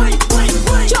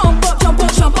 Jump up, jump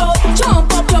up, jump up.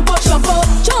 Jump up, jump up, jump up.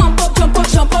 Jump up, jump up,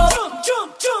 jump up.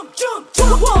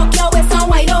 Jump. Walk your waist and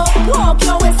wind up. Walk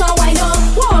your waist and wind up.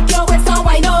 Walk your waist and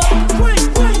wind up.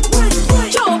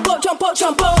 Jump up, jump up,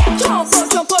 jump up. Jump up,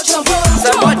 jump up, jump up.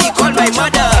 Somebody call my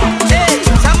mother. Hey,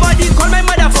 somebody call my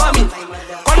mother for me.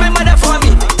 Call my mother for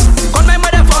me. Call my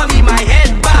mother for me. My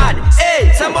head bad.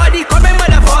 Hey, somebody call my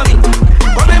mother for me.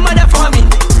 Call my mother for me.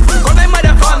 Call my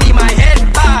mother for me. My head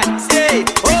bad. Hey,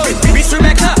 oh, Miss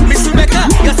Rebecca,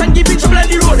 your son give me trouble on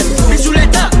the road. Miss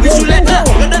Zuleta,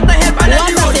 your daughter head bad on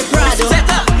the road.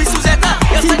 Miss Suzetta,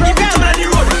 your son give me trouble on the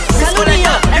road.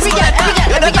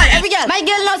 Every girl. My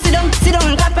girl now sit down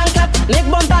and clap and clap. Make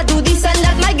bumper do this and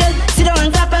that. My girl, sit down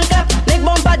and clap and clap. Make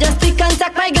bumper just tick and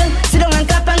tack. My girl, sit down and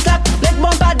clap and clap. Make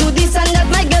bumper do this and that.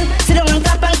 My girl, sit down and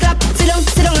clap and clap. Sit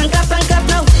down and clap and clap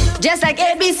now. Just like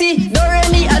ABC, Do Re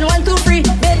Mi and 1 2 3.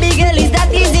 Baby girl, is that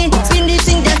easy? Spin this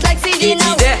thing just like CD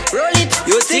now. Roll it,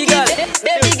 you see girl.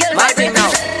 Baby girl, my thing now.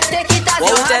 Take it as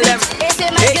you tell them.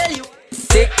 Hey,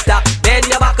 tick tock, bend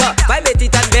your back up. 5 it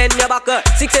and bend your back up.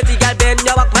 680 girl, bend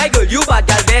your back. My girl, you bad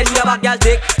girl, bend your back, girl.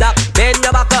 Tick tock, bend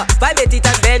your back up. 5 it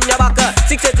and bend your back up.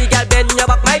 680 girl, bend your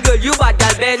back. My girl, you bad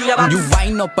girl, bend your back. You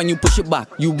wind up and you push it back.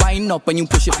 You wind up and you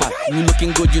push it back. You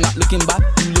looking good, you not looking back.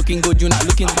 You looking good, you not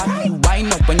looking back. You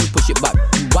wind up and you push it back.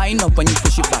 You wind up and you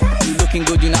push it back. You looking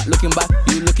good, you not looking back.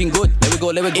 You looking good. Let we go,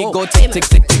 let we go. Go tick tick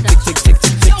tick tick tick tick tick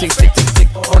tick tick tick tick tick.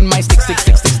 On my stick stick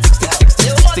stick stick stick stick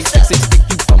stick stick stick stick stick stick.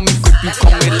 You come with grip, you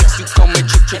come with licks, you come with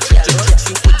trick trick trick trick.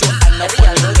 You put your hand up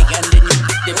on your leg and then you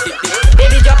dip dip dip dip.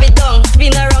 Baby drop it down,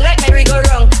 spin around like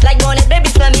merry-go-round. Like bonnet, baby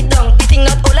slam it down. The thing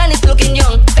not old and it's looking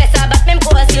young. Pesa back, mem go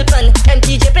a still pun.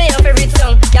 MTJ play your favorite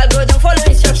song. Y'all go down, follow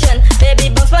instruction. Baby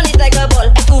bounce on it like a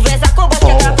ball. Ouvre sa cobo,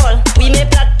 check a ball. Oui mais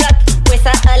plat plat, pues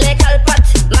a ale calpat.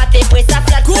 Mate pues a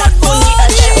flat flat. Only a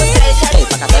step hotel shot.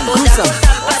 Boda ko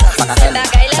sampat.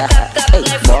 Bagay la tap tap.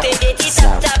 Nefute eti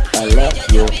tap tap.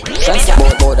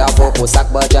 Boda voko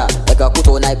sak baja. Eka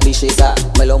kuto na plicheza.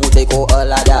 Melo mute ko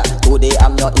alada. Today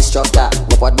I'm your instructor.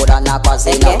 Nepot boda na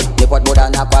kwase now. Nepot boda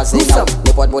na kwase now.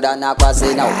 Nepot boda na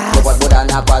kwase now. Nepot boda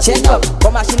na kwase now.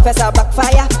 Come machine fessa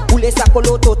backfire. Ule sa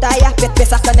kolo to tire. Pet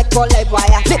pesa connect all live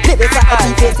wire. Lebe sa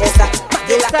activate esa.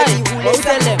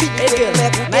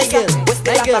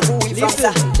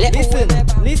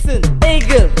 Listen, hey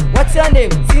girl, what's your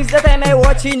name? Since the time I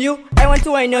watching you, I want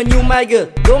to wine on you, my girl.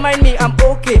 Don't mind me, I'm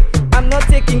okay. I'm not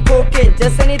taking cocaine.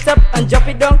 Just send it up and drop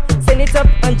it down. Send it up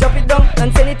and drop it down.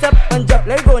 And send it up and drop.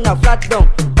 Let's go now, flat down.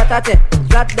 Patate,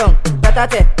 flat down.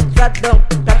 Patate, flat down.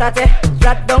 Patate,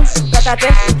 flat down.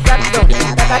 Patate, flat down.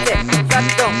 Patate, flat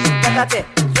down. Patate,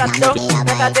 flat down.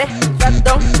 Patate, flat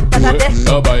down. Patate.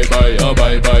 Oh bye bye, oh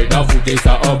bye bye. Da foute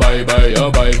ça, oh bye bye,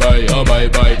 oh bye bye, oh bye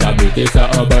bye. Da bete ça,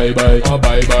 oh bye bye, oh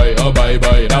bye bye, oh bye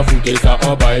bye. Da foute ça,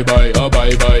 oh bye bye, oh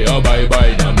bye bye, oh bye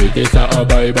bye. Da bete ça, oh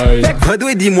bye bye.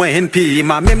 Vadoué dis-moi NP,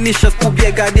 ma même ni chasse pour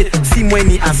bien garder. Si moi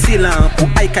ni assez là pour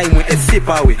aïkaï moi être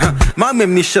séparé. Ma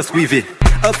même ni chasse privé.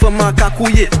 Femme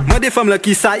kakouye, moi des femmes là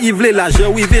qui ça ivlé, l'argent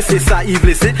ouivé, c'est ça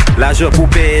ivlé, c'est l'argent pour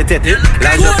payer tête,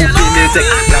 l'argent pour payer tête,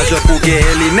 l'argent pour gagner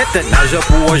les nettes, l'argent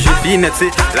pour manger finette,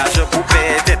 c'est l'argent pour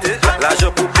payer tête,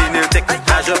 l'argent pour payer tête,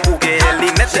 l'argent pour gagner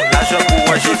les nettes, l'argent pour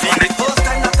manger finette. First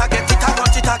time that I get it, I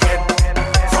want it again.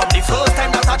 From the first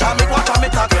time that I jam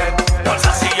it again. Once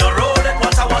I see you roll it,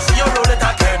 once I want to see you roll it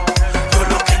again. You're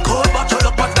looking good, but you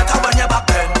look much better when you're back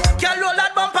then. Can't roll that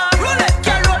bumper, roll it,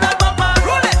 can't roll that bumper,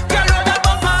 roll it, can't roll that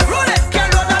bumper, roll it, can't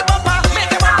roll that bumper,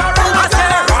 make it bumper roll. I say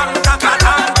run, ta ta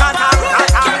ta ta ta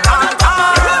ta ta ta.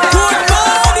 Good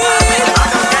morning. I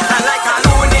just get like a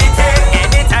lunatic.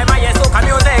 Anytime I hear soca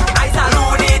music, I's a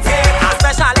lunatic.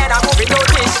 Especially that movie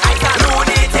notice, I's a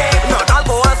lunatic. Not all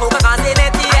boys soca can sing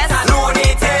it, yes, a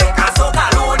lunatic. A soca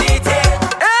lunatic.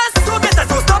 Yes, go get us,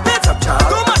 so stop it,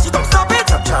 go mash it up, stop it,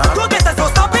 go get us, so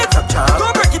stop it, go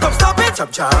break it up, stop it,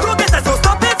 go get us, so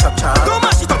stop it, go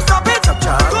mash it up, stop it,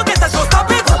 go get us, so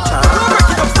stop it, go break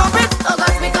it up, stop it. Oh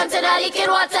gosh, me come to the leaking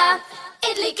water.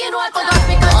 It leaking water. Oh gosh,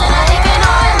 me come to the leaking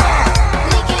oil.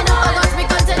 Leaking oil. Oh gosh, me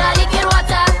come to the leaking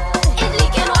water. It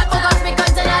leaking water. Oh gosh, me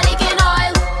come to the leaking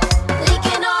oil.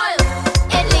 Leaking oil.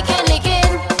 It leaking,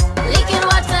 leaking. Leaking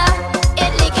water.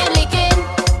 It leaking, leaking.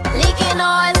 Leaking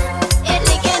oil. It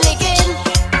leaking, leaking.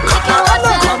 Leaking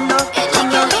water. It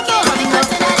leaking, leaking. Me come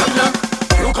to the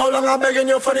leaking. Look how long I'm begging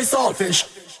you for the saltfish.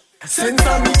 Since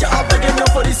I meet you, I'm begging you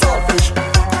for the saltfish.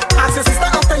 Ask your sister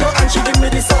after you and she give me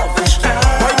the saltfish.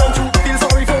 Why don't you feel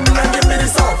sorry for me and give me the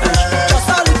saltfish? Just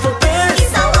a little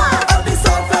piece of the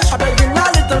saltfish. I'm begging a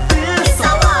little piece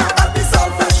of the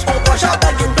saltfish. Oh gosh, I'm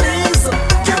begging please,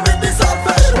 give me the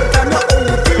saltfish. I'm your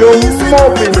only piece. You're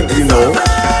mobbing it, you know.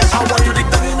 I want you to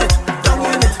down in it, down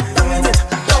in it, down in it,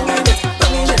 down in it,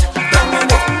 down in it, down in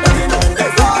it, down in it, the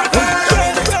saltfish.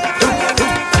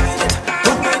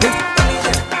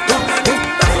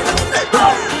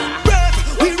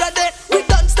 We ready, we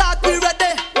done start, we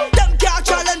ready. Them can't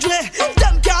challenge me,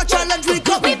 them can't challenge me.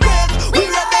 Cause we break, we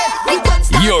ready, we done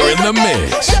start. You're in the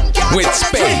mix with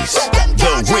Space,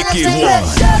 the Wicked One.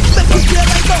 Make it clear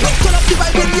right now, turn up the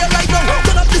vibe in here right now,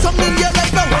 turn up the song in here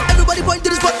right now. Everybody point to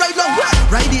the spot right now.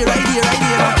 Right here, right here, right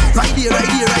here, right here, right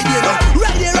here, right here,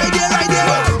 right here, right here, right here,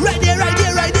 right here, right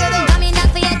here, right here. Coming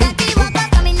up for your daddy, walk up.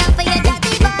 Coming up for your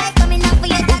daddy, boy. Coming up for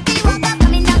your daddy, walk up.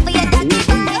 Coming up for your daddy,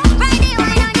 boy. Ride it,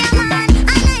 wine on your man. And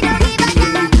I don't give a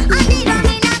damn. And they don't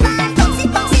need a man. Bouncy,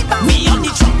 bouncy, bouncy. We on the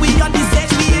truck, we on the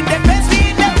stage, we in the best, we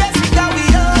in the best, because we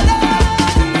all up.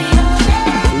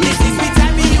 This is the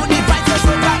time we unify, so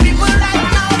soca people right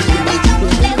now. Let me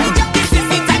jump.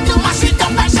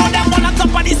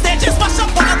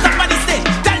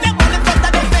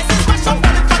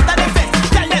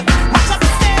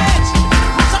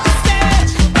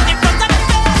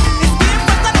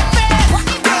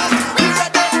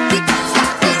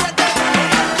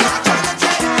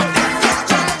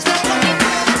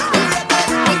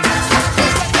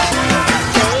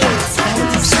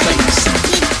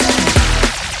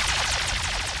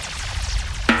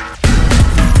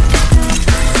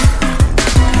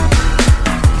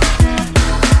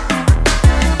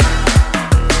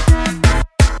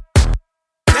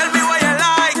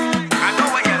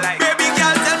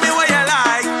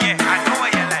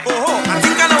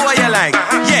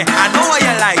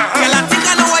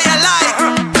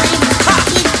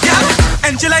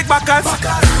 like Bacchus,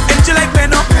 and you like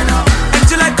Beno,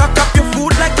 and you like cock up your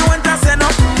food like you want to send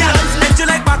up. Yeah, and you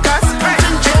like Bacchus,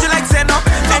 and you like send up,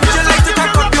 and you like to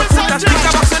cock up your food and stick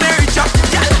a box on the reach up.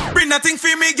 Bring nothing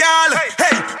for me, girl.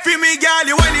 Hey, for me, girl,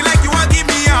 you whiny like you want give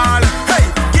me all. Hey,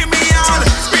 give me all.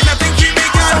 Bring nothing for me,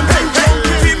 girl. Hey,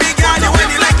 for me, girl, you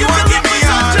whiny like you want give me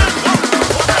all.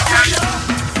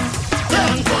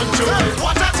 Can't control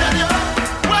what I tell you.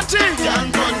 What it?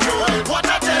 Can't control what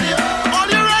I tell you. All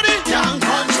you ready? Can't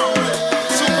control it.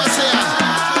 Super Saiyan.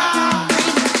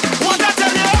 What I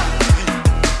tell you?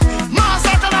 Mass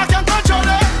Satan, I can't control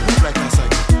it. Move like that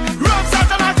side. Rough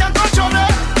Satan, I can't control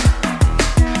it.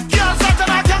 Girl Satan,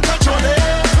 I can't control it.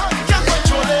 Can't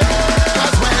control it.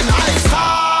 'Cause when I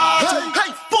start, hey,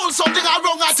 pull something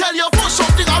wrong, I tell you. Push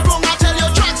something wrong, I tell you.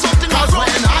 Drag something wrong.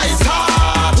 When I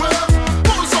start,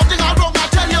 pull something wrong, I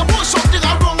tell you. Push something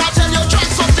wrong, I tell you. Drag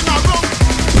something wrong.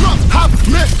 Look, have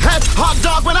me head hot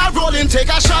dog when I roll in. Take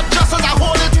a shot just as I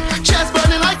hold it. Chest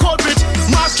burning like cold bridge.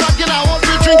 Mask trap in a whole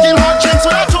bit. Drinking hot drinks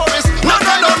with a tourist. No.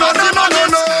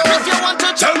 If you want to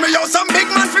Tell me how some big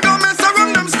man figure mess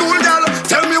around them school gal.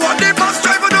 Tell me what the bus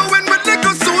driver doing with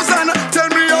little Susan. Tell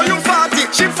me how you 40,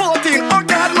 she 14. Oh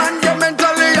God man, you're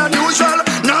mentally unusual.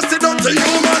 Nasty dirty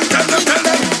human. Tell them,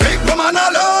 big woman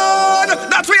alone.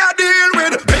 That we are deal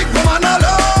with. Big woman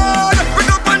alone. We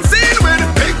up and seen with.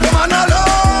 Big woman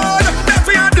alone. That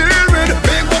we are deal with.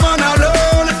 Big woman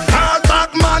alone. Hard back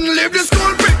man, leave the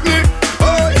school picnic.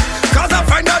 Oh, 'cause I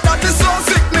find out that is so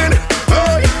sickening.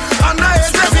 Oh, and I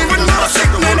hate them with no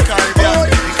sickening. Oh,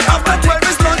 after 12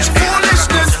 is lunch,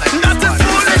 foolishness. That is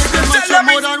foolishness. Tell them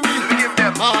more than we give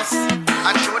them mass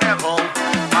and show them how.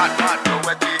 Mad, no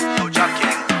wetty, no Jack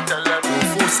King. Tell them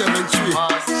 473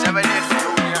 mass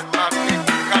 784 Union Magnet.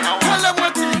 Tell them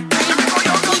what it.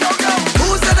 Who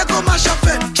said I could mash up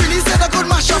it? Trini said I could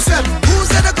mash up it. Who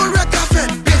said I could wreck off it?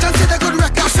 Peyton said I could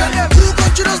wreck off it. Who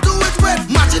country does do it well?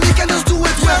 Martinique can just do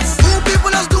it well. Who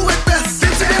people does do it best?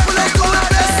 Cincy people does do it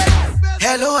best.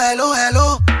 Hello.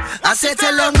 I said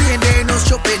tell them we ain't there no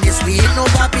shopping this. We ain't no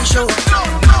papi show.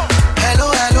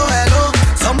 Hello.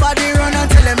 Somebody run and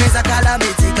tell them it's a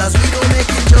calamity. 'Cause we don't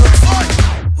making jokes.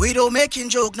 We don't making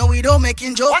joke, no we don't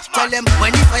making joke. Tell them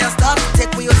when the fire start,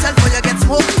 take for yourself or you get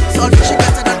smoke. Saltfish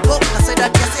better than coke. I said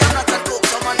that yes, I'm not a coke.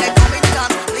 Someone they come in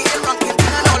dance, playing ranking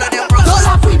thing and all of them bros. Don't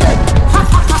laugh with them, ha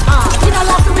ha ha ha. We don't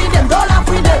laugh with them, don't laugh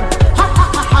with them, ha ha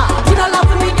ha ha. We don't laugh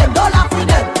with them, don't laugh with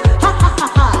them, ha ha ha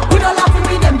ha. We don't laugh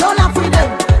with them, don't laugh with them,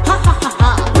 ha ha ha ha.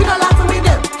 We don't laugh with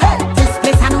them. Hey, this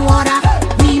place on water,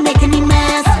 we making a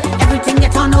mess. Everything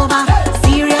get turned over,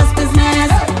 serious business.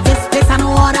 This place on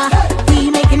water.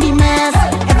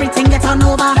 Everything gets on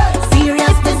over,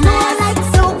 serious business. Like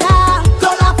Soca,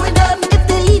 don't laugh with them if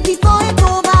they leave before it's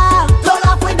over. Don't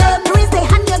laugh with them.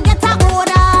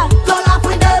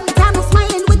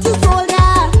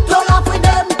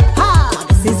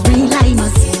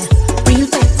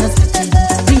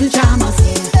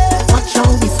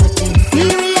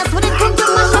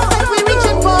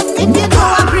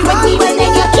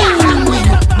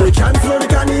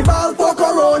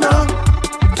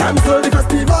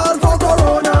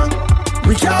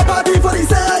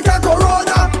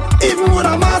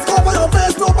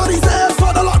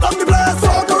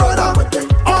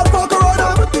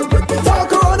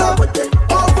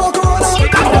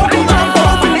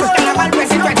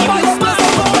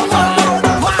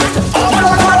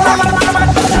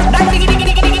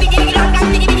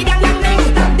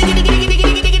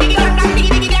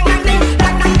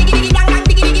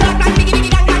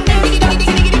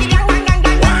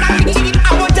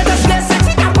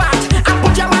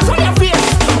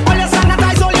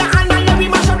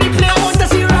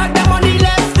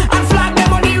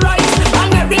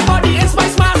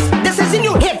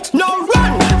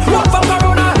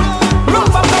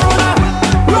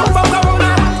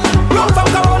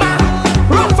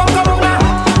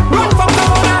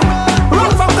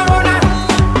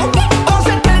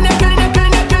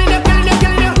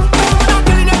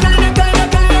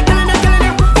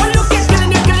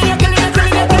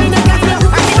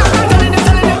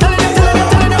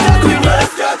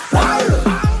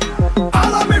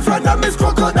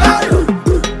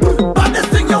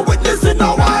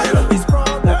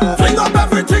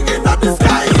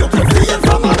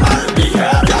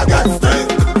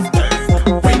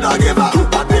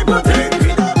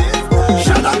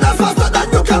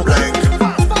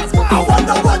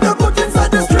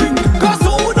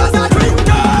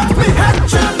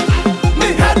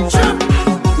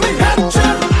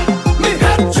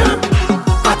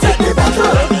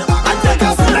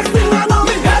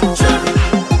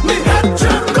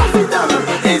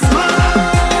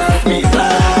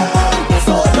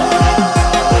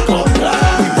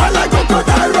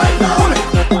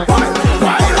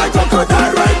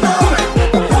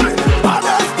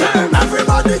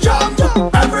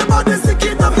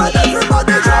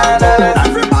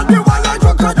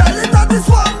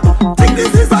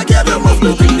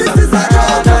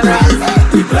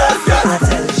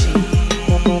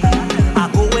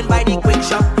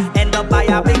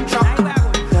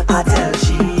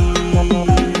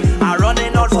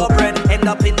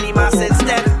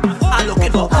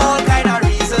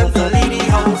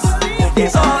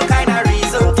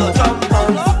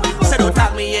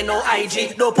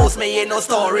 no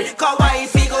story. Cause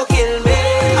wifey go kill me.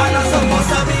 I'm not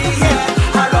supposed to be here.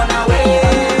 I run away.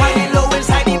 When the low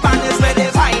inside the band is where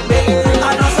they find me.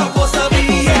 I'm not supposed to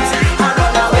be here. I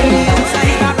run away.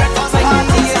 Inside the breakfast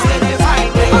party is where they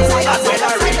find me. That's when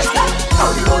I reach.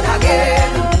 On the road again,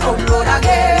 on the road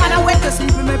again. And I went to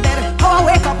sleep in my bed. How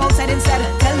I wake up outside instead.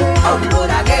 Tell me. On the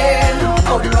road again,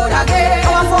 on the road again.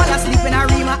 How I fall asleep in a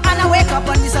Rima and I wake up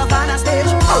on the Savannah stage.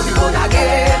 On the road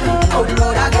again, on the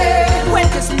road again.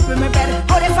 Went to sleep in my bed.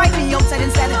 How they fight me outside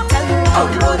instead. Tell me. On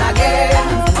the road again,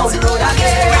 on the road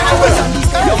again.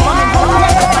 Your man,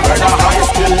 when I high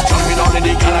still jumping on in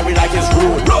the gallery like it's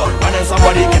rude. When there's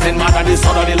somebody getting mad at this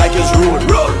other like it's rude.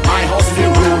 My house is the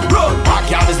rude.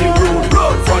 Backyard is the rude.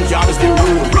 Front yard is the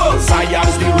rude. Side yard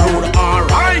is the rude.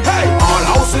 Alright, hey. All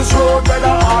houses road,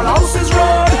 brother. All houses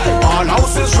road. All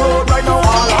houses road right now.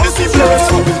 All houses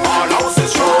road. All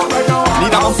houses road right now.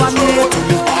 Need a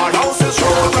company. All houses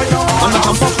road right now. I'm gonna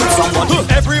jump up with somebody.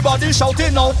 Everybody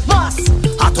shouting now. Mass.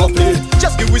 Hot up play.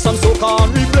 Just give me some soca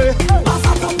and replay.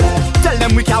 Tell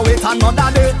them we can't wait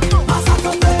another day.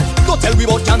 Don't tell we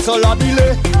about cancel or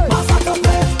delay.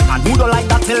 And who don't like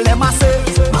that, tell them I say.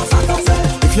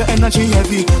 If your energy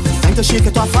heavy, time to shake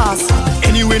it off fast.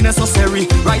 Anyway necessary,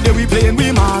 right there we playing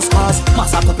we mass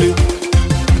to play.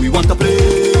 We want to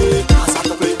play. Mass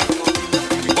to play.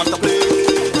 We want to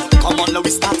play. Come on, let we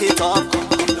start it up.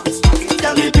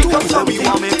 Tell me pick up so we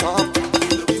warm it up.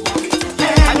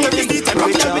 I need the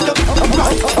temperature.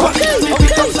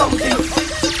 Pick up something.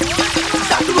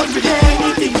 Start to run with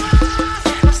anything.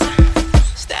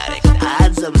 Static. I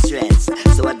had some stress,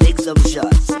 so I take some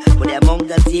shots. But the amount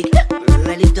that take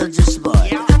really touch the spot.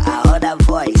 I heard a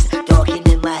voice talking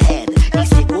in my head. He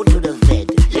said, go to the vet,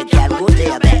 you can't go to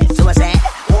your bed. So I said,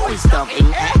 who is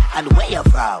talking and where you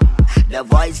from? The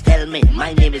voice tell me,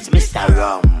 my name is Mr.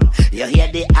 Rum. You hear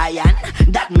the iron?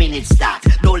 That mean it start.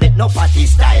 Don't let no party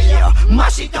style you.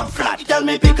 Mash it up flat. Tell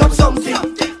me pick up something,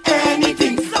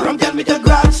 anything. Rum tell me to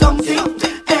grab something,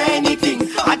 anything.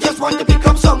 I just want to pick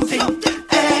up something,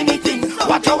 anything.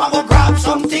 Watch how I go grab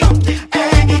something,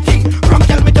 anything. Rum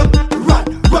tell me to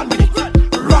run with it,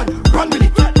 run with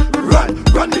it,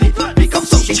 run with it. Pick up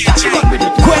something, run with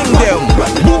it. Run with it,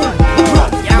 run with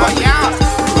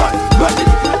it.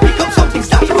 Pick up something,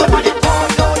 start to run with it.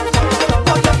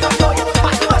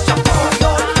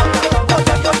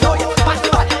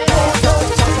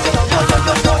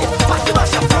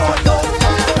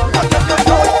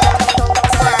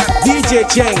 DJ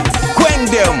James, Quang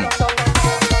them.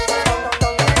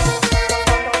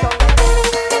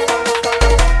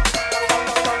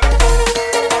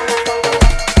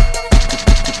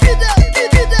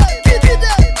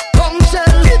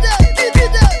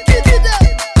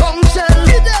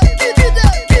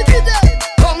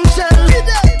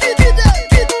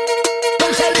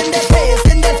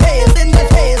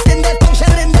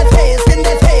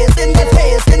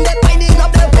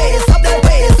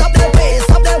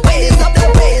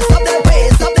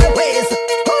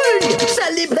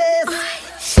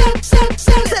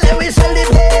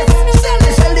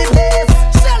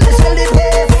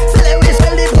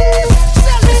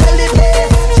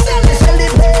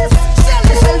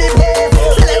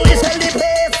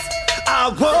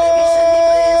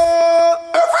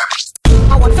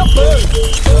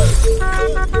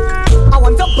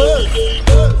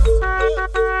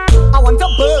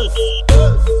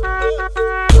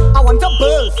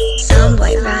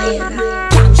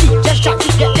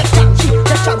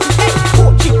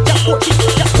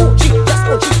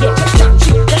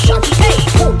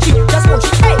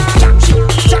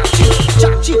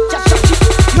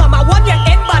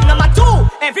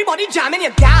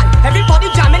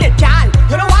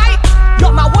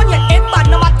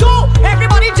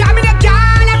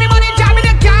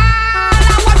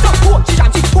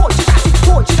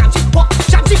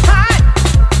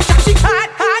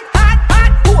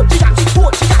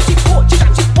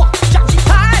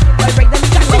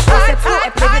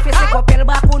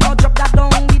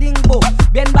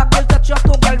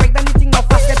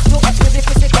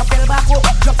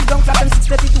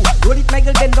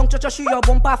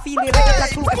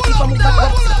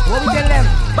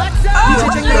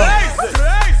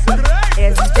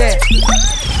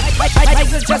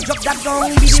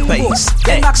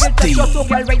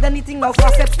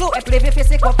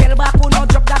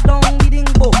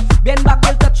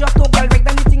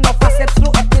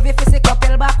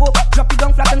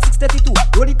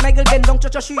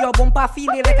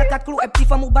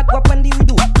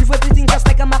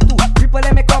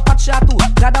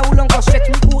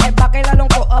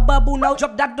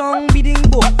 Drop that down, beating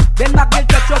bow. Bend back, girl,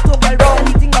 touch your toe, girl.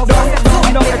 Anything now, just bend down,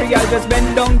 just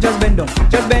bend down, just bend down,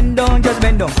 just bend down, just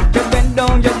bend down, just bend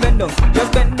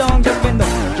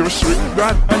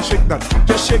that and shake that.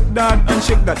 Just shake that and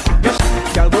shake that. Just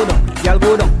y'all go down, y'all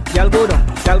go down, y'all go down,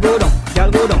 y'all go down,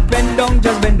 y'all go down. Bend down,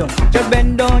 just bend down, just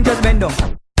bend down, just bend down.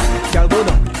 Y'all go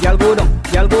down, y'all go down,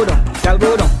 y'all go down, y'all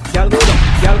go down, y'all go down,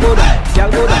 y'all go down,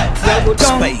 y'all go down, y'all go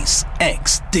down.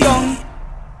 SPACExDEE. Down,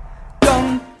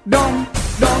 down, down,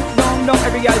 down, down, down.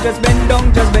 Every y'all just bend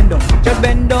down, just bend down, just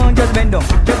bend down, just bend down,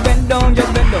 just bend down,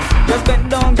 just bend down, just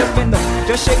bend down, just bend down.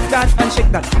 Just shake that and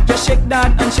shake that, just shake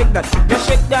that and shake that, just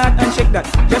shake that and shake that,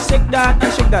 just shake that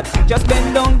and shake that. Just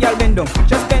bend down, y'all bend down,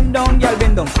 just bend down, y'all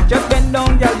bend down, just bend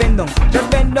down, y'all bend down, just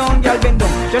bend down, y'all bend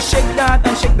down. Just shake that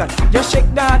and shake that, just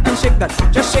shake that and shake that,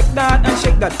 just shake that and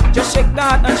shake that, just shake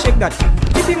that and shake that.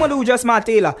 If you want to do just my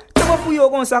tailor, come up for you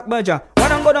on sack badger.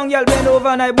 When I go down, y'all bend over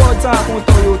and I bought talk on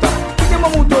Toyota. If you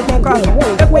want to move to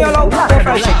Concord, let me allow you to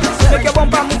fresh it. Make your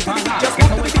bumper move to the beat, just move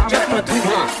to the beat, just move to the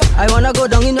beat. I wanna go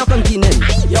down in your continent.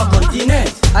 Your continent.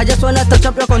 I just wanna touch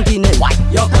up your continent.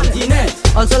 Your continent.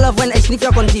 Also love when I sniff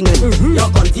your continent.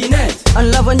 Your continent.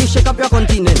 And love when you shake up your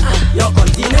continent. Your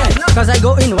continent. Cause I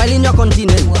go in while in your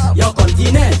continent. Your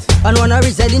continent. And wanna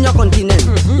reside in your continent.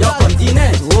 Your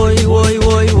continent. Woi, woi,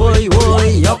 woi, woi,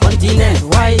 woi. Your continent.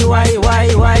 Why?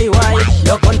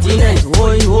 Your continent.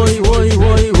 Woi, woi, woi,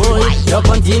 woi, woi. Your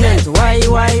continent. Why?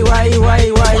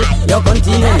 Your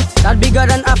continent. That bigger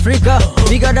than Africa,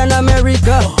 bigger than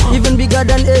America, even bigger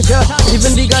than Asia,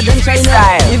 even bigger than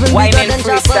China, even bigger than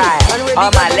Japan.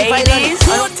 All my ladies,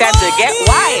 time to get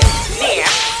wild. Yeah.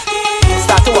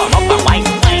 Start to warm up and wine.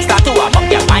 Start to warm up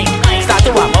your wine. Start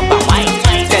to warm up and wine.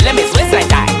 Tell them it's waist like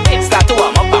that. Start to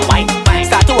warm up and wine.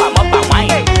 Start to warm up and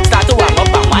wine. Start to warm up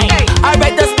and wine.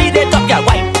 Alright, just speed it up, your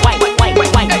wine.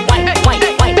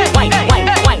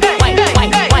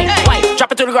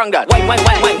 Drop it to the ground, dad. Wine.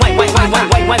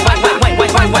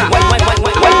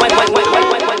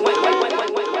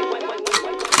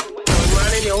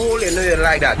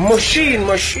 Like that.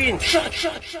 Machine. Shut.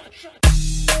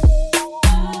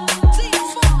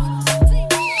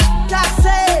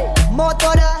 Taxi,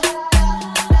 motor,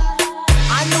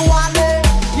 anuale,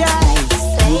 yeah.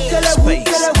 Hoop tele.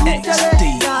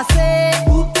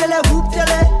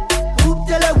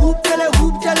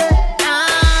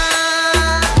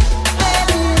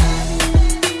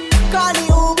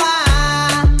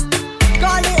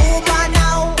 Call the Uber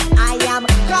now. I am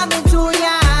coming to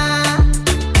ya.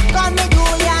 Coming to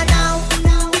ya now.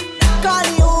 Call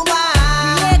the Uber.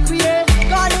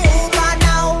 Call the Uber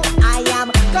now. I am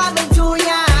coming to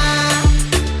ya.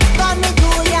 Coming to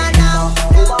ya now.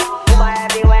 Uber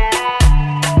everywhere.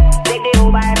 Take the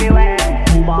Uber everywhere.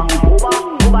 Uber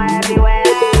everywhere.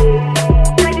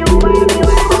 Take the Uber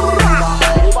everywhere.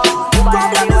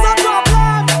 Problem is a problem.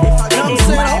 I'm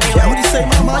saying, okay, what do you say,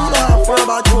 mama? You don't have fur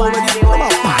about you already. Come on,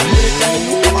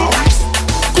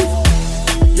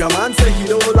 your man say he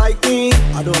don't like me.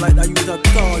 I don't like that you at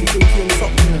all. You think him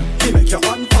something. He make you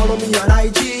unfollow me on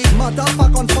IG. Matter of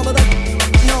fact, unfollow that.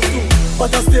 No,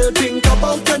 but I still think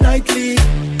about you nightly.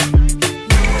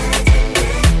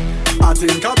 I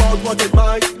think about what it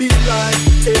might be like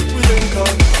if we link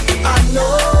up. I know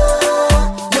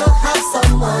you have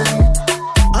someone.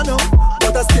 I know,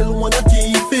 but I still wanna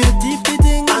keep it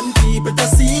and keep it a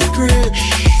secret.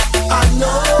 I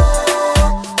know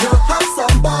you have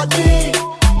somebody,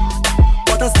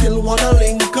 but I still wanna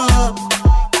link up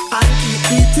and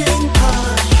keep it in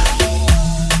touch.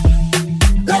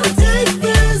 Let me take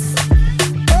this.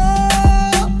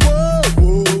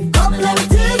 Come, let me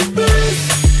take this.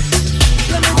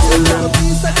 Let me take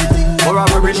this everything. For a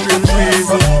very strange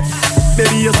reason,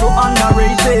 baby, you're so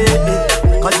underrated.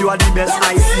 Cause you are the best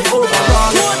I see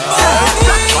overall.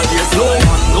 But there's no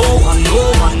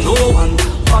one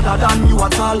other than you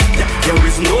at all. There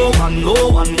is no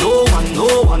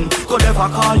one could ever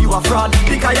call you a fraud.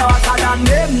 Because you're hotter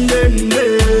than them.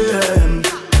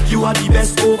 You are the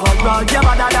best overall. You're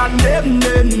better than them.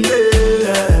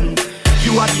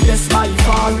 You are the best by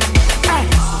far.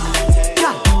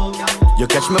 You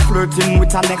catch me flirting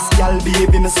with a next gal,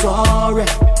 baby, me sorry.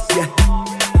 Yeah.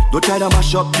 Don't try to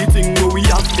mash up the thing where we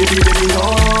have, baby, no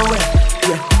way.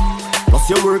 Yeah. Plus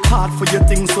you work hard for your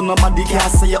things, so nobody can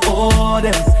say you owe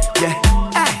them. Yeah.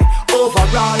 Hey.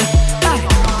 Overall, hey.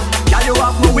 Yeah, you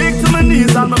have me weak to my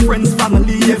knees and my friends,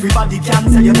 family, everybody can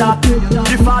tell you that.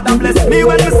 The Father bless me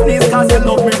when you sneeze, cause you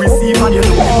love me receive and you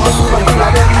know you must cry for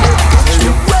that.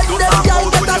 When them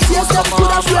y'all get a taste, them could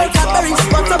have worked at the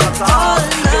responsible all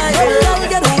night. Y'all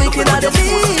get wicked at the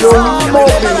knees.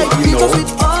 Remember like pictures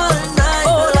with all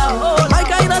night. My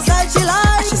kind of style she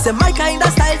like. She said my kind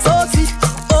of style so sweet.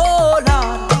 Oh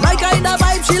Lord, my kind of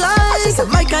vibe she like. She said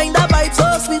my kind of vibe so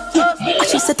sweet.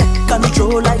 She said take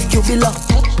control like you belong.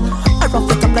 I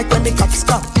rough it up up like when the cops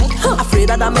come. Afraid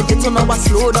that I make it to know I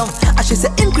slow down. And she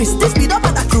said increase the speed up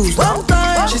at the cruise. One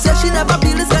time, she said she never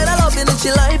feel this kind of loving in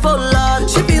she life, oh Lord.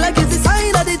 She feel like it's the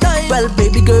sign of the time. Well,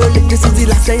 baby girl, if this is the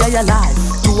last day of your life,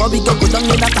 do what we go down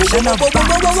in a fashion of vibe.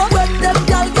 When them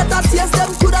girl get a taste,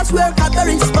 them coulda swear got the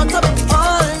response of it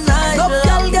all night. Love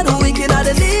girl get wicked at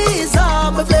the knees,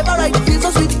 my flavor right feels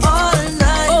so sweet all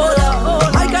night. Oh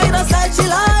Lord, my kind of style she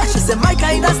like. She said my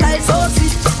kind of style so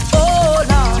sweet. Oh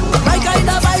Lord, my kind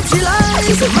of vibe she like.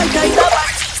 She said my kind of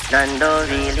vibe. None don't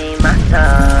really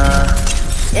matter.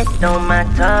 It don't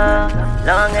matter,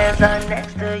 long as I'm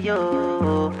next to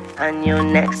you and you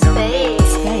next to me.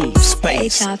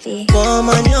 Space.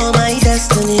 Woman, you're my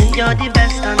destiny. You're the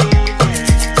best of me.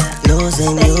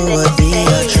 Losing you would be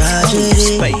a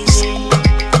tragedy. Space.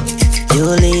 You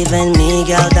leaving me,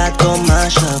 girl, that go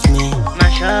mash up me.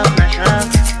 Mash up, mash up.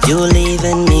 You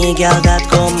leaving me, girl, that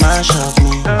go mash up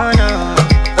me. Oh no.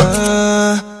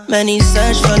 Many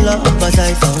search for love, but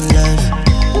I found love.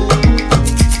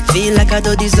 Feel like I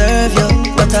don't deserve you,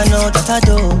 but I know that I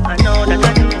do. I know that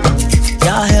I do.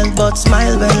 Your help but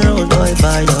smile when road boy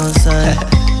by your side.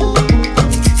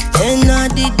 In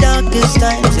all the darkest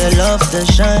times, your love to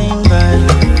shine bright.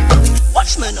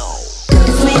 Watch me now.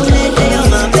 Sweet lady,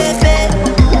 you're my baby.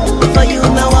 For you,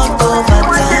 my walk over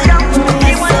time.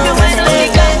 I want to win a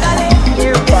baby.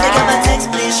 If you got my text,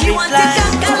 please reply.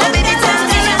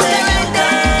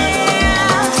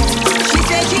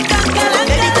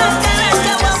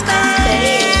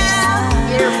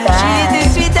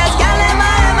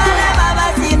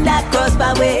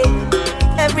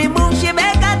 Every move she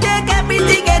make, I take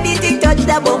everything, anything touch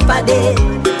the bumper day.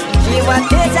 She want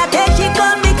this, I take, she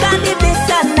call me candy this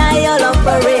and I all up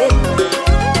for it.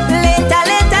 Later,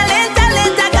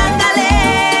 gangale.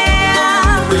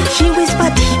 She whisper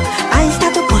deep, I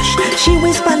start to push. She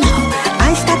whisper loud,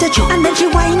 I start to choke. And then she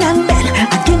whine and bend and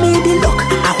give me the look.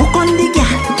 I hook on the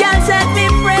girl, girl set me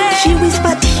free. She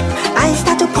whisper deep, I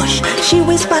start to push. She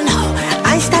whisper loud,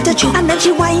 I start to choke. And then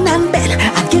she whine and bend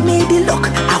and give me the look.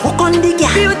 I hook on the girl.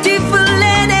 Beautiful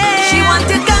lady. She want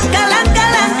to kanka right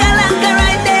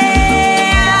there.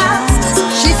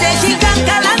 She said she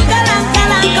kanka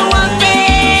one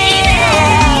day.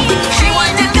 She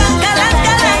want to kanka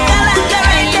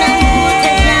right there.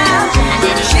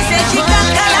 She said she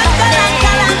kanka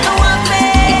one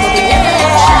day.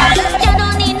 You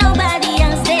don't need nobody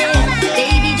else there,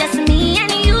 baby, just me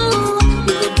and you.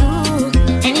 We could do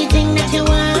anything that you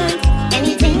want,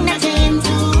 anything that you're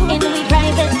into. In we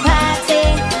private party.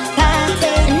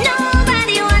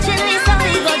 Nobody watching me, so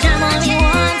we go jam on we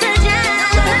want to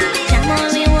jam on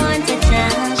we want to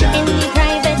jam. In we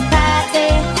private party.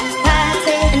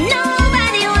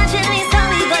 Nobody watching me, so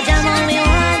we go jam on we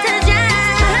want to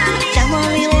jam on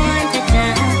we want to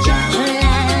jam.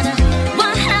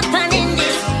 What happened in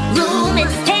this room?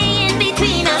 It's staying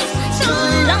between us. So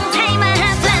long time I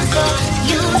have plans for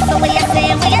you. So what you say?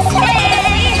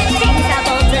 Things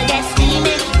about to get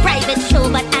steamy. Private show,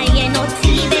 but I ain't no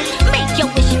TV. Make your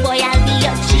wish, boy, I'll be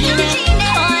your genie.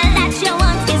 All that you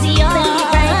want is yours.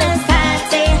 Private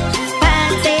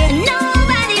party.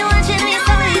 Nobody watching me,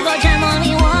 so we go jam on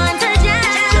we want to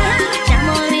jam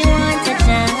on we want to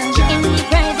jam. In the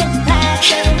private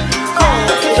party.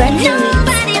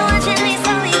 Nobody watching me,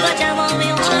 so we go jam on we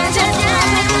want to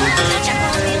jam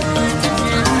on we want to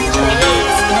jam.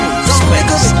 Just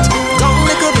wake up, down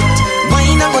little bit,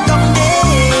 wine and go down there.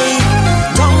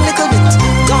 Down little bit,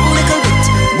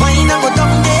 wine and go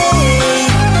down there.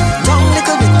 Down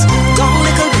little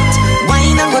bit,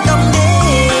 wine and go down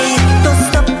there. Don't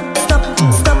stop.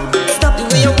 The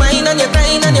way you wine and you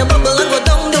grind and you bubble and go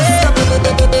down there.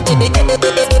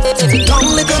 Down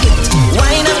little bit,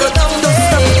 wine and go down there.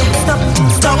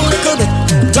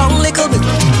 Down little bit,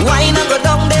 wine and go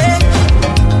down there.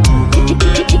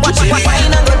 Watch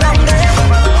wine and go down there.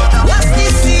 What's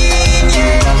this scene,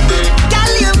 yeah?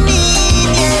 Girl, you mean,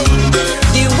 yeah.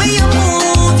 The way you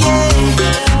move, yeah.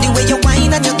 The way you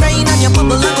whine and you grind and you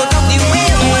bubble and go down. The way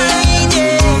you whine,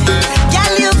 yeah.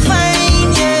 Girl, you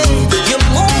fine, yeah. You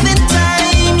move in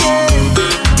time, yeah.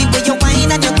 The way you whine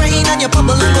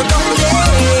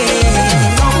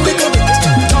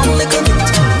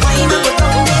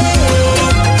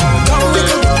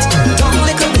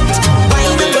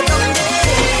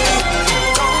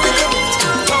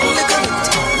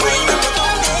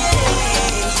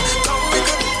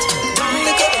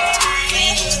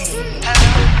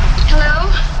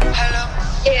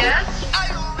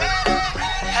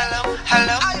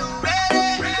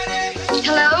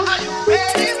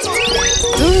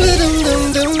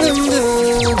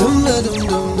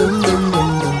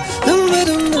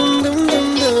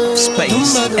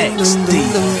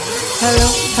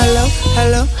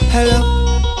hello.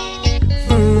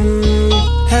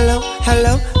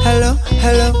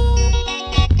 Hello.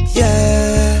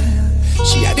 Yeah,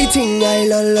 she had the thing I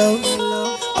love.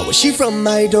 How was she from?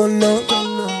 I don't know.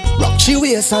 Rock she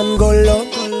waist and go low.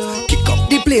 Kick up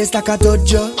the place like a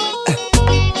dojo.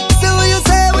 Say what you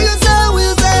say.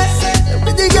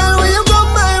 Pretty girl, when you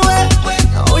come my way.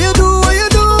 How you do? I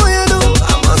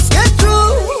must get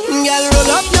through. Girl,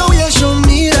 roll up now, you show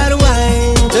me that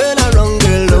wine. Turn around,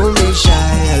 girl, don't be shy.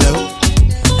 Hello.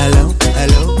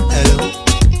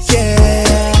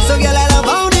 Yeah. So girl, I love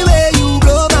how the way you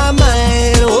blow my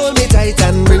mind. Hold me tight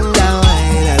and bring down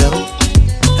wine. Hello.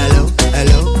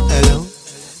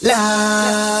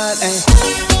 Lord, hey.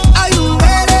 Are you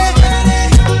ready?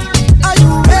 Are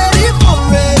you ready for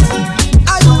it?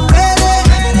 Are you ready?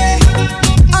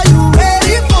 Are you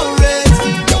ready for it?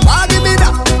 You want give me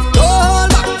that? No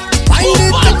hold back. Wind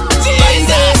it up,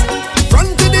 wind it. Front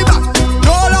to the back,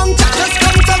 no long chat. Just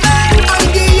come to me and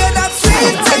give you that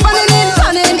sweet type of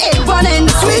love. Running.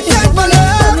 Sweet type of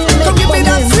love. Come give me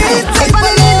that sweet type of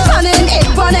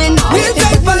love. Running. Sweet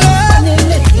type of love.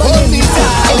 Hold me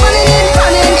tight.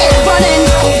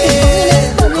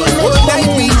 Hold tight,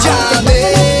 we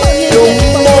jamming.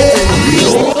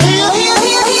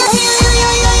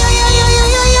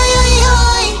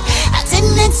 I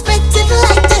didn't expect it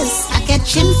like this. I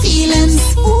catching feelings.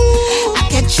 I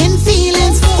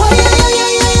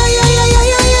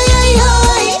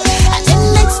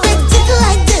didn't expect it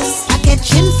like this. I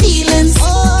catching feelings.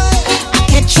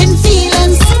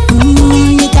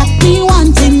 You got me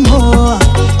wanting more.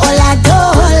 All I do.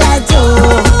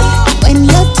 When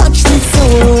you touch me so.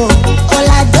 All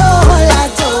I do.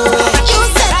 You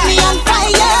set me on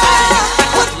fire.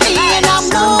 Put me in a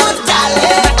mood,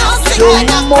 darling. I'll sing like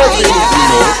a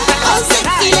fire. How's it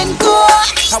feeling good?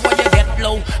 How will you get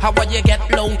low? How will you get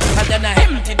low? And then I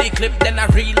empty the clip, then I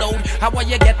reload. How will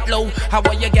you get low? How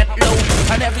will you get low?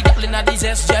 And every girl in these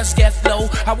ass just get low.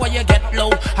 How will you get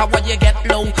low? How will you get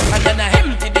low? And then I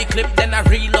empty the clip, then I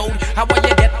reload. How will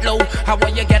you get low? How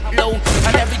will you get low?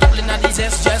 And every girl in these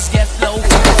ass just get low.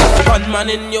 Gunman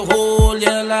in your hole,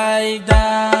 you like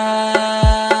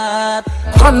that.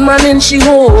 Gunman in she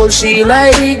hole, she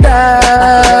like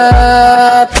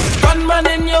that. Gunman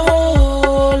in your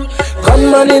hole.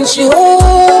 Gunman in she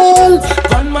hole.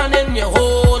 Gunman in your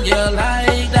hole, you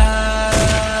like that.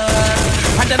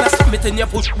 And then I submit in your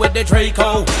push with the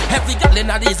Draco. Every girl in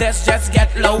these ass just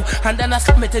get low. And then I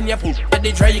submit in your push with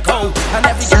the Draco. And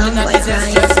every girl in these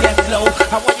ass just get low.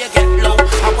 How will you get low?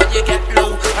 How will you get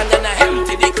low? And then I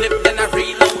empty the clip, then I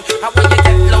reload. How will you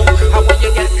get low? How will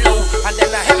you get low? And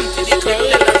then I empty the clip,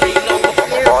 then I reload.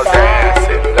 More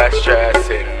stressing, less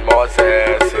stressing. More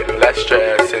stressing, less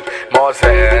stressing. More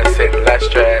stressing, less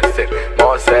stressing.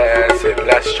 More stressing,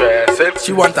 less stressing.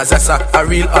 She want a zessa, a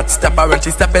real hot stepper. When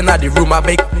she step in the room, a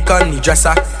big gunny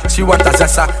dresser. She want a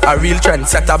zessa, a real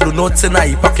trendsetter. Blue notes in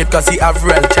her pocket cause he have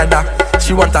real cheddar.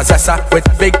 She want a zessa with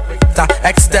big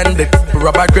extended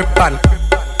rubber grip and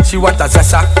she want a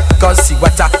zessa cause she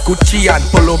wetter. Gucci and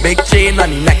polo, big chain on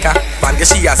the necker. Man, get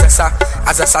she a zessa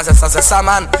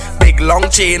man. Big long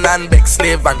chain and big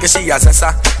slave. Man, get she a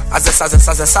zessa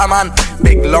man.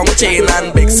 Big long chain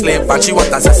and big slave. And she want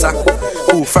a zessa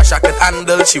who fresh I could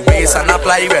handle. She weighs and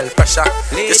apply real pressure.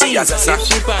 Get she a zessa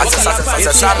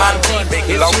man. Big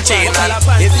long chain and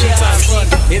if she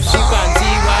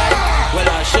panty white, well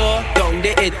I sure down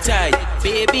the head tight.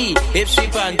 Baby, if she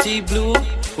panty blue,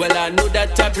 well I know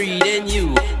that I breathe in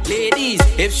you. Ladies,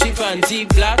 if she panty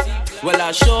black, well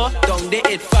I sure down the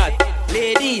head fat.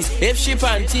 Ladies, if she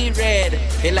panty red,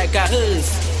 it like a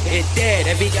hearse, it dead.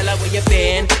 Every girl I wear your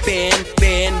bend.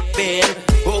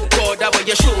 Oh God, that way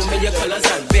you show me your colors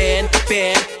and bend.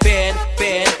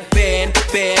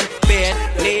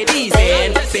 Ladies,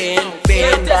 bend.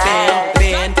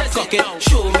 Cock it,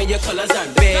 show me your colors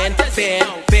and bend.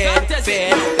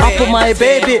 Up on my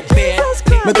baby,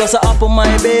 because I up on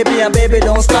my baby and baby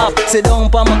don't stop. Sit down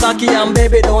pa my cocky and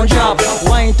baby don't drop.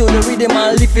 Wine to the rhythm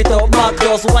and lift it up back.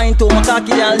 Just wine to my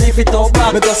cocky and lift it up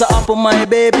back. Because I up on my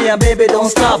baby and baby don't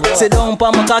stop. Sit down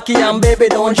pa my cocky and baby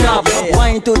don't drop.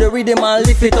 Wine to the rhythm and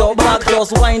lift it up back.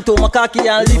 Just wine to my cocky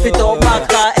and lift it up back.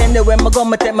 Cause anyway me go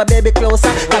me take my baby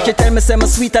closer. Cause she tell me say me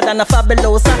sweeter than a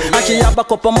fabulosa. And she have a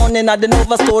cup of money at the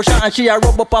Nova Scotia. And she a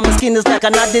rub up on my skin is like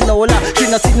an adenola. She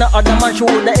no see no other man she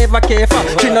woulda ever care for.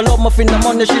 She no love me for no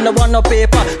money, she no want no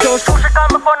paper. So she call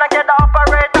me phone and get the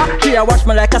operator. She a watch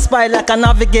me like a spy, like a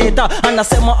navigator. And I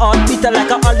say my heart beat her like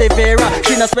a Oliveira.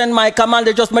 She no spend my command,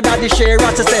 they just my daddy share.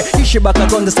 She say, if she back a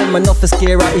gun, they say me enough is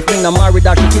scare. If me no married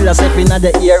her, she kill herself in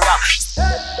the era.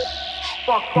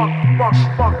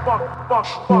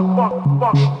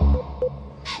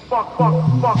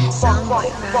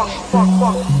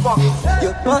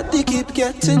 Your body keep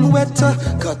getting wetter,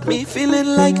 got me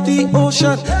feeling like the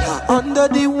ocean. Under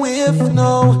the wave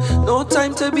now, no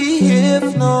time to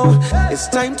behave now. It's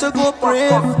time to go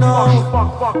brave now.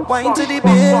 Wine to the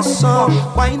bass song,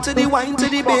 wine to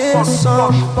the bass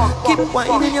song. Keep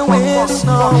whining your waist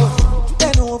now.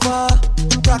 Bend over,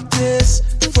 practice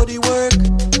for the work,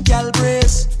 gal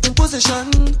brace, position,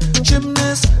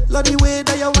 gymnast. Love the way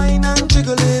that you whine and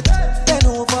jiggle it. Bend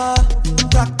over,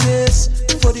 practice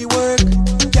for the work,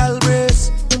 gal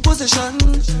brace, position,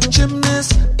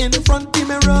 gymnast. In front the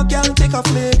mirror, gal take a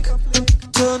flick.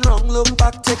 Turn round, look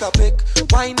back, take a pic.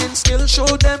 Whining skill, show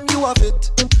them you have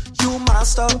it. You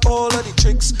master all of the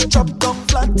tricks. Drop down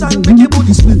flat and make your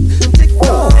booty split. Tick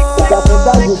tock, tick tock.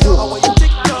 How are you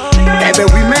tick tock? Eh ben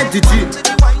oui, mais Didi.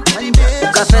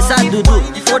 Ou ka fait ça doudou.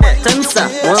 T'aimes ça?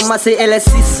 Moi ma c'est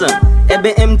LS6. Eh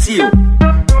ben MT yo.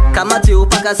 Kamate yo,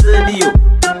 pas casse yo.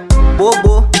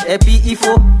 Bobo, et puis il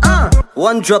faut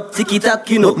one drop, tiki tak,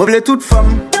 you know. M'oublie toute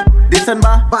femme. Descend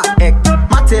bas, ek.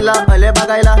 Matela, les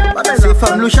bagay la. C'est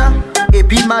femme loucha, et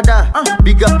puis mada.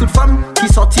 Big up toute femme qui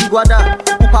sorti guada.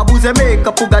 Ou pas vous aimer,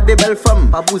 quand vous gardez belle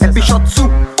femme. Et puis shot sous,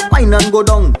 wine and go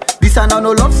down. This is not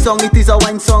no love song, it is a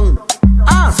wine song.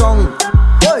 Song.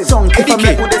 Song qui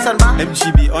femme pour descend bas.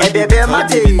 MGB on the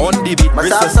beat, on the beat.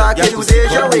 Massa que you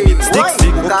déjà way. Stick,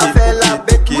 ou ka fait la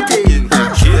bête bouteille. Ou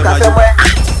ka fait ouais.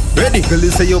 Ready? Girl, you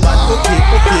say you bad. Okay.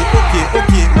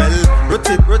 Well,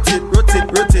 rotate.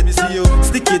 You see you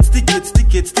stick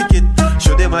it.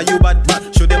 Show them how you bad.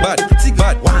 Show them bad. Pretty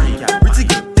bad. Wine, yeah. Pretty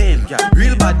girl, bam, yeah.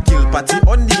 Real bad girl party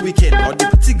on the weekend. On the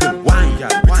pretty girl, wine,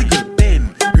 yeah. Pretty girl,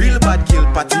 bam. Real bad girl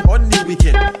party on the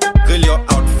weekend. Girl, your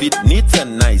outfit neat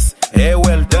and nice. Hair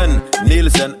well done,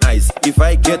 nails and eyes. If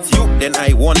I get you, then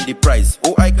I won the prize.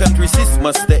 Oh, I can't resist,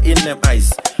 must stay in them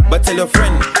eyes. But tell your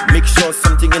friend, make sure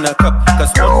something in a cup.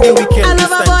 Cause on the weekend, it's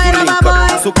time to link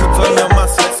up. So put on your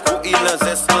mask, let's go in a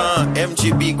zest.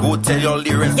 MGB, go tell all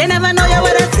the rest. You never know you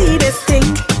wanna see this thing.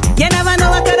 You never know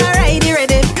what kind of ride you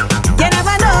ready. You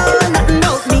never know nothing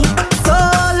about me. So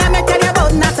let me tell you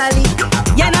about Natalie.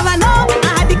 You never know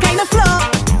I had the kind of flow.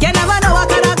 You never know what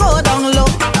kind of go down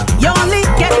low. You only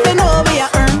get to know where you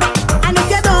earn. And if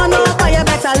you don't know, boy, you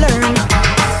better learn.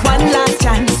 One last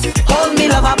chance. Hold me,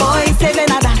 lover boy,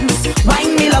 saving a dance.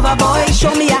 Wine me, lover boy,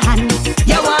 show me a hand.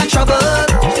 You want trouble?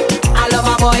 I love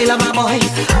a boy.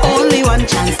 Only one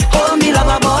chance. Hold me,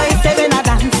 lover boy, saving a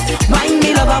dance. Wine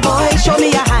me, lover boy, show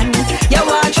me a hand. You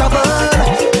want trouble?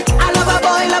 I love a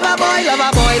boy. Eh, lover boy. Eh,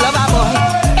 lover boy.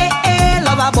 Eh,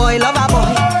 lover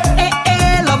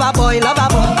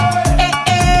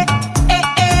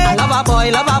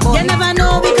boy. You never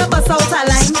know we could bust out a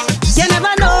line. You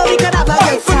never know we could have a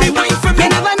great time. You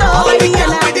never know we can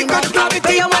have the good.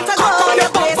 Do you want to go your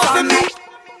place on me?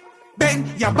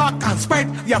 Bend your back and spread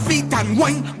your feet and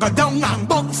wine. Go down and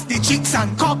bounce the cheeks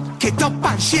and cock. Get up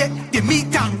and shake the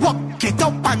meat and walk. Get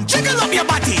up and jiggle up your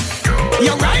body.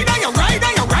 You ride on it. You ride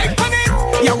on it.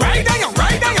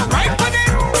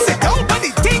 Sit down on the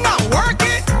thing and work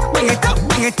it. Bring it up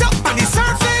on the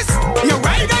surface. You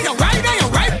ride on it.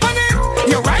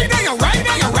 You ride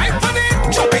on it.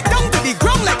 Drop it down to the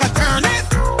ground like a turn it.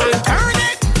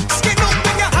 Skin up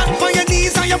in your hand for your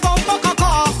knees and your bum buck a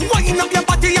car. Wind up your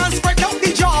body and spread out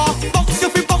the jaw. Bounce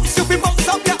up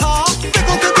your heart.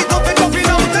 Wiggle to the cup and drop it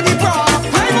down to the bra.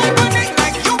 Ride on it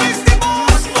like you is the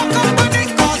boss. Walk up on it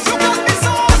 'cause you got the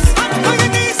sauce. Hand for your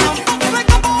knees and bounce like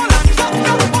a ball and drop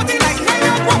your body like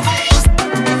Niagara Falls.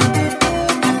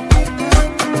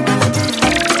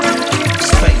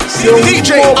 DJ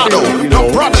Otto, the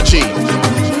prodigy.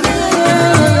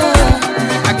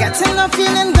 I got a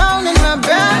feeling down in my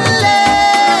belly.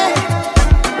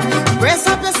 Brace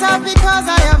up yourself because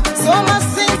I have so much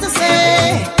things to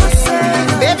say.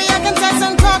 Baby, I can text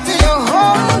and talk to you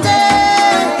all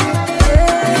day.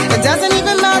 It doesn't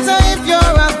even matter if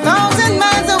you're 1,000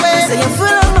 miles away. Say you're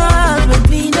full of my heart with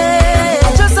me,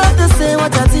 I just have to say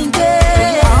what I think. I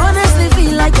honestly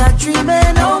feel like I'm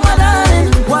dreaming. Oh my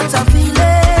darling, what I'm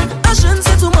feeling. I shouldn't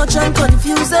say too much, I'm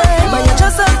confusing. But you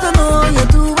just have to know you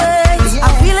do it.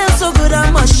 I'm feeling so good, I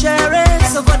must share it.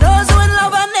 So for those who in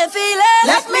love and they feel it,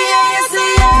 let me hear you say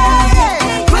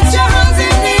yeah. Put your hands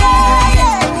in the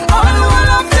air. All the one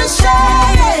off the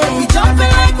shade. We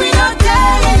jumping like we don't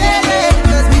care.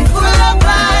 'Cause we full of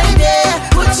pride.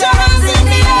 Put your hands in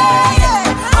the air.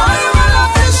 All the one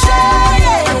off the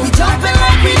shade. We jumping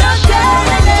like we don't care.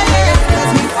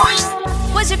 'Cause we full.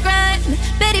 What's your crime?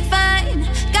 Very fine.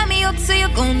 Got me up so you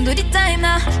gon' do the time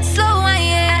now. Slow wine,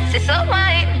 yeah, say slow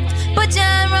wine. Put your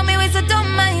arm around me with so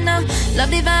don't mind now.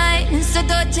 Love divine, so so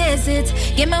don't chase it.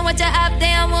 Give me what you have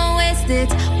there, I won't waste it.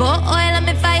 Pour oil on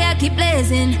me fire, keep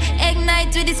blazing.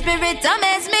 Ignite with the spirit, don't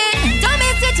miss me. Don't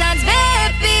miss the chance,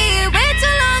 baby. Wait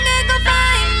too long and go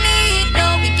find me. No,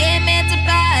 we came here to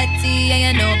party, yeah,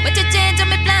 you know. But you change on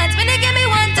me plans when you give me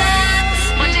one time.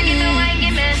 Won't you give me wine,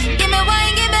 give me? Give me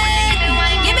wine, give me.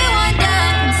 Give me one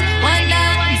dance, one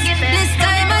dance. This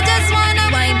time I just wanna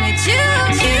wine with you.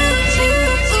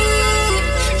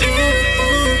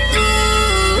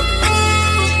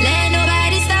 Let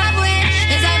nobody stop with,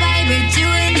 'cause I vibe with you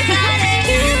in the party.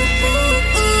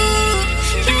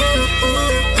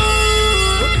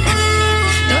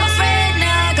 Don't fret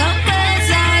now, come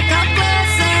closer, come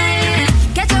closer.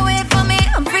 Catch a wave for me,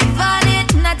 I'm free falling.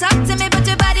 Now talk to me, but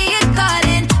your body is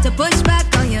calling. To push back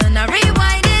on you, now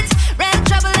rewind it. Red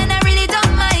trouble and I really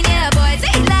don't mind, yeah, boys,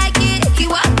 they like it. You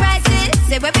want prices,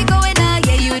 say where we going now,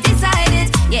 yeah, you decide it.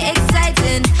 Yeah,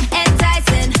 exciting,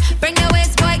 enticing. Bring your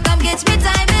waist, boy, come get me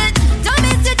timing. Don't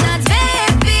miss the chance,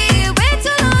 baby. Wait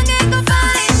too long and go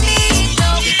find me. No,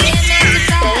 we can't let you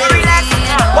die.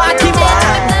 Watch him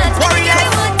on,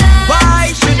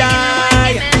 why should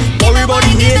I worry about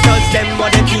the haters, them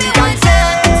what they think and say?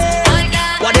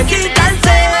 What they think and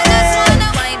say?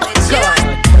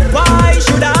 Why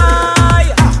should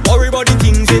I worry about the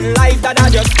things in life that I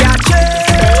just can't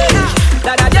change?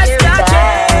 That I just can't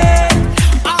change.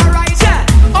 Alright,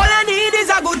 yeah. All I need is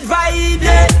a good vibe,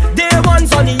 yeah. Day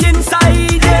one's on the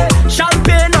inside, yeah.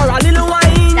 Champagne or a little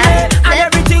wine, yeah. And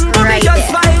everything will be just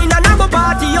fine. And I go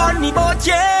party on the boat,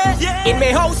 yeah. In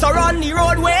my house or on the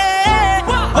roadway.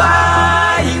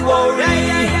 Why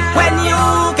worry when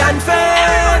you can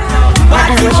fail?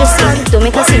 I was just saying, don't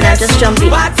make a scene, I'll just jump in.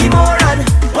 Party more and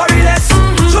worry less.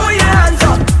 Throw your hands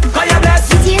up, call your bless.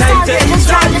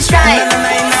 Just try.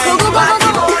 Go, go, go,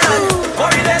 go, go.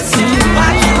 Worry less.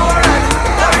 Party more and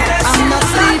worry less. I'm not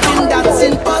sleeping, that's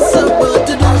impossible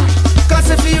to do. 'Cause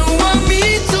if you want me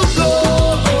to go,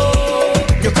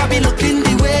 you can't be looking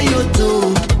the way you do.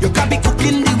 You can't be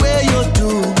cooking the way you do.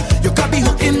 You can't be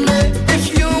hooking me. If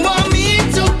you want me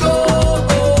to go,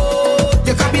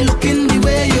 you can't be looking the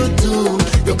way you do.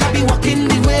 You can't be walking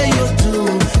the way you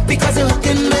do. Because you're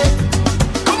hooking me.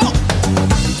 Come on.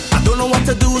 I don't know what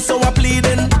to do, so I'm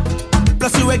pleading.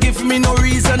 Plus you ain't give me no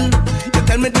reason. You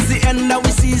tell me this the end of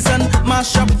the season.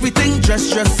 Mash up everything, dress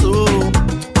so.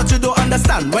 But you don't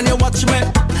understand when you watch me.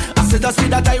 I said that's me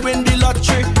that I win the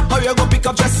lottery. How you go pick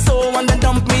up just so and then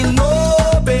dump me?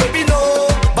 No, baby, no.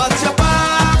 But you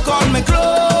pack all my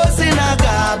clothes in a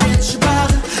garbage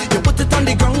bag. You put it on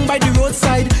the ground by the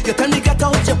roadside. You tell me get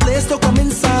out your place to come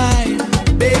inside.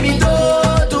 Baby,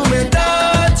 don't do me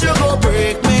that. You go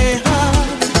break me heart.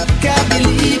 Can't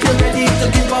believe you're ready to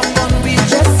give up on me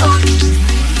just so.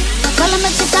 Follow me,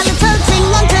 take a little thing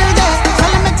until there.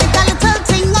 Follow me, take a little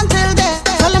thing until there.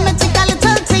 Follow me, take a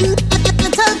little thing,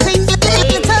 little thing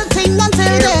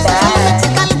until there. Follow me,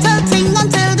 take a little thing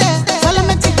until there. Follow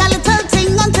me, take a little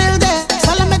thing until there.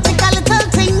 Follow me, take a little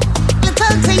thing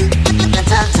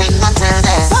until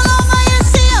there. So long as you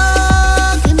see,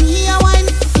 oh, give me a wine,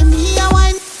 give me a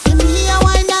wine, give me a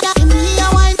wine, give me a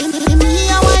wine, give me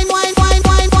a wine, wine, wine,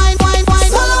 wine, wine, wine, wine.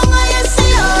 So long as you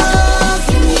see, oh,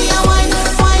 give me a wine,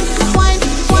 wine, wine,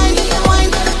 wine,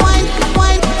 wine, wine,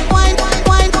 wine, wine,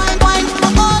 wine, wine, wine,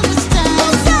 all this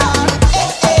time.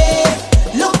 Hey,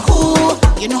 look who,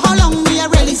 you know how long me I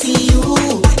really see you.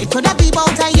 It could have been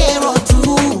about a year or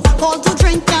two. Call to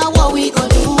drink now, what we go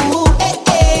do?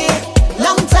 Hey,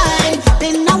 long time,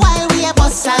 been a while we a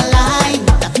bust a line.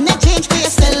 Nothing that changed, but you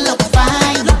still look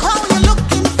fine. Look how you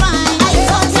looking fine. I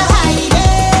thought you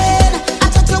hiding, I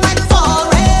thought you went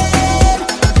foreign.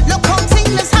 Look how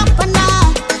things happen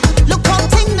now. Look how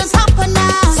things happen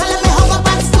now. So let me hug up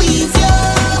and squeeze you.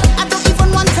 I don't even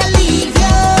want to leave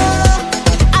you.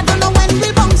 I don't know when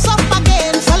we'll bounce up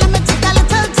again. So let me take a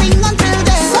little thing until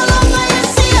then. So long as you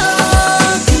see you,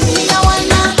 give me a wine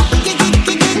now.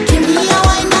 Give me a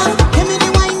wine now. Give me the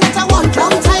wine that I want.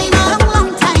 Long time now,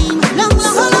 long time, long.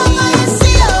 So long as you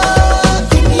see you,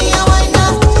 give me a wine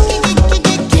now.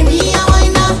 Give me a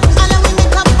wine now. And then we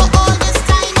make up for all this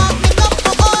time. Make up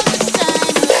for all this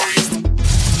time.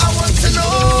 I want to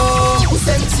know who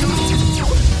sent you.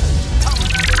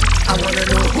 I want to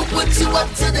know who put you up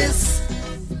to this.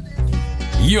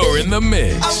 You're in the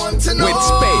mix I want to know with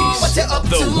what Space, you're up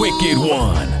the to. Wicked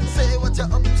One. Say what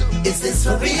you're up to. Is this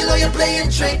for real or you're playing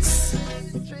tricks?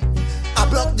 I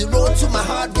blocked the road to my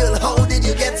heart, girl. How did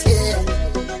you get here?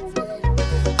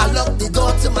 I locked the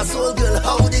door to my soul, girl.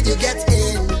 How did you get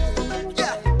in?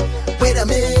 Yeah. Wait a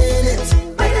minute.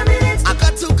 I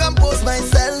got to compose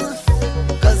myself.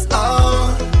 'Cause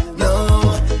oh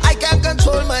no, I can't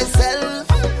control myself.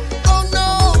 Oh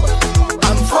no.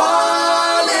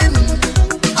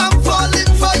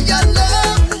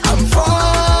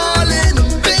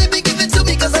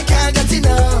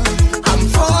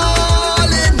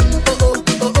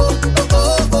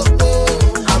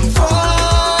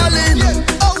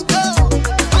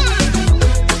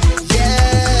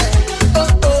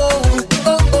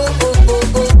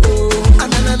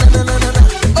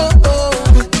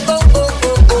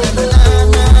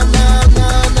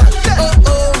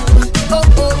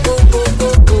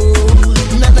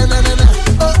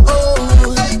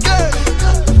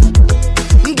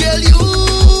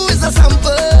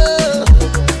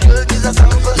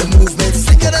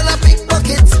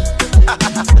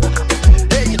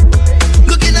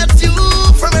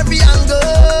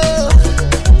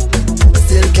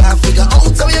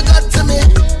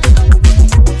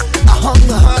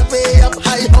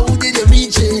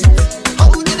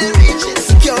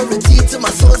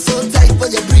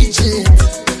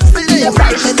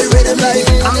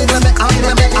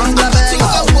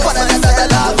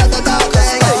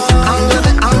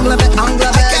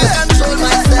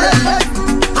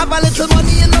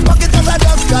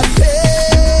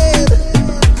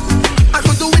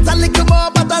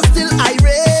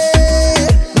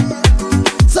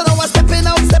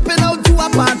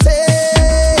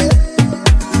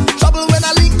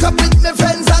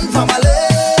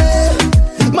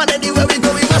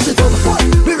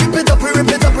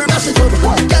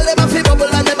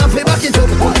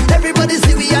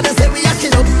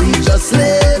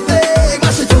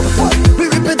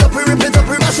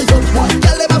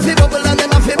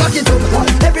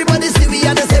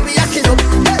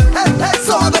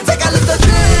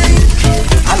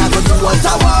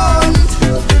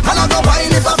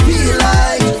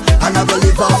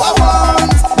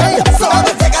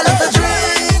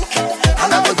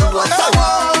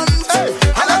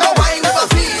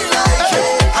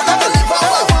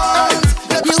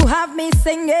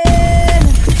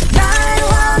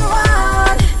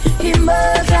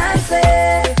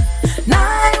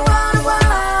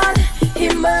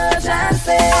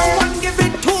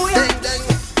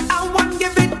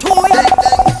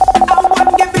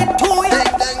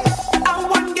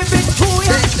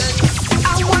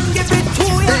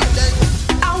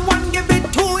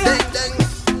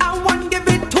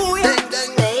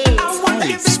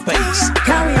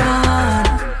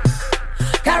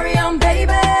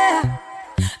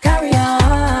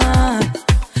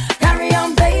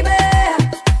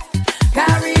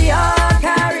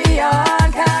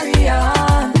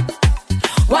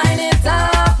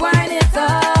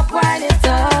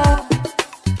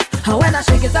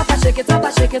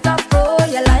 back it up, oh,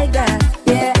 you like that,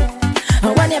 yeah.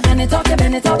 And when you bend it up, you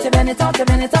bend it up, you bend it up, you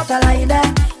bend it up, I like that,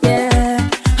 yeah.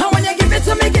 And when you give it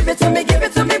to me, give it to me, give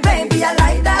it to me, baby, I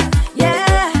like that,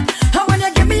 yeah. And when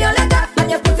you give me all of that,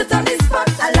 and you put it on this spot,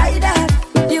 I like that.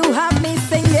 You have me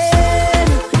singing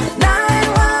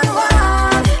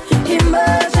 911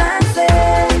 emergency,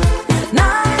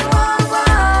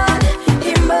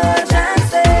 911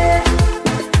 emergency.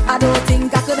 I don't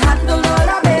think I could handle all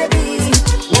that, baby.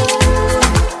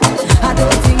 I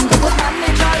don't think I could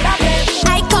manage all that, baby.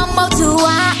 I come out to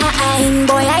wine,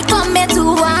 boy, I come here to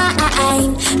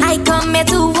wine. I come here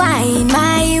to wine,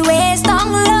 my waist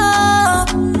down low.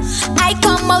 I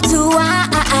come out to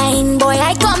wine, boy,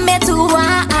 I come here to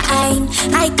wine.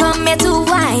 I come here to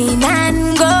wine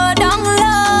and go down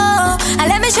low. And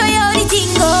let me show you how the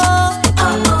thing go.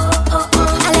 And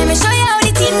let me show you how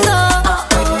the thing go.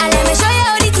 And let me show you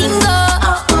how the thing go.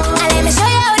 And let me show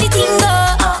you how the thing go.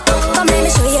 Come, let me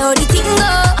show you how the thing go.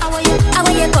 I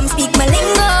want you come speak my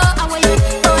lingo.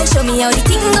 Oh, show me how the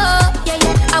thing go.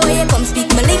 I want you come speak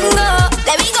my lingo.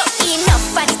 Let me go. Enough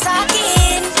for the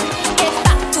talking. Get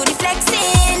back to the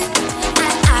flexing.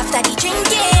 And after the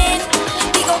drinking,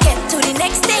 we go get to the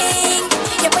next thing.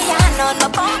 You put your hand on my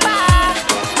bumper. I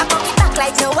pop it back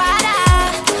like no water.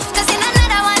 Cause you're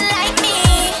another one like me.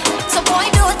 So boy,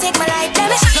 don't take my life. Let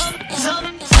me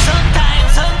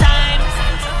Sometimes,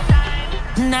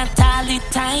 not all the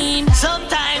time.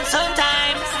 Sometimes,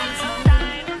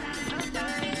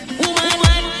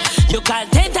 woman, you call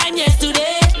 10 times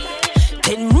yesterday,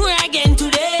 10 more again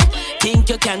today. Think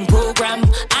you can program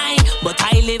but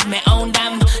I live my own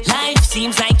damn life.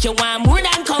 Seems like you want more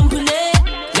than company.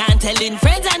 Gone telling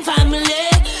friends and family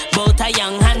about a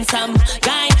young handsome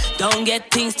guy. Don't get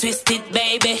things twisted,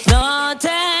 baby. No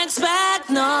takes back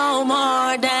no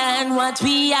more than what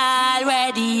we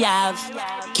already have.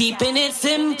 Keeping it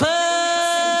simple.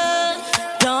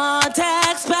 Don't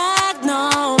takes back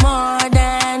no more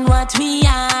than what we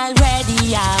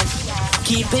already have.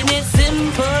 Keeping it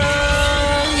simple,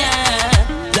 yeah.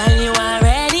 Girl, you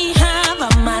already have a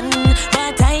man,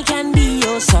 but I can be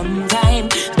yours sometime.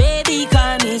 Baby,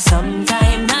 call me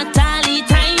sometime, not all the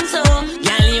time. So,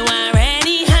 girl, you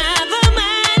already have a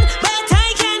man, but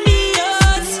I can be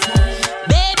yours.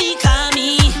 Baby, call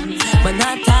me, but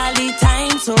not all the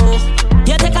time. So,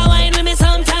 you take a wine with me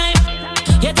sometime.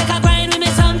 You take a grind with me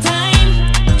sometime.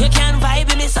 You can vibe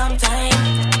with me sometime,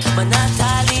 but not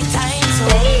all the time. So,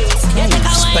 you take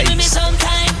a wine with me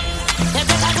sometime. You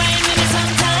take a grind with me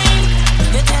sometime.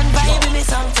 You can vibe with me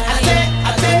sometime,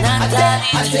 but not all the time.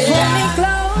 Hold me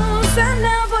close and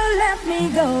never let me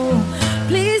go.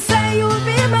 Please say you'll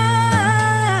be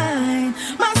mine,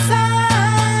 my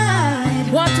side.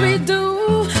 What we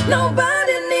do,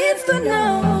 nobody needs to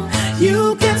know.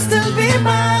 You can still be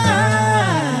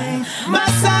mine, my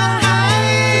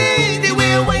side. The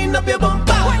way you wind up your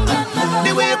bumper,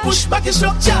 the way you push back your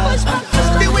structure,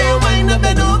 the way you wind up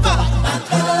and over.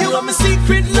 You are my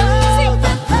secret love.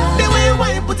 The way you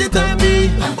wind put it on me,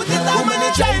 woman,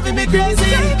 you're driving me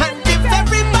crazy. And if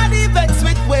everybody vex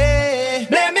with way,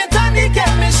 blame it on the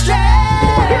chemistry.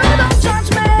 You don't judge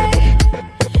me,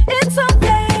 it's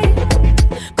okay.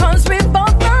 Cause we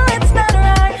both know it's not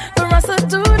right for us to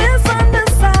do this on the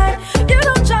side. You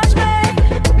don't judge me,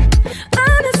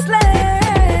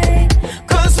 honestly.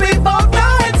 Cause we both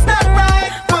know it's not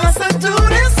right for us to do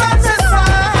this on the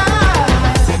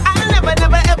side. I'll never,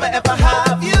 ever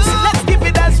have you. Let's keep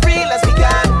it as real as we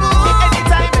can.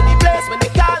 Anytime, any place when you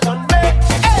call on me.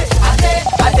 Hey,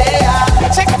 I dare.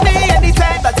 Check me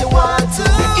anytime that you want to,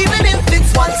 even if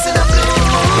it's once in a blue.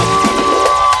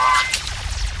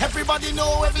 Everybody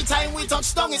know every time we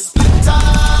touch down it's splinters.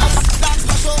 That's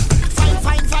my show.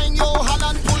 Fine, yo,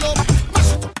 Holland pull up.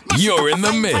 You're in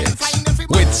the mix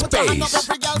with Space,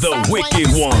 the Wicked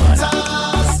One.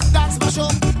 That's my show.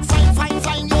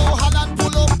 Fine, yo, Holland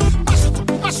pull up.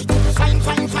 Mash it.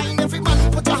 Fine, every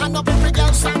man put your hand up, every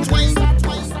girl start twine.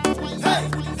 Hey,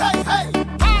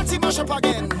 party mash up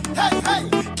again. Hey,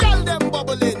 girl them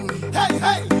bubbling.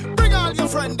 Hey, bring all your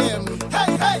friend them.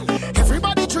 Hey,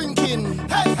 everybody drinking.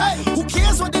 Hey, who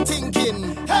cares what they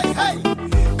thinking? Hey,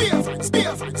 beer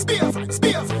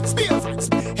friends.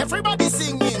 Everybody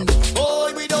singing.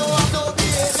 Oh, we don't have no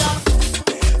behavior.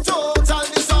 Total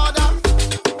disorder.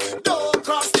 Don't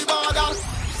cross the border.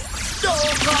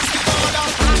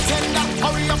 Bartender,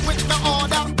 hurry up with the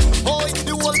order. Oh, it's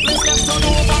the whole place left on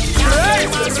over.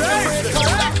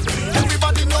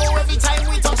 Everybody know every time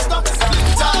we touch the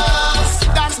splitters.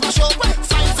 That's my show.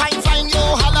 Fine,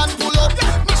 yo, Holland pull up.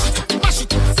 Mash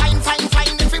it. Fine,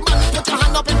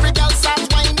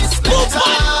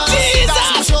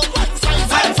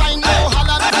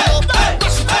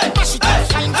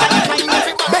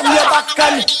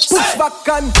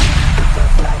 and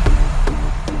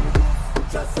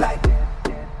just like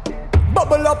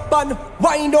bubble up and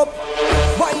wind up,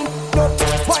 wind up,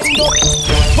 wind up,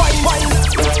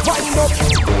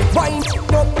 wind up, wind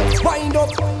up, wind up,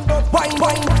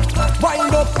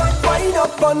 wind up, wind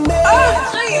up on me.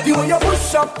 The way you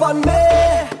push up on me,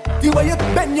 the way you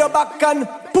bend your back and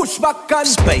push back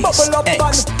and bubble up and I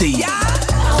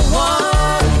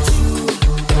want you,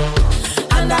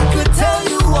 and I could tell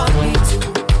you want me to.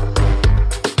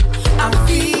 I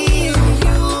feel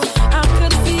you, I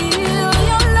could feel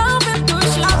your love and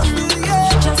push up.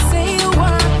 Just say you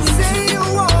want me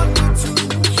to.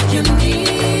 You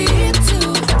need to.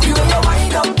 The way you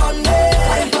wind up on me,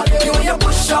 the way you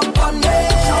push up on me,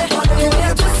 the way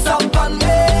you twist up on me,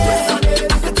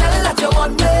 I could tell that you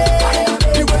want me.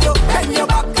 The way you bend your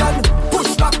back and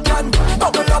push back and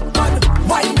bubble up and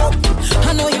wind up.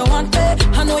 I know you want me,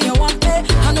 I know you want me,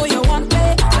 I know you want me.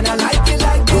 And I like it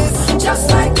like this, just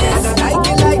like this. And I like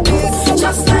it like this,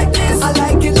 just like this. I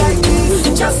like it like this,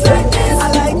 just like this.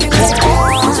 I like it like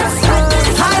this, just like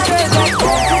this. I like it like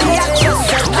this,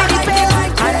 just like this.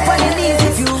 I'm funny knees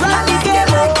if you run the game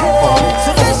like that.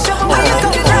 So just show me where you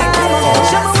come from,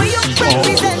 show me where you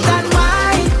represent and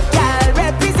why. Girl,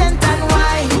 represent and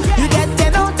why. You get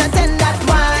 10 out of 10 that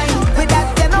why. With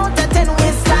that 10 out of 10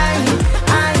 waistline.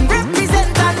 I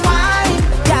represent and why.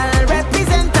 Girl,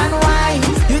 represent and why.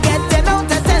 You get 10 out of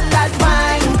 10 that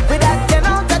why. With that 10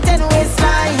 out of 10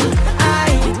 waistline.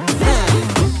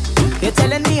 You're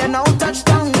telling me you're no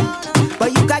touchdown,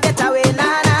 but you can get away,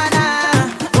 nah, nah, nah.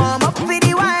 Warm up for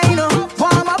the wine,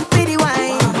 warm up for the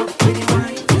wine.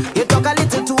 You talk a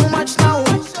little too much now.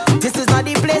 This is not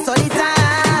the place or the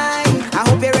time. I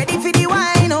hope you're ready for the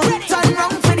wine, turn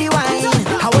round for the wine.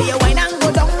 How will you wine and go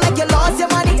down like you lost your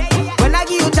money? When I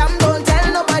give you jam, don't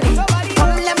tell nobody.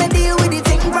 Come let me deal with the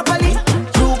thing properly.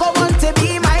 You go want to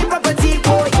be my property,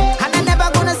 boy, and I'm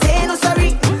never gonna say no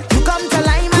sorry. You come to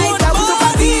line my down to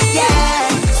party,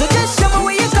 yeah. So just show me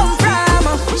where you come from,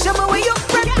 show me where you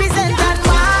represent and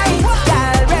why.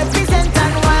 Girl, represent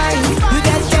and why. You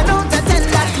get 10 out of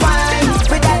 10 that why.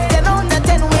 With that 10 out of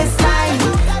 10 waistline.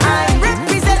 I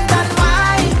represent and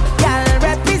why. Girl,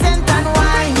 represent and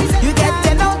why. You get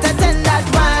 10 out of 10 that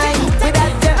why. With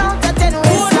that 10 out of 10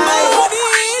 waistline.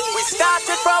 We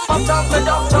started from uptown to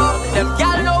downtown. Them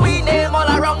gal know we name all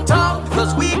around town.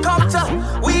 Cause we come to start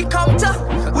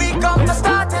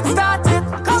it.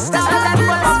 Start that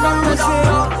from uptown to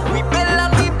downtown. We build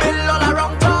and we build all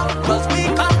around town. Cause we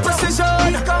come to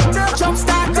jump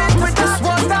start it with this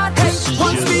one start. Hey,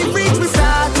 once we reach we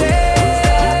start it.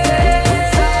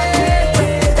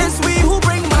 It's we who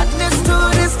bring madness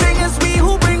to this thing. It's we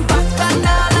who bring back and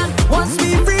once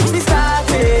we reach we start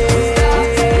it.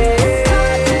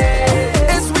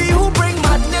 It's we who bring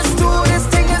madness to this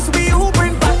thing. It's we who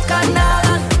bring back and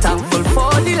thankful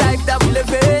for the life that we live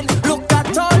in. Look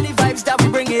at all the vibes that we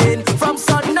bring in. From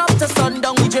sun up to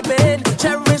sundown we dripping.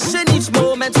 Cherishing each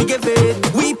moment we give it.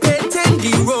 We painting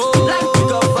the road like the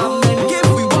government give.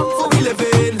 We work for we live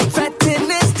in.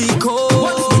 Fetting is the code.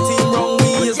 Once we team wrong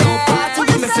we is no part to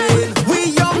be missing. We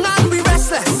young and we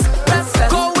restless.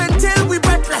 Going till we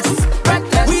breathless.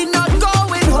 We not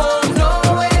going home. No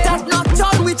way. That not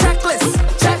all we checklist.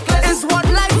 Is one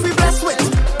life we blessed with.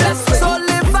 So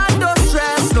live and don't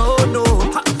stress. No.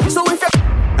 So if you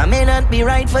I may not be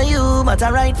right for you, but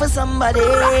I'm right for somebody.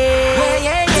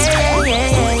 Yeah.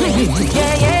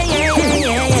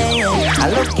 I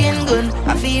looking good,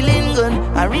 I feeling good,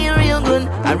 I real good,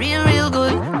 I real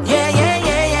good. Yeah.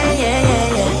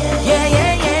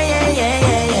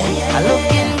 I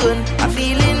looking good, I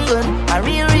feeling good, I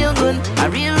real good, I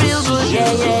real good.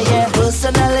 Yeah.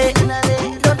 Personally,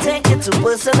 don't take it too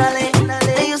personally.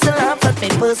 They used to laugh at me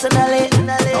personally.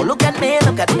 Now look at me.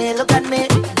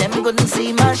 Them couldn't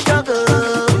see my struggle.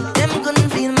 Them couldn't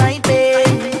feel my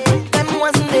pain. Them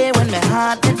wasn't there when my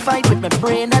heart did fight with my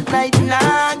brain at night and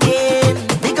again.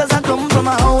 Because I come from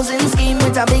a housing scheme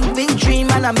with a big dream,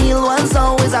 and a meal was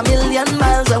always a million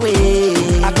miles away.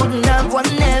 I couldn't have one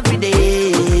every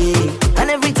day. And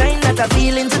every time that I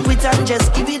feel into quit and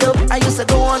just give it up, I used to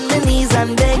go on my knees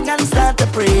and beg and start to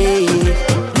pray.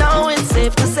 Now it's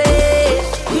safe to say,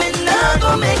 me not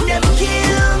gonna make them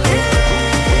kill me.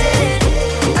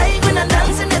 I ain't gonna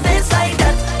dance in the face like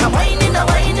that. I'm whining my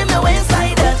waist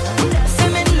like that. Say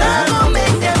me not gonna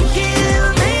make them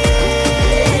kill me.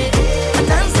 I'm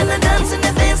dancing in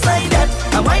the face like that.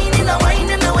 I'm whining my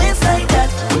waist like that.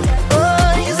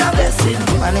 Oh, it's a blessing,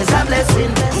 man, it's a blessing.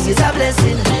 It's a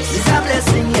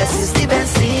blessing, yes, it's the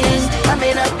best thing. I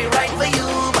may not be right for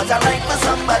you, but I'm right for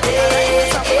somebody.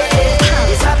 It's a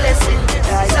blessing,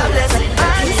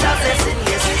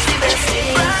 yes, it's the best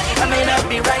thing. I may not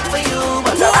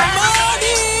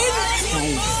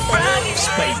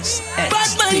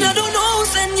mind, I don't know,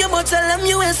 send you, but tell them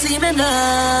you will see me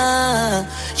now.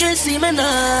 You see me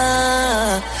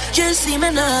now. You see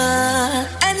me now.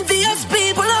 Envious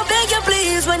people, I beg you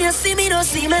please, when you see me, don't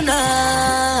see me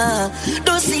now.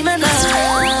 Don't see me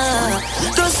now.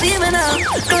 Don't see me now.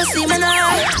 Don't see me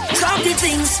now.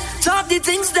 Talk the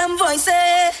things, them voices.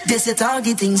 They say talk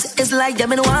the things, it's like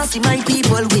them and want see my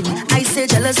people win. I say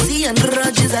jealousy and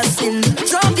grudges are sin.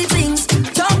 Talk the things,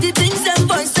 them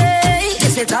voices. They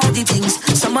say talk the things,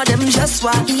 some of them just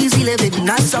want easy living.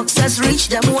 Not success reach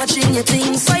them watching your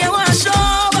things. So you want to show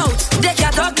out, they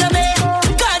can't talk to me.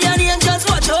 Guardian angels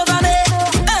watch over me.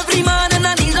 Every man and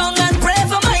I kneel down and pray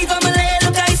for my family.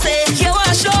 Look, I say, you want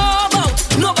to show out,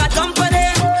 no bad company.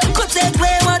 Could take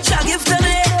away what you give to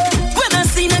me. When I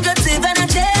see negative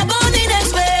energy, but the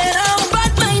next way now.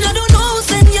 Bad mind, I don't know,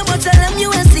 send you, but tell them you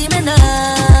will see me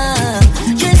now.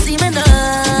 You see me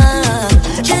now.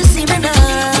 You see me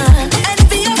now.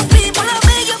 Envious people, I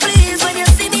beg you please, when you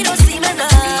see me, don't see me now.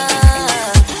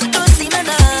 Don't see me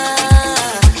now.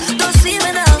 Don't see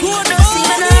me now. Don't see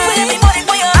me now. Everybody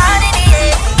put your hand in the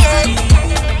air, yeah.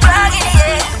 Brag in the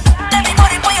air.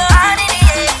 Everybody put your hand in the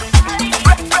air.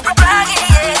 Brag in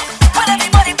the air. But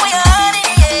everybody put your hand in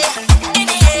the air. In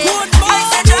the air. I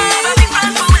said you have a big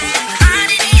plan for me.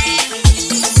 Hand in the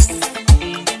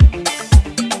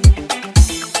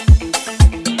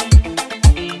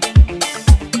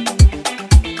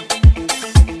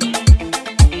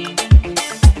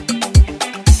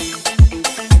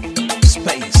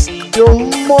Space. You're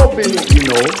mobbing it, you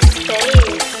know.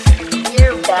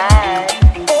 You're bad.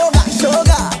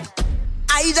 Soca.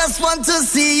 I just want to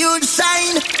see you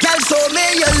shine. Girl, show me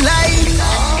your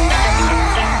light.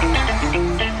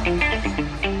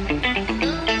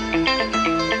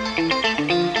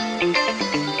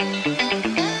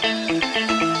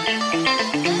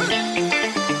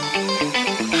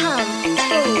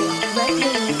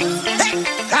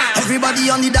 Everybody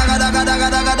on the dagga, dagga, dagga,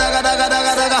 dagga, dagga, dagga,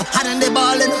 dagga, dagga. Hand in the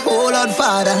ball and hold on,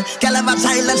 father. Girl have a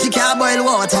child and she can't boil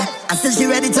water. I said she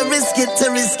ready to risk it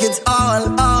all.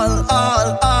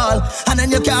 And then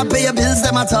you can't pay your bills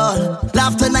them at all.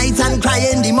 Laugh tonight and cry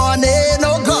in the morning.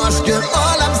 Oh gosh, girl,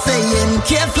 all I'm saying,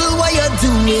 careful what you're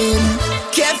doing.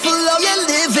 Careful how you're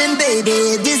living,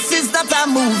 baby. This is not a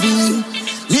movie.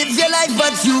 Live your life,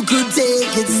 but you could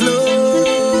take it slow.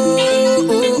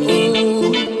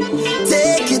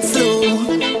 Take it slow.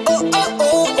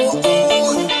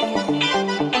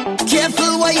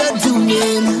 Careful what you're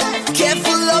doing.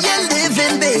 Careful how you're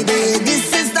living, baby.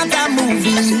 This is not a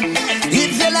movie.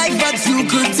 Live your life, but you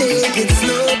could take it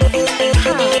slow.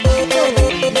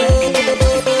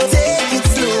 Take it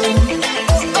slow.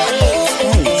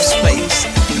 Space.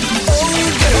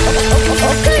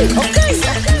 Okay.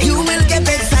 You will get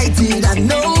excited, I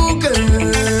know,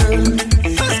 girl.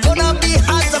 It's gonna be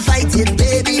hard to fight it,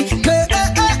 baby. Girl,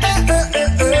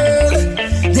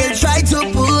 they'll try to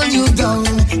pull you down,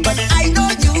 but I know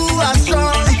you are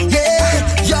strong. Yeah,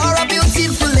 you're a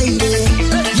beautiful lady.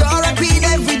 You're a queen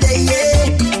every day.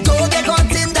 Yeah, don't get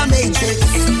caught in the matrix.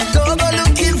 Don't go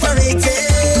looking for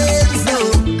ratings. No,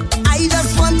 I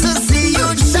just want to see you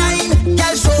shine.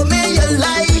 Girl, show me your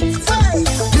light.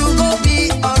 You gon' be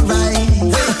alright.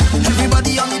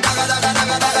 Everybody on the dagga, dagga,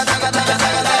 dagga, dagga, dagga, dagga,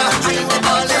 dagga, dagga. I am the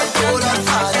ball and hold on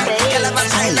fire. Girl, I'm a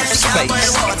child and she can't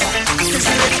boil water. She's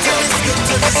ready to risk it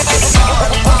to this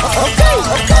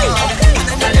Okay.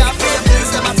 And then you can't pay your bills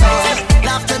them at all.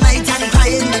 Laugh tonight and cry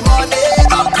in the morning.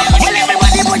 Well,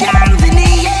 everybody put your hands in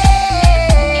the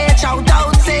air. Shout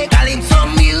out, say calypso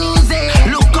music.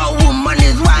 Look how woman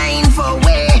is wine for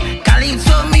way.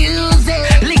 Calypso music.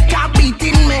 Liquor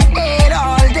beating me head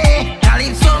all day.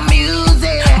 Calypso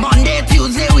music. Monday,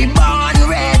 Tuesday, we born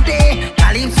ready.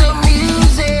 Calypso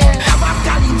music. Have a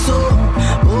calypso.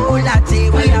 Oh, latte,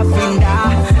 we a finger.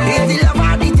 It's the love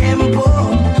of the tempo.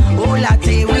 Oh,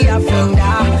 latte, we a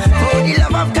finger. For the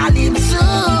love of calypso.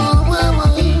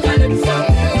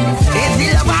 It's the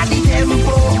love of the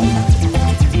tempo.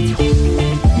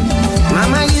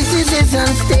 Mama used to say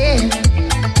some stay.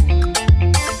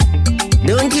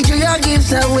 Don't teach your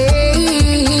gifts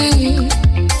away.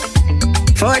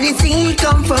 For the thing he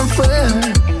come from far.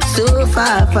 So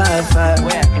far.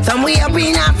 Somewhere up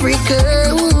in Africa.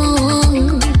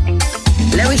 Ooh.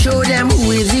 Let me show them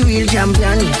who is the real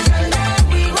champion.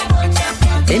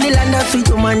 In the land of sweet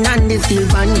woman and the steel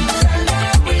pan.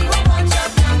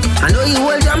 I know you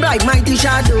hold jump like mighty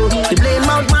shadow. The plain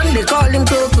mouth man, they call him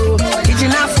Coco.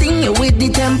 Kitchen half sing you with the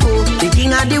tempo. The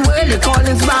king of the world, they call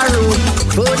him Sparrow.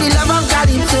 For the love of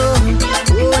calypso.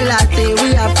 Oh, latte,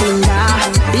 we are funda.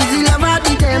 It's the love of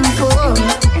the tempo.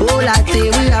 Oh, latte,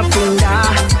 we are funda.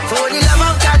 For the love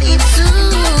of calypso.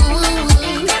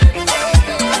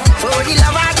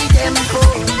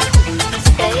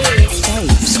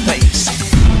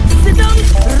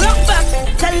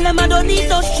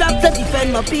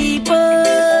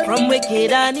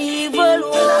 wicked and evil.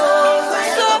 So,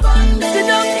 sit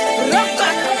down, rock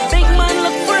back. Big man,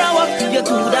 look for a walk. You're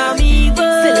too damn evil.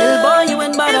 Silly little boy, you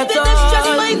ain't bad at all. It's just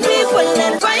my people,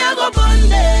 then fire go burn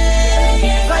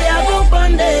them. Fire go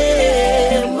burn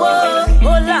them. Oh,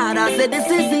 Lord, I said this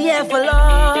is the year for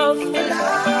love.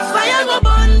 Fire go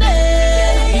burn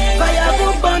them. Fire go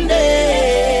burn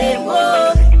them.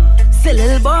 Oh, silly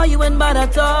little boy, you ain't bad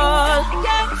at all.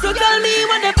 So tell me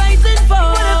what they're fighting for.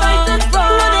 What they're fighting for.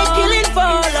 What they're killing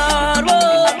for, Lord.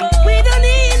 Oh, we don't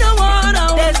need no war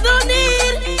now. There's no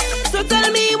need. So tell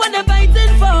me what they're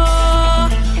fighting for.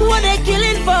 What they're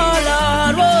killing for,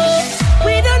 Lord. Oh,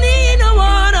 we don't need no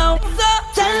war now. So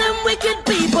tell them wicked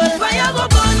people, fire go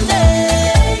burn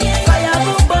them. Fire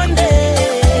go burn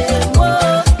them.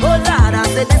 Oh, Lord, I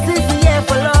said this is the year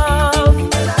for love.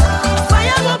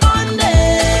 Fire go burn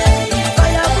them.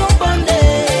 Fire go burn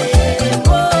them.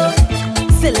 Oh,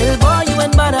 silly little boy, you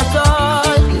ain't bad at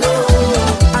all. No,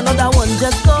 another one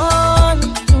just gone.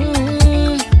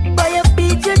 By a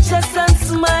beat your chest and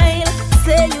smile.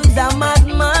 Say you's a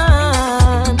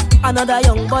madman. Another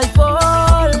young boy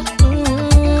fall.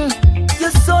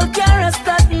 Your soul can't rest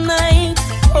at night.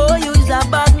 Oh, you's a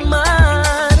bad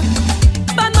man.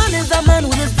 Bad man is a man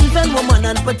who just defend woman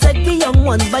and protect the young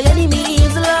ones by any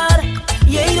means, Lord.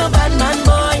 You ain't no bad man,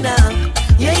 boy, now.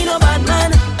 You ain't no bad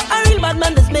man. A real bad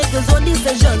man just make his own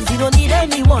decisions. He don't need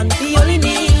anyone. He only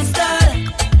needs God.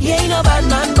 You ain't no bad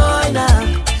man, boy, now.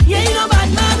 You ain't no bad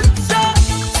man. So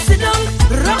sit down,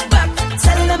 rock back.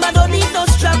 Tell them I don't need no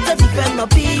strap to defend my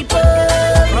people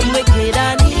from wicked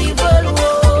and evil.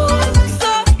 Whoa.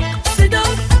 So sit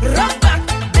down, rock back.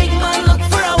 Big man, look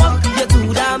for a walk. You're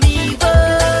too damn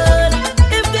evil.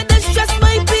 If they distress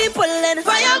my people, then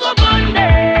fire go burn them.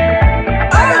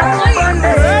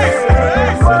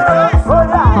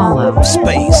 Follow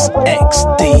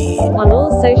SPACExDEE on all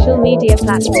social media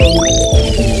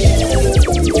platforms.